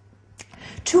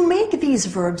 To make these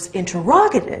verbs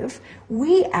interrogative,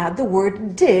 we add the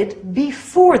word did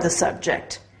before the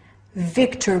subject.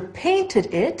 Victor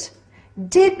painted it.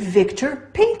 Did Victor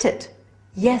paint it?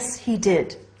 Yes, he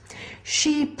did.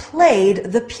 She played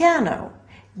the piano.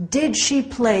 Did she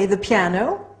play the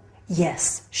piano?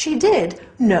 Yes, she did.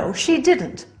 No, she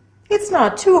didn't. It's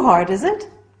not too hard, is it?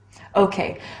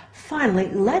 Okay, finally,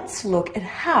 let's look at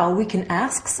how we can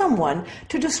ask someone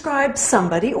to describe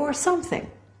somebody or something.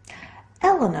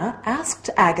 Elena asked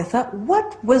Agatha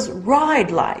what was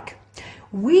ride like.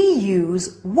 We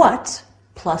use what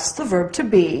plus the verb to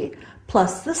be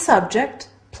plus the subject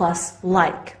plus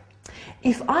like.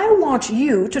 If I want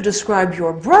you to describe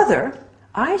your brother,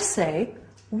 I say,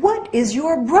 what is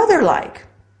your brother like?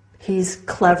 He's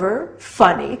clever,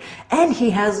 funny, and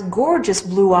he has gorgeous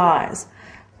blue eyes.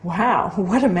 Wow,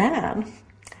 what a man.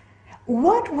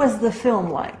 What was the film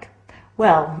like?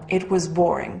 Well, it was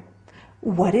boring.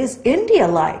 What is India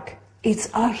like? It's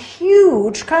a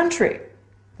huge country.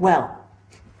 Well,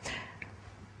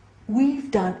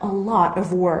 we've done a lot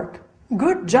of work.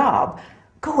 Good job.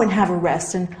 Go and have a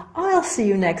rest, and I'll see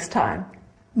you next time.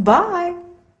 Bye.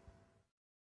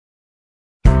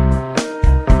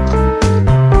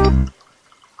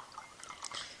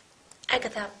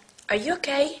 Agatha, are you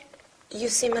okay? You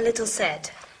seem a little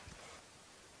sad.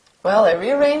 Well, I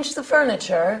rearranged the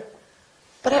furniture,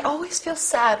 but I always feel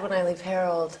sad when I leave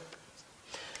Harold.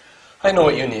 I know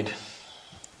what you need.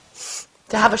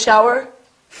 To have a shower?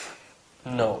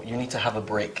 No, you need to have a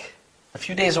break. A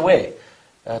few days away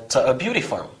at a beauty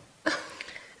farm.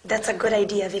 That's a good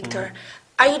idea, Victor.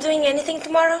 Are you doing anything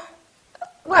tomorrow?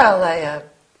 Well,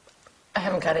 I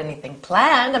haven't got anything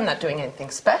planned. I'm not doing anything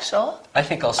special. I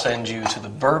think I'll send you to the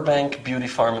Burbank Beauty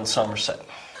Farm in Somerset.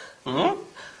 Hmm?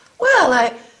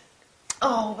 Well,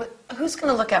 Oh, but who's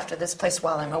going to look after this place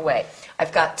while I'm away?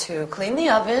 I've got to clean the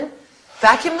oven,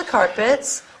 vacuum the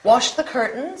carpets, wash the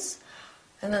curtains,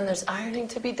 and then there's ironing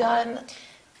to be done.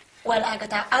 Well,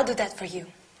 Agatha, I'll do that for you.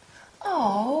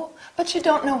 Oh, but you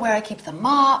don't know where I keep the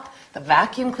mop, the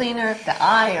vacuum cleaner, the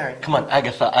iron. Come on,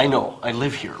 Agatha, I know. I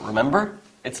live here, remember?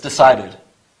 It's decided.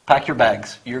 Pack your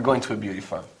bags. You're going to a beauty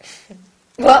farm.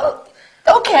 Well,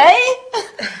 okay.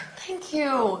 Thank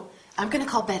you. I'm going to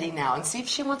call Betty now and see if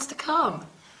she wants to come.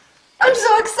 I'm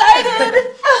so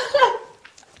excited.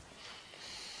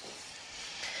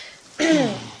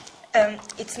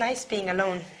 It's nice being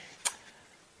alone.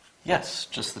 Yes,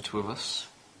 just the two of us.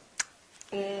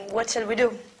 What shall we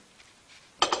do?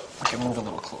 Okay, move a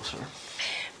little closer.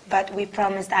 But we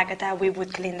promised Agatha we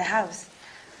would clean the house.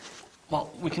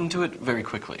 Well, we can do it very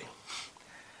quickly.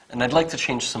 And I'd like to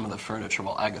change some of the furniture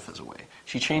while Agatha's away.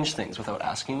 She changed things without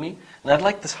asking me, and I'd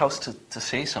like this house to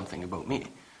say something about me.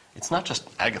 It's not just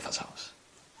Agatha's house.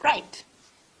 Right.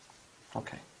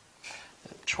 Okay.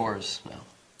 Chores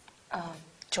now.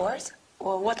 Chores?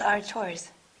 Well, what are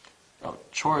chores? Oh,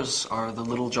 chores are the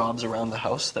little jobs around the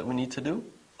house that we need to do.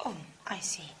 Oh, I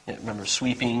see. Yeah, remember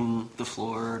sweeping the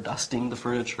floor, dusting the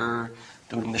furniture,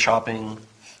 doing the shopping.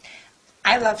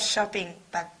 I love shopping,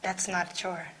 but that's not a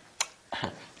chore.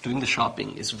 Doing the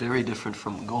shopping is very different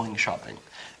from going shopping.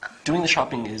 Doing the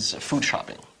shopping is food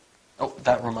shopping. Oh,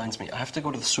 that reminds me. I have to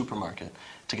go to the supermarket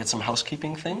to get some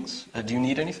housekeeping things. Do you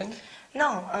need anything?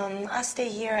 No, I'll stay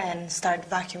here and start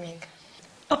vacuuming.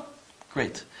 Oh,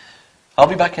 great. I'll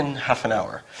be back in half an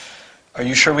hour. Are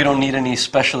you sure we don't need any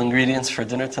special ingredients for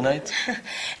dinner tonight?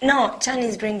 No, Chan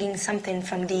is bringing something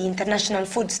from the international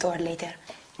food store later.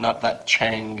 Not that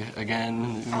Chang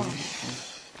again. Oh.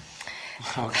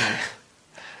 Okay.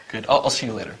 Good. I'll see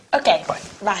you later. Okay. Bye.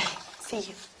 Bye. See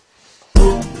you.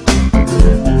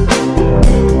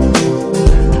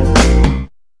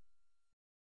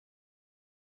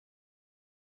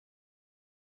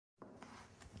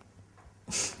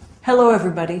 Hello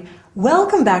everybody,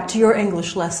 welcome back to your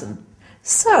English lesson.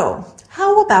 So,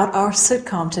 how about our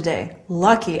sitcom today?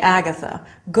 Lucky Agatha,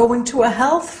 going to a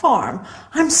health farm.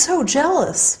 I'm so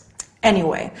jealous.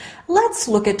 Anyway, let's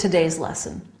look at today's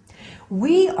lesson.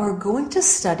 We are going to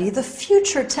study the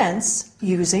future tense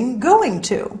using going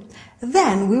to.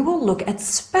 Then we will look at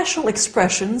special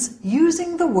expressions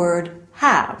using the word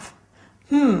have.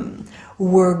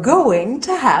 We're going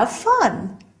to have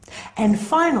fun. And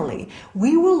finally,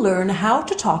 we will learn how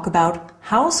to talk about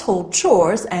household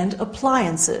chores and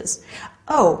appliances.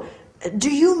 Oh,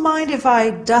 do you mind if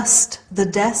I dust the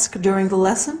desk during the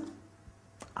lesson?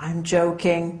 I'm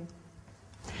joking.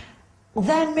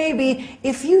 Then maybe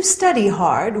if you study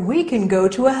hard, we can go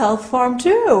to a health farm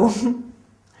too.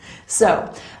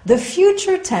 So, the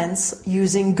future tense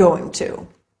using going to.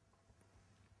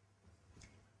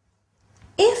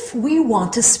 If we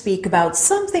want to speak about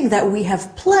something that we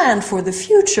have planned for the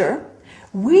future,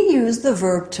 we use the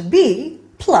verb to be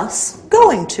plus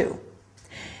going to.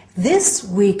 This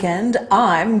weekend,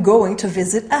 I'm going to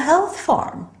visit a health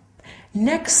farm.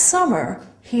 Next summer,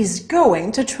 he's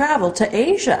going to travel to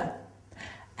Asia.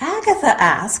 Agatha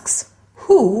asks,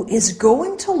 who is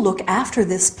going to look after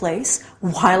this place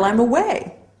while I'm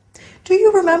away? Do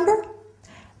you remember?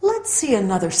 Let's see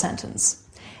another sentence.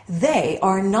 They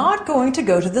are not going to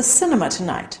go to the cinema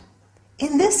tonight.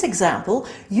 In this example,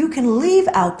 you can leave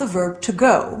out the verb to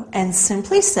go and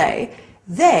simply say,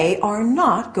 they are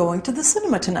not going to the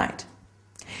cinema tonight.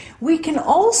 We can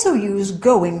also use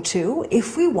going to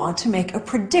if we want to make a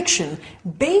prediction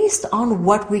based on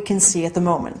what we can see at the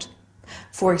moment.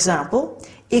 For example,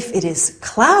 if it is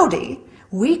cloudy,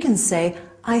 we can say,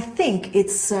 I think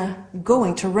it's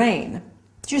going to rain.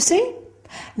 Do you see?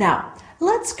 Now,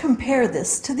 let's compare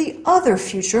this to the other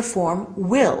future form,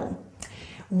 will.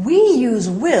 We use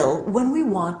will when we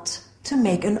want to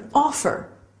make an offer.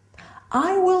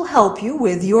 I will help you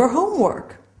with your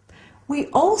homework. We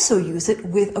also use it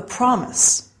with a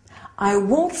promise. I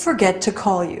won't forget to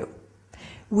call you.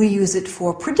 We use it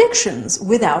for predictions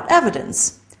without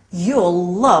evidence.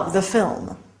 You'll love the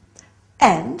film.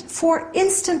 And for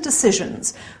instant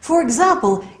decisions. For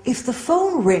example, if the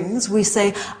phone rings, we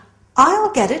say,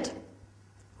 I'll get it.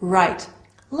 Right.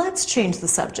 Let's change the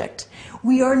subject.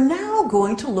 We are now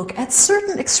going to look at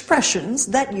certain expressions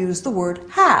that use the word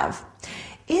have.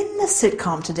 In the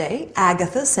sitcom today,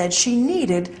 Agatha said she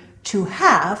needed to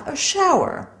have a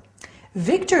shower.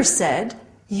 Victor said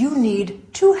you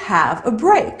need to have a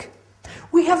break.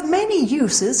 We have many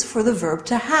uses for the verb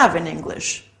to have in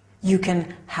English. You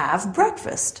can have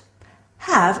breakfast,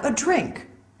 have a drink,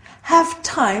 have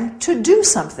time to do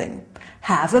something,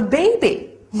 have a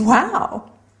baby.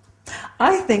 Wow!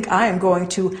 I think I am going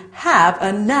to have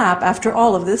a nap after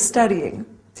all of this studying.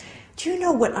 Do you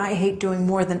know what I hate doing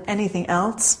more than anything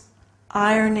else?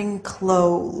 Ironing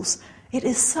clothes. It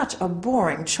is such a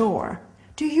boring chore.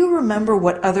 Do you remember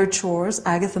what other chores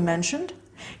Agatha mentioned?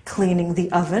 Cleaning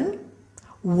the oven,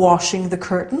 washing the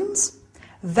curtains,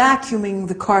 vacuuming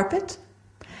the carpet.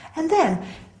 And then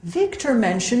Victor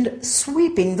mentioned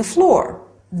sweeping the floor,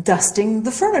 dusting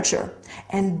the furniture,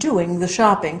 and doing the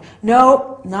shopping.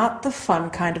 No, not the fun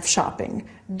kind of shopping.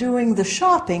 Doing the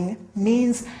shopping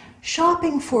means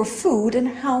shopping for food and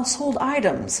household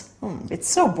items. It's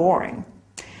so boring.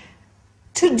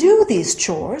 To do these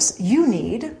chores, you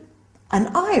need an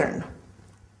iron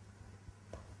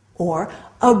or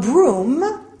a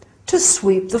broom to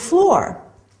sweep the floor,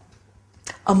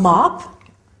 a mop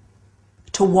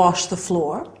to wash the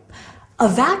floor, a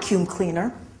vacuum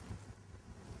cleaner.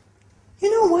 You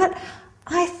know what?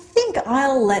 I think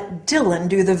I'll let Dylan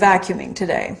do the vacuuming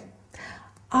today.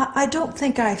 I don't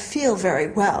think I feel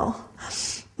very well.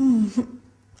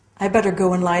 I better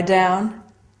go and lie down.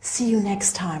 See you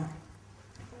next time.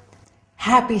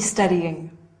 Happy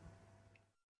studying.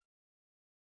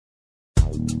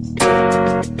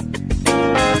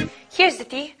 Here's the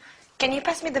tea. Can you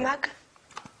pass me the mug?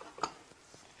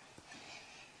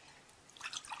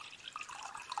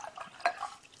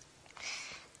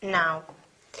 Now,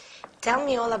 tell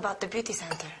me all about the beauty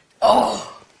center.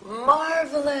 Oh,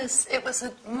 marvelous. It was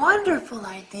a wonderful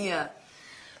idea.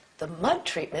 The mud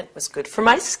treatment was good for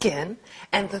my skin,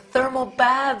 and the thermal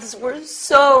baths were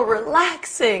so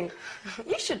relaxing.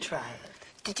 You should try it.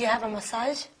 Did you have a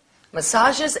massage?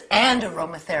 Massages and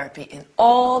aromatherapy in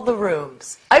all the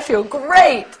rooms. I feel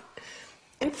great.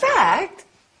 In fact,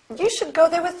 you should go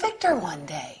there with Victor one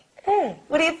day.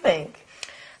 What do you think?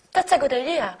 That's a good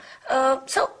idea.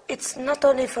 So, it's not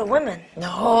only for women.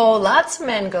 No, lots of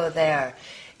men go there.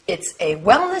 It's a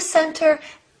wellness center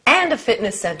and a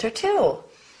fitness center, too.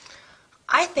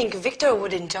 I think Victor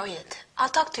would enjoy it. I'll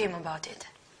talk to him about it.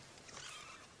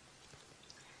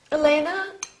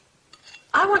 Elena,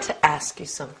 I want to ask you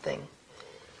something.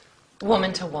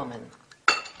 Woman to woman.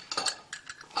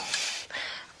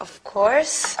 Of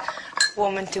course,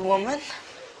 woman to woman.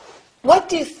 What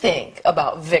do you think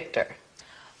about Victor?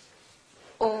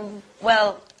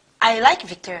 Well, I like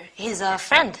Victor. He's a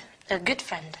friend, a good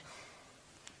friend.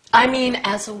 I mean,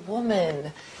 as a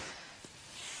woman,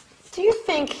 do you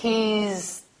think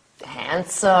he's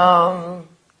handsome?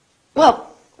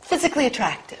 Well, physically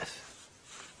attractive.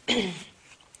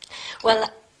 Well,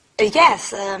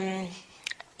 yes,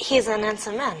 he's an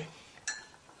handsome man.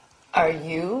 Are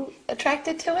you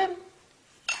attracted to him?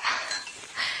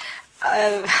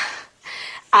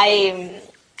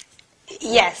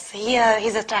 Yes,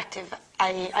 he's attractive.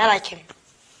 I like him.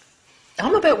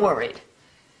 I'm a bit worried.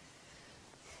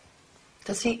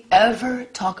 Does he ever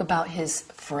talk about his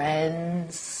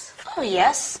friends? Oh,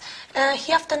 yes.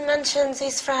 He often mentions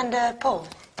his friend Paul.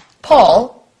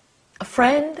 Paul? A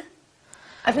friend?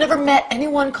 I've never met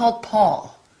anyone called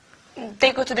Paul.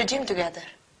 They go to the gym together.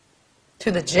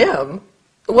 To the gym?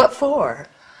 What for?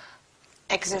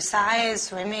 Exercise,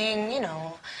 swimming,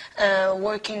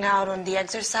 working out on the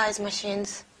exercise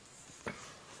machines.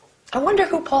 I wonder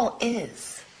who Paul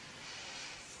is.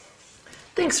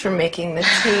 Thanks for making the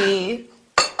tea.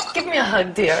 Give me a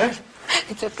hug, dear.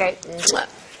 It's okay.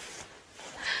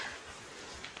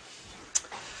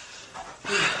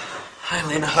 Hi,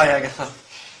 Elena. Hi, Agatha.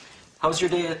 How was your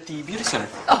day at the beauty center?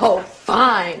 Oh,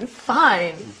 fine,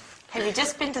 fine. Have you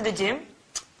just been to the gym?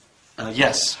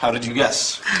 Yes. How did you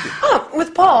guess? Oh,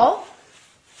 with Paul?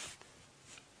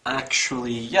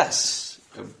 Actually, yes.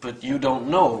 But you don't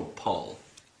know Paul.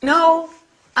 No,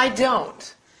 I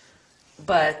don't.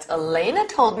 But Elena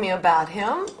told me about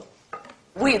him.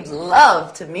 We'd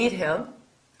love to meet him.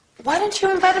 Why don't you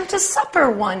invite him to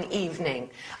supper one evening?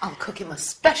 I'll cook him a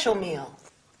special meal.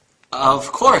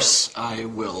 Of course I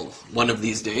will, one of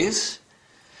these days.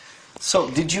 So,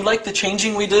 did you like the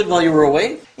changing we did while you were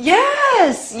away?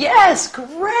 Yes,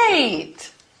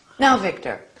 great. Now,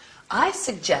 Victor, I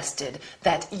suggested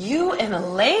that you and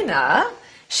Elena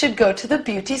should go to the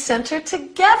beauty center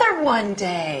together one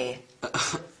day.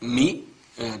 Me?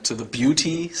 To the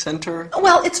beauty center?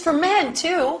 Well, it's for men,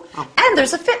 too. Oh. And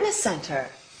there's a fitness center.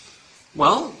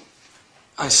 Well,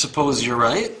 I suppose you're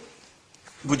right.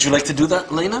 Would you like to do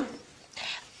that, Elena?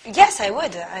 Yes, I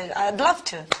would. I'd love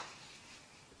to.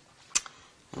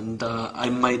 And I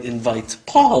might invite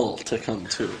Paul to come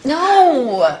too.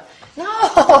 No,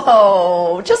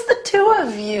 just the two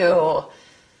of you.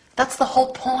 That's the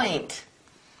whole point.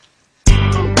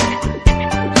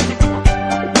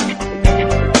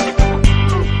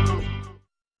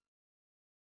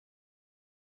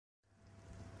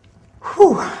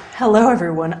 Whew. Hello,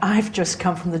 everyone. I've just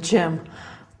come from the gym.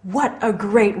 What a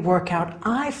great workout.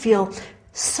 I feel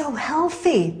so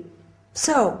healthy.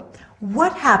 So,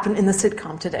 what happened in the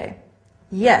sitcom today?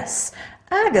 Yes,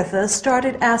 Agatha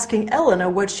started asking Elena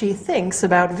what she thinks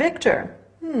about Victor.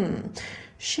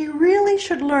 She really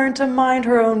should learn to mind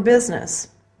her own business.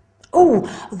 Oh,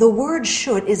 the word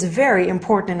should is very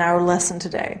important in our lesson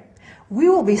today. We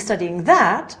will be studying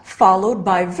that, followed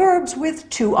by verbs with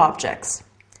two objects.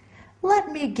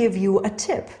 Let me give you a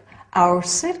tip. Our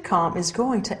sitcom is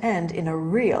going to end in a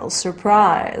real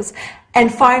surprise.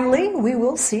 And finally, we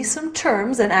will see some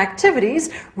terms and activities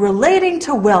relating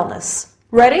to wellness.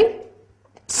 Ready?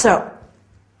 So,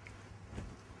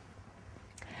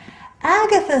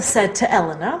 Agatha said to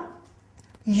Elena,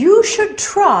 "You should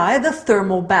try the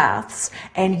thermal baths,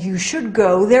 and you should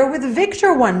go there with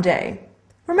Victor one day."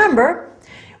 Remember,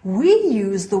 we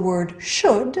use the word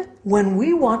should when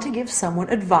we want to give someone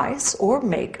advice or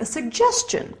make a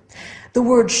suggestion. The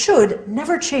word should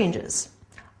never changes.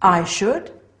 I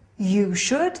should, you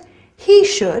should, he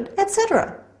should,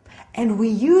 etc. And we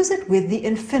use it with the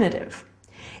infinitive.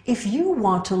 If you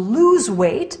want to lose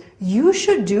weight, you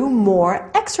should do more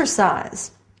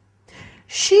exercise.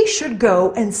 She should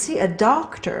go and see a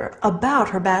doctor about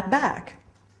her bad back.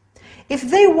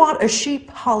 If they want a cheap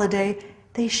holiday,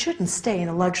 they shouldn't stay in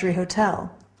a luxury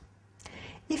hotel.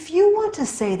 If you want to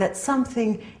say that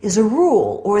something is a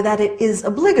rule or that it is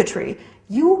obligatory,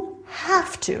 you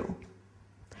have to.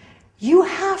 You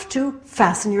have to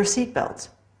fasten your seatbelt.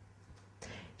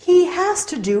 He has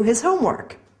to do his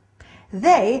homework.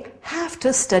 They have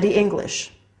to study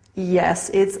English.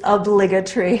 Yes, it's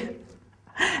obligatory.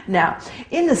 Now,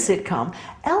 in the sitcom,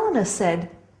 Elena said,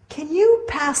 "Can you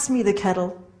pass me the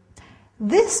kettle?"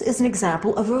 This is an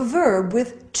example of a verb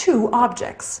with two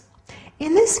objects.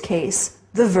 In this case,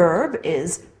 the verb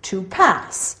is to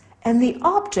pass, and the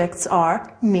objects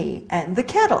are me and the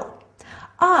kettle.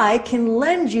 I can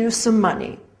lend you some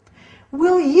money.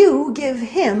 Will you give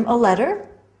him a letter?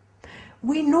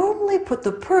 We normally put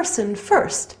the person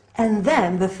first and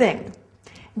then the thing.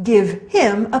 Give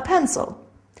him a pencil.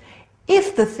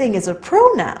 If the thing is a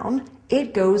pronoun,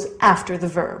 it goes after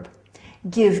the verb.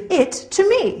 Give it to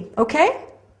me, okay?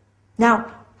 Now,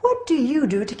 what do you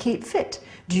do to keep fit?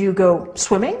 Do you go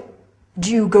swimming?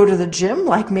 Do you go to the gym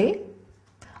like me?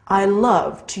 I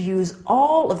love to use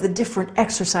all of the different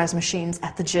exercise machines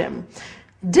at the gym.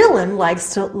 Dylan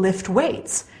likes to lift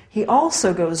weights. He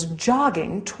also goes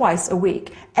jogging twice a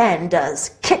week and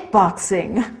does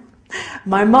kickboxing.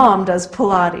 My mom does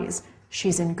Pilates.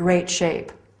 She's in great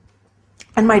shape.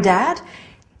 And my dad,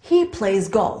 he plays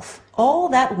golf. All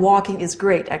that walking is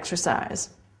great exercise.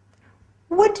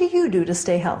 What do you do to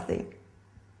stay healthy?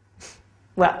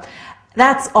 Well,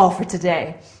 that's all for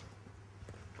today.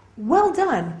 Well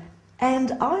done,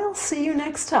 and I'll see you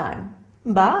next time.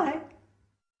 Bye.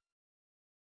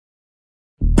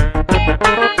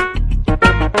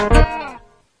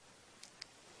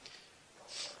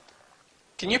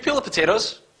 Can you peel the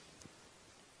potatoes?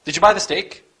 Did you buy the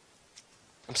steak?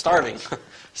 I'm starving.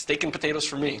 Steak and potatoes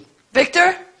for me.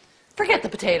 Victor, forget the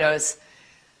potatoes.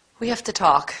 We have to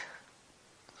talk.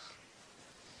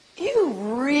 You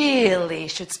really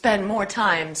should spend more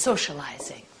time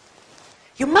socializing.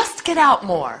 You must get out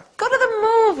more. Go to the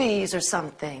movies or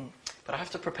something. But I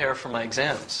have to prepare for my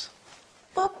exams.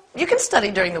 Well, you can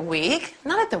study during the week,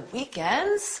 not at the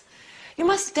weekends. You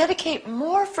must dedicate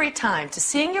more free time to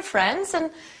seeing your friends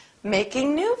and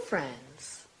making new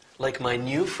friends. Like my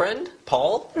new friend,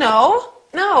 Paul? No,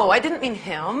 I didn't mean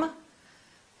him.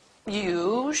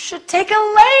 You should take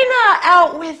Elena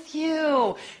out with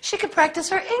you. She could practice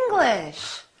her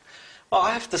English. Well,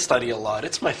 I have to study a lot.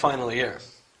 It's my final year.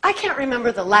 I can't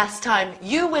remember the last time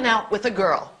you went out with a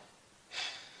girl.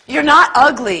 You're not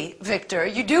ugly, Victor.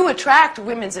 You do attract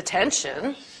women's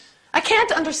attention. I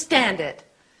can't understand it.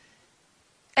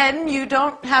 And you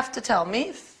don't have to tell me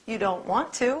if you don't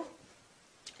want to.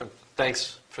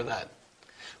 Thanks for that.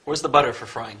 Where's the butter for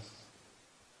frying?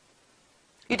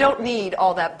 You don't need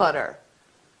all that butter.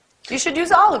 You should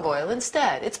use olive oil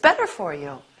instead. It's better for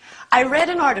you. I read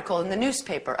an article in the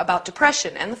newspaper about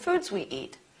depression and the foods we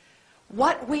eat.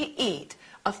 What we eat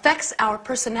affects our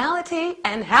personality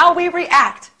and how we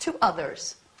react to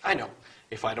others. I know.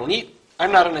 If I don't eat,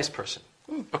 I'm not a nice person.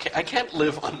 Okay, I can't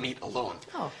live on meat alone.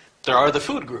 Oh. There are the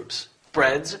food groups.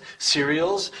 Breads,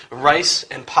 cereals, rice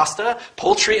and pasta,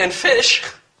 poultry and fish.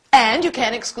 And you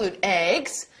can't exclude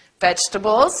eggs,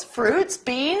 vegetables, fruits,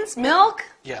 beans, milk.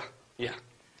 Yeah.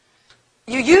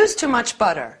 You use too much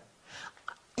butter.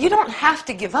 You don't have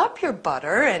to give up your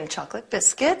butter and chocolate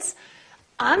biscuits.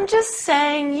 I'm just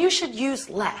saying you should use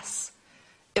less.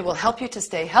 It will help you to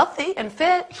stay healthy and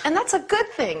fit, and that's a good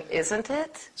thing, isn't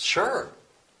it? Sure.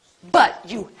 But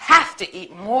you have to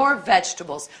eat more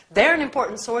vegetables. They're an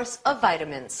important source of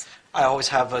vitamins. I always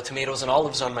have tomatoes and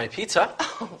olives on my pizza.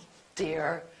 Oh,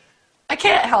 dear. I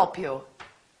can't help you.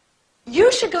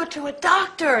 You should go to a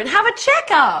doctor and have a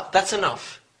checkup. That's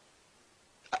enough.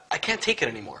 I can't take it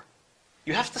anymore.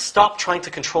 You have to stop trying to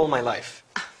control my life.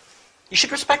 You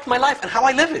should respect my life and how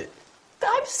I live it.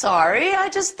 I'm sorry. I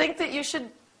just think that you should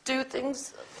do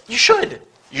things... You should.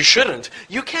 You shouldn't.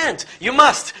 You can't. You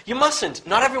must. You mustn't.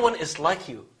 Not everyone is like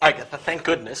you, Agatha, thank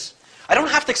goodness. I don't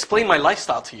have to explain my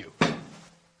lifestyle to you.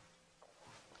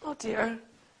 Oh, dear.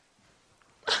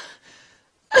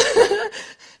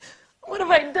 What have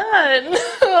I done?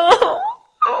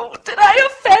 Oh, did I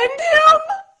offend him?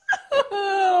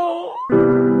 Oh.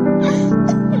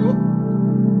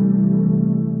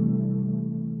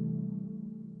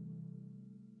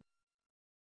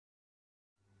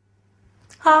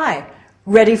 Hi,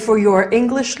 ready for your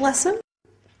English lesson?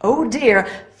 Oh dear,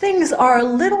 things are a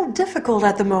little difficult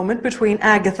at the moment between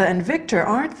Agatha and Victor,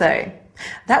 aren't they?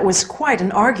 That was quite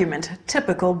an argument,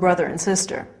 typical brother and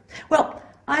sister. Well,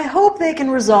 I hope they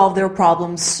can resolve their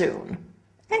problems soon.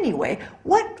 Anyway,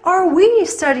 what are we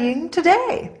studying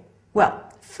today? Well,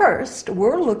 first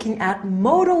we're looking at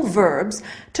modal verbs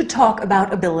to talk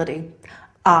about ability.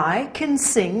 I can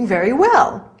sing very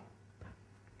well.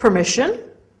 Permission?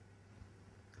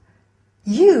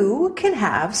 You can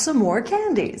have some more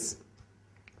candies.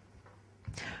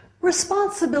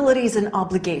 Responsibilities and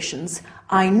obligations.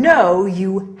 I know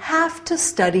you have to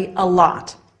study a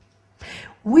lot.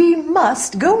 We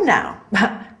must go now.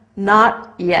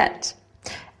 Not yet.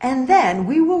 And then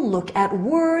we will look at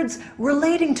words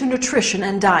relating to nutrition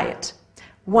and diet,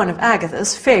 one of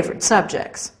Agatha's favorite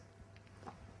subjects.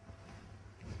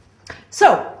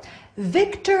 So,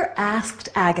 Victor asked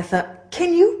Agatha,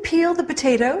 "Can you peel the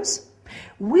potatoes?"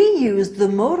 We used the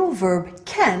modal verb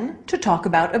can to talk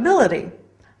about ability.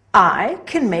 I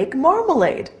can make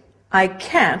marmalade. I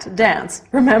can't dance.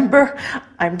 Remember,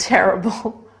 I'm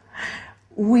terrible.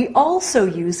 We also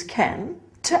use can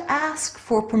to ask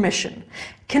for permission.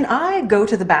 Can I go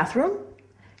to the bathroom?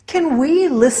 Can we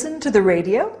listen to the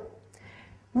radio?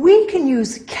 We can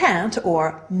use can't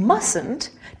or mustn't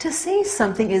to say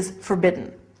something is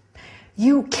forbidden.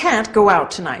 You can't go out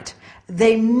tonight.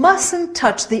 They mustn't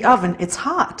touch the oven, it's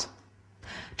hot.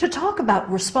 To talk about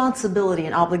responsibility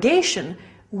and obligation,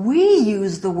 we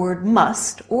use the word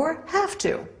must or have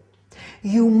to.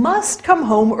 You must come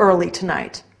home early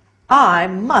tonight. I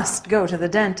must go to the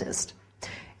dentist.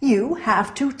 You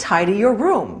have to tidy your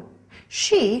room.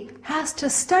 She has to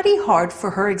study hard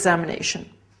for her examination.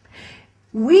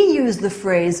 We use the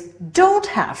phrase don't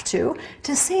have to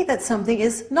say that something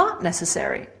is not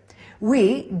necessary.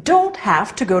 We don't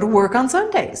have to go to work on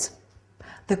Sundays.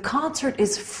 The concert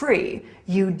is free.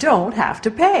 You don't have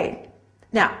to pay.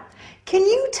 Now, can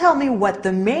you tell me what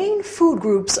the main food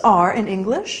groups are in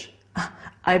English?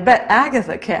 I bet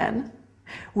Agatha can.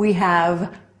 We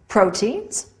have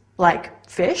proteins, like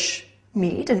fish,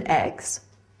 meat, and eggs.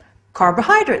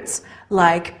 Carbohydrates,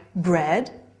 like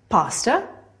bread, pasta.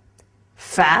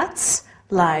 Fats,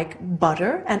 like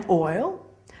butter and oil.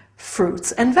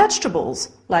 Fruits and vegetables,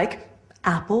 like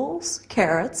apples,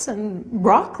 carrots, and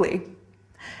broccoli.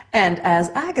 And as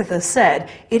Agatha said,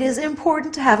 it is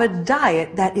important to have a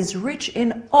diet that is rich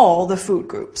in all the food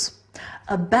groups.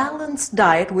 A balanced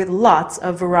diet with lots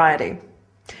of variety.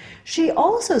 She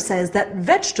also says that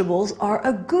vegetables are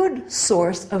a good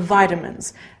source of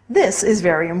vitamins. This is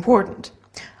very important.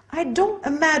 I don't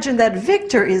imagine that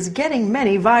Victor is getting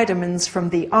many vitamins from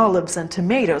the olives and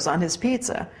tomatoes on his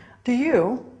pizza. Do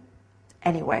you?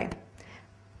 Anyway,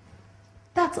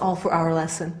 that's all for our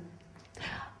lesson.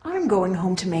 I'm going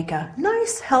home to make a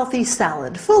nice healthy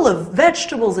salad full of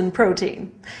vegetables and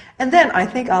protein. And then I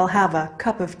think I'll have a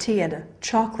cup of tea and a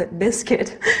chocolate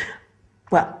biscuit.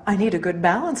 Well, I need a good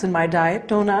balance in my diet,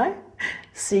 don't I?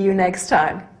 See you next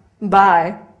time.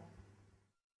 Bye.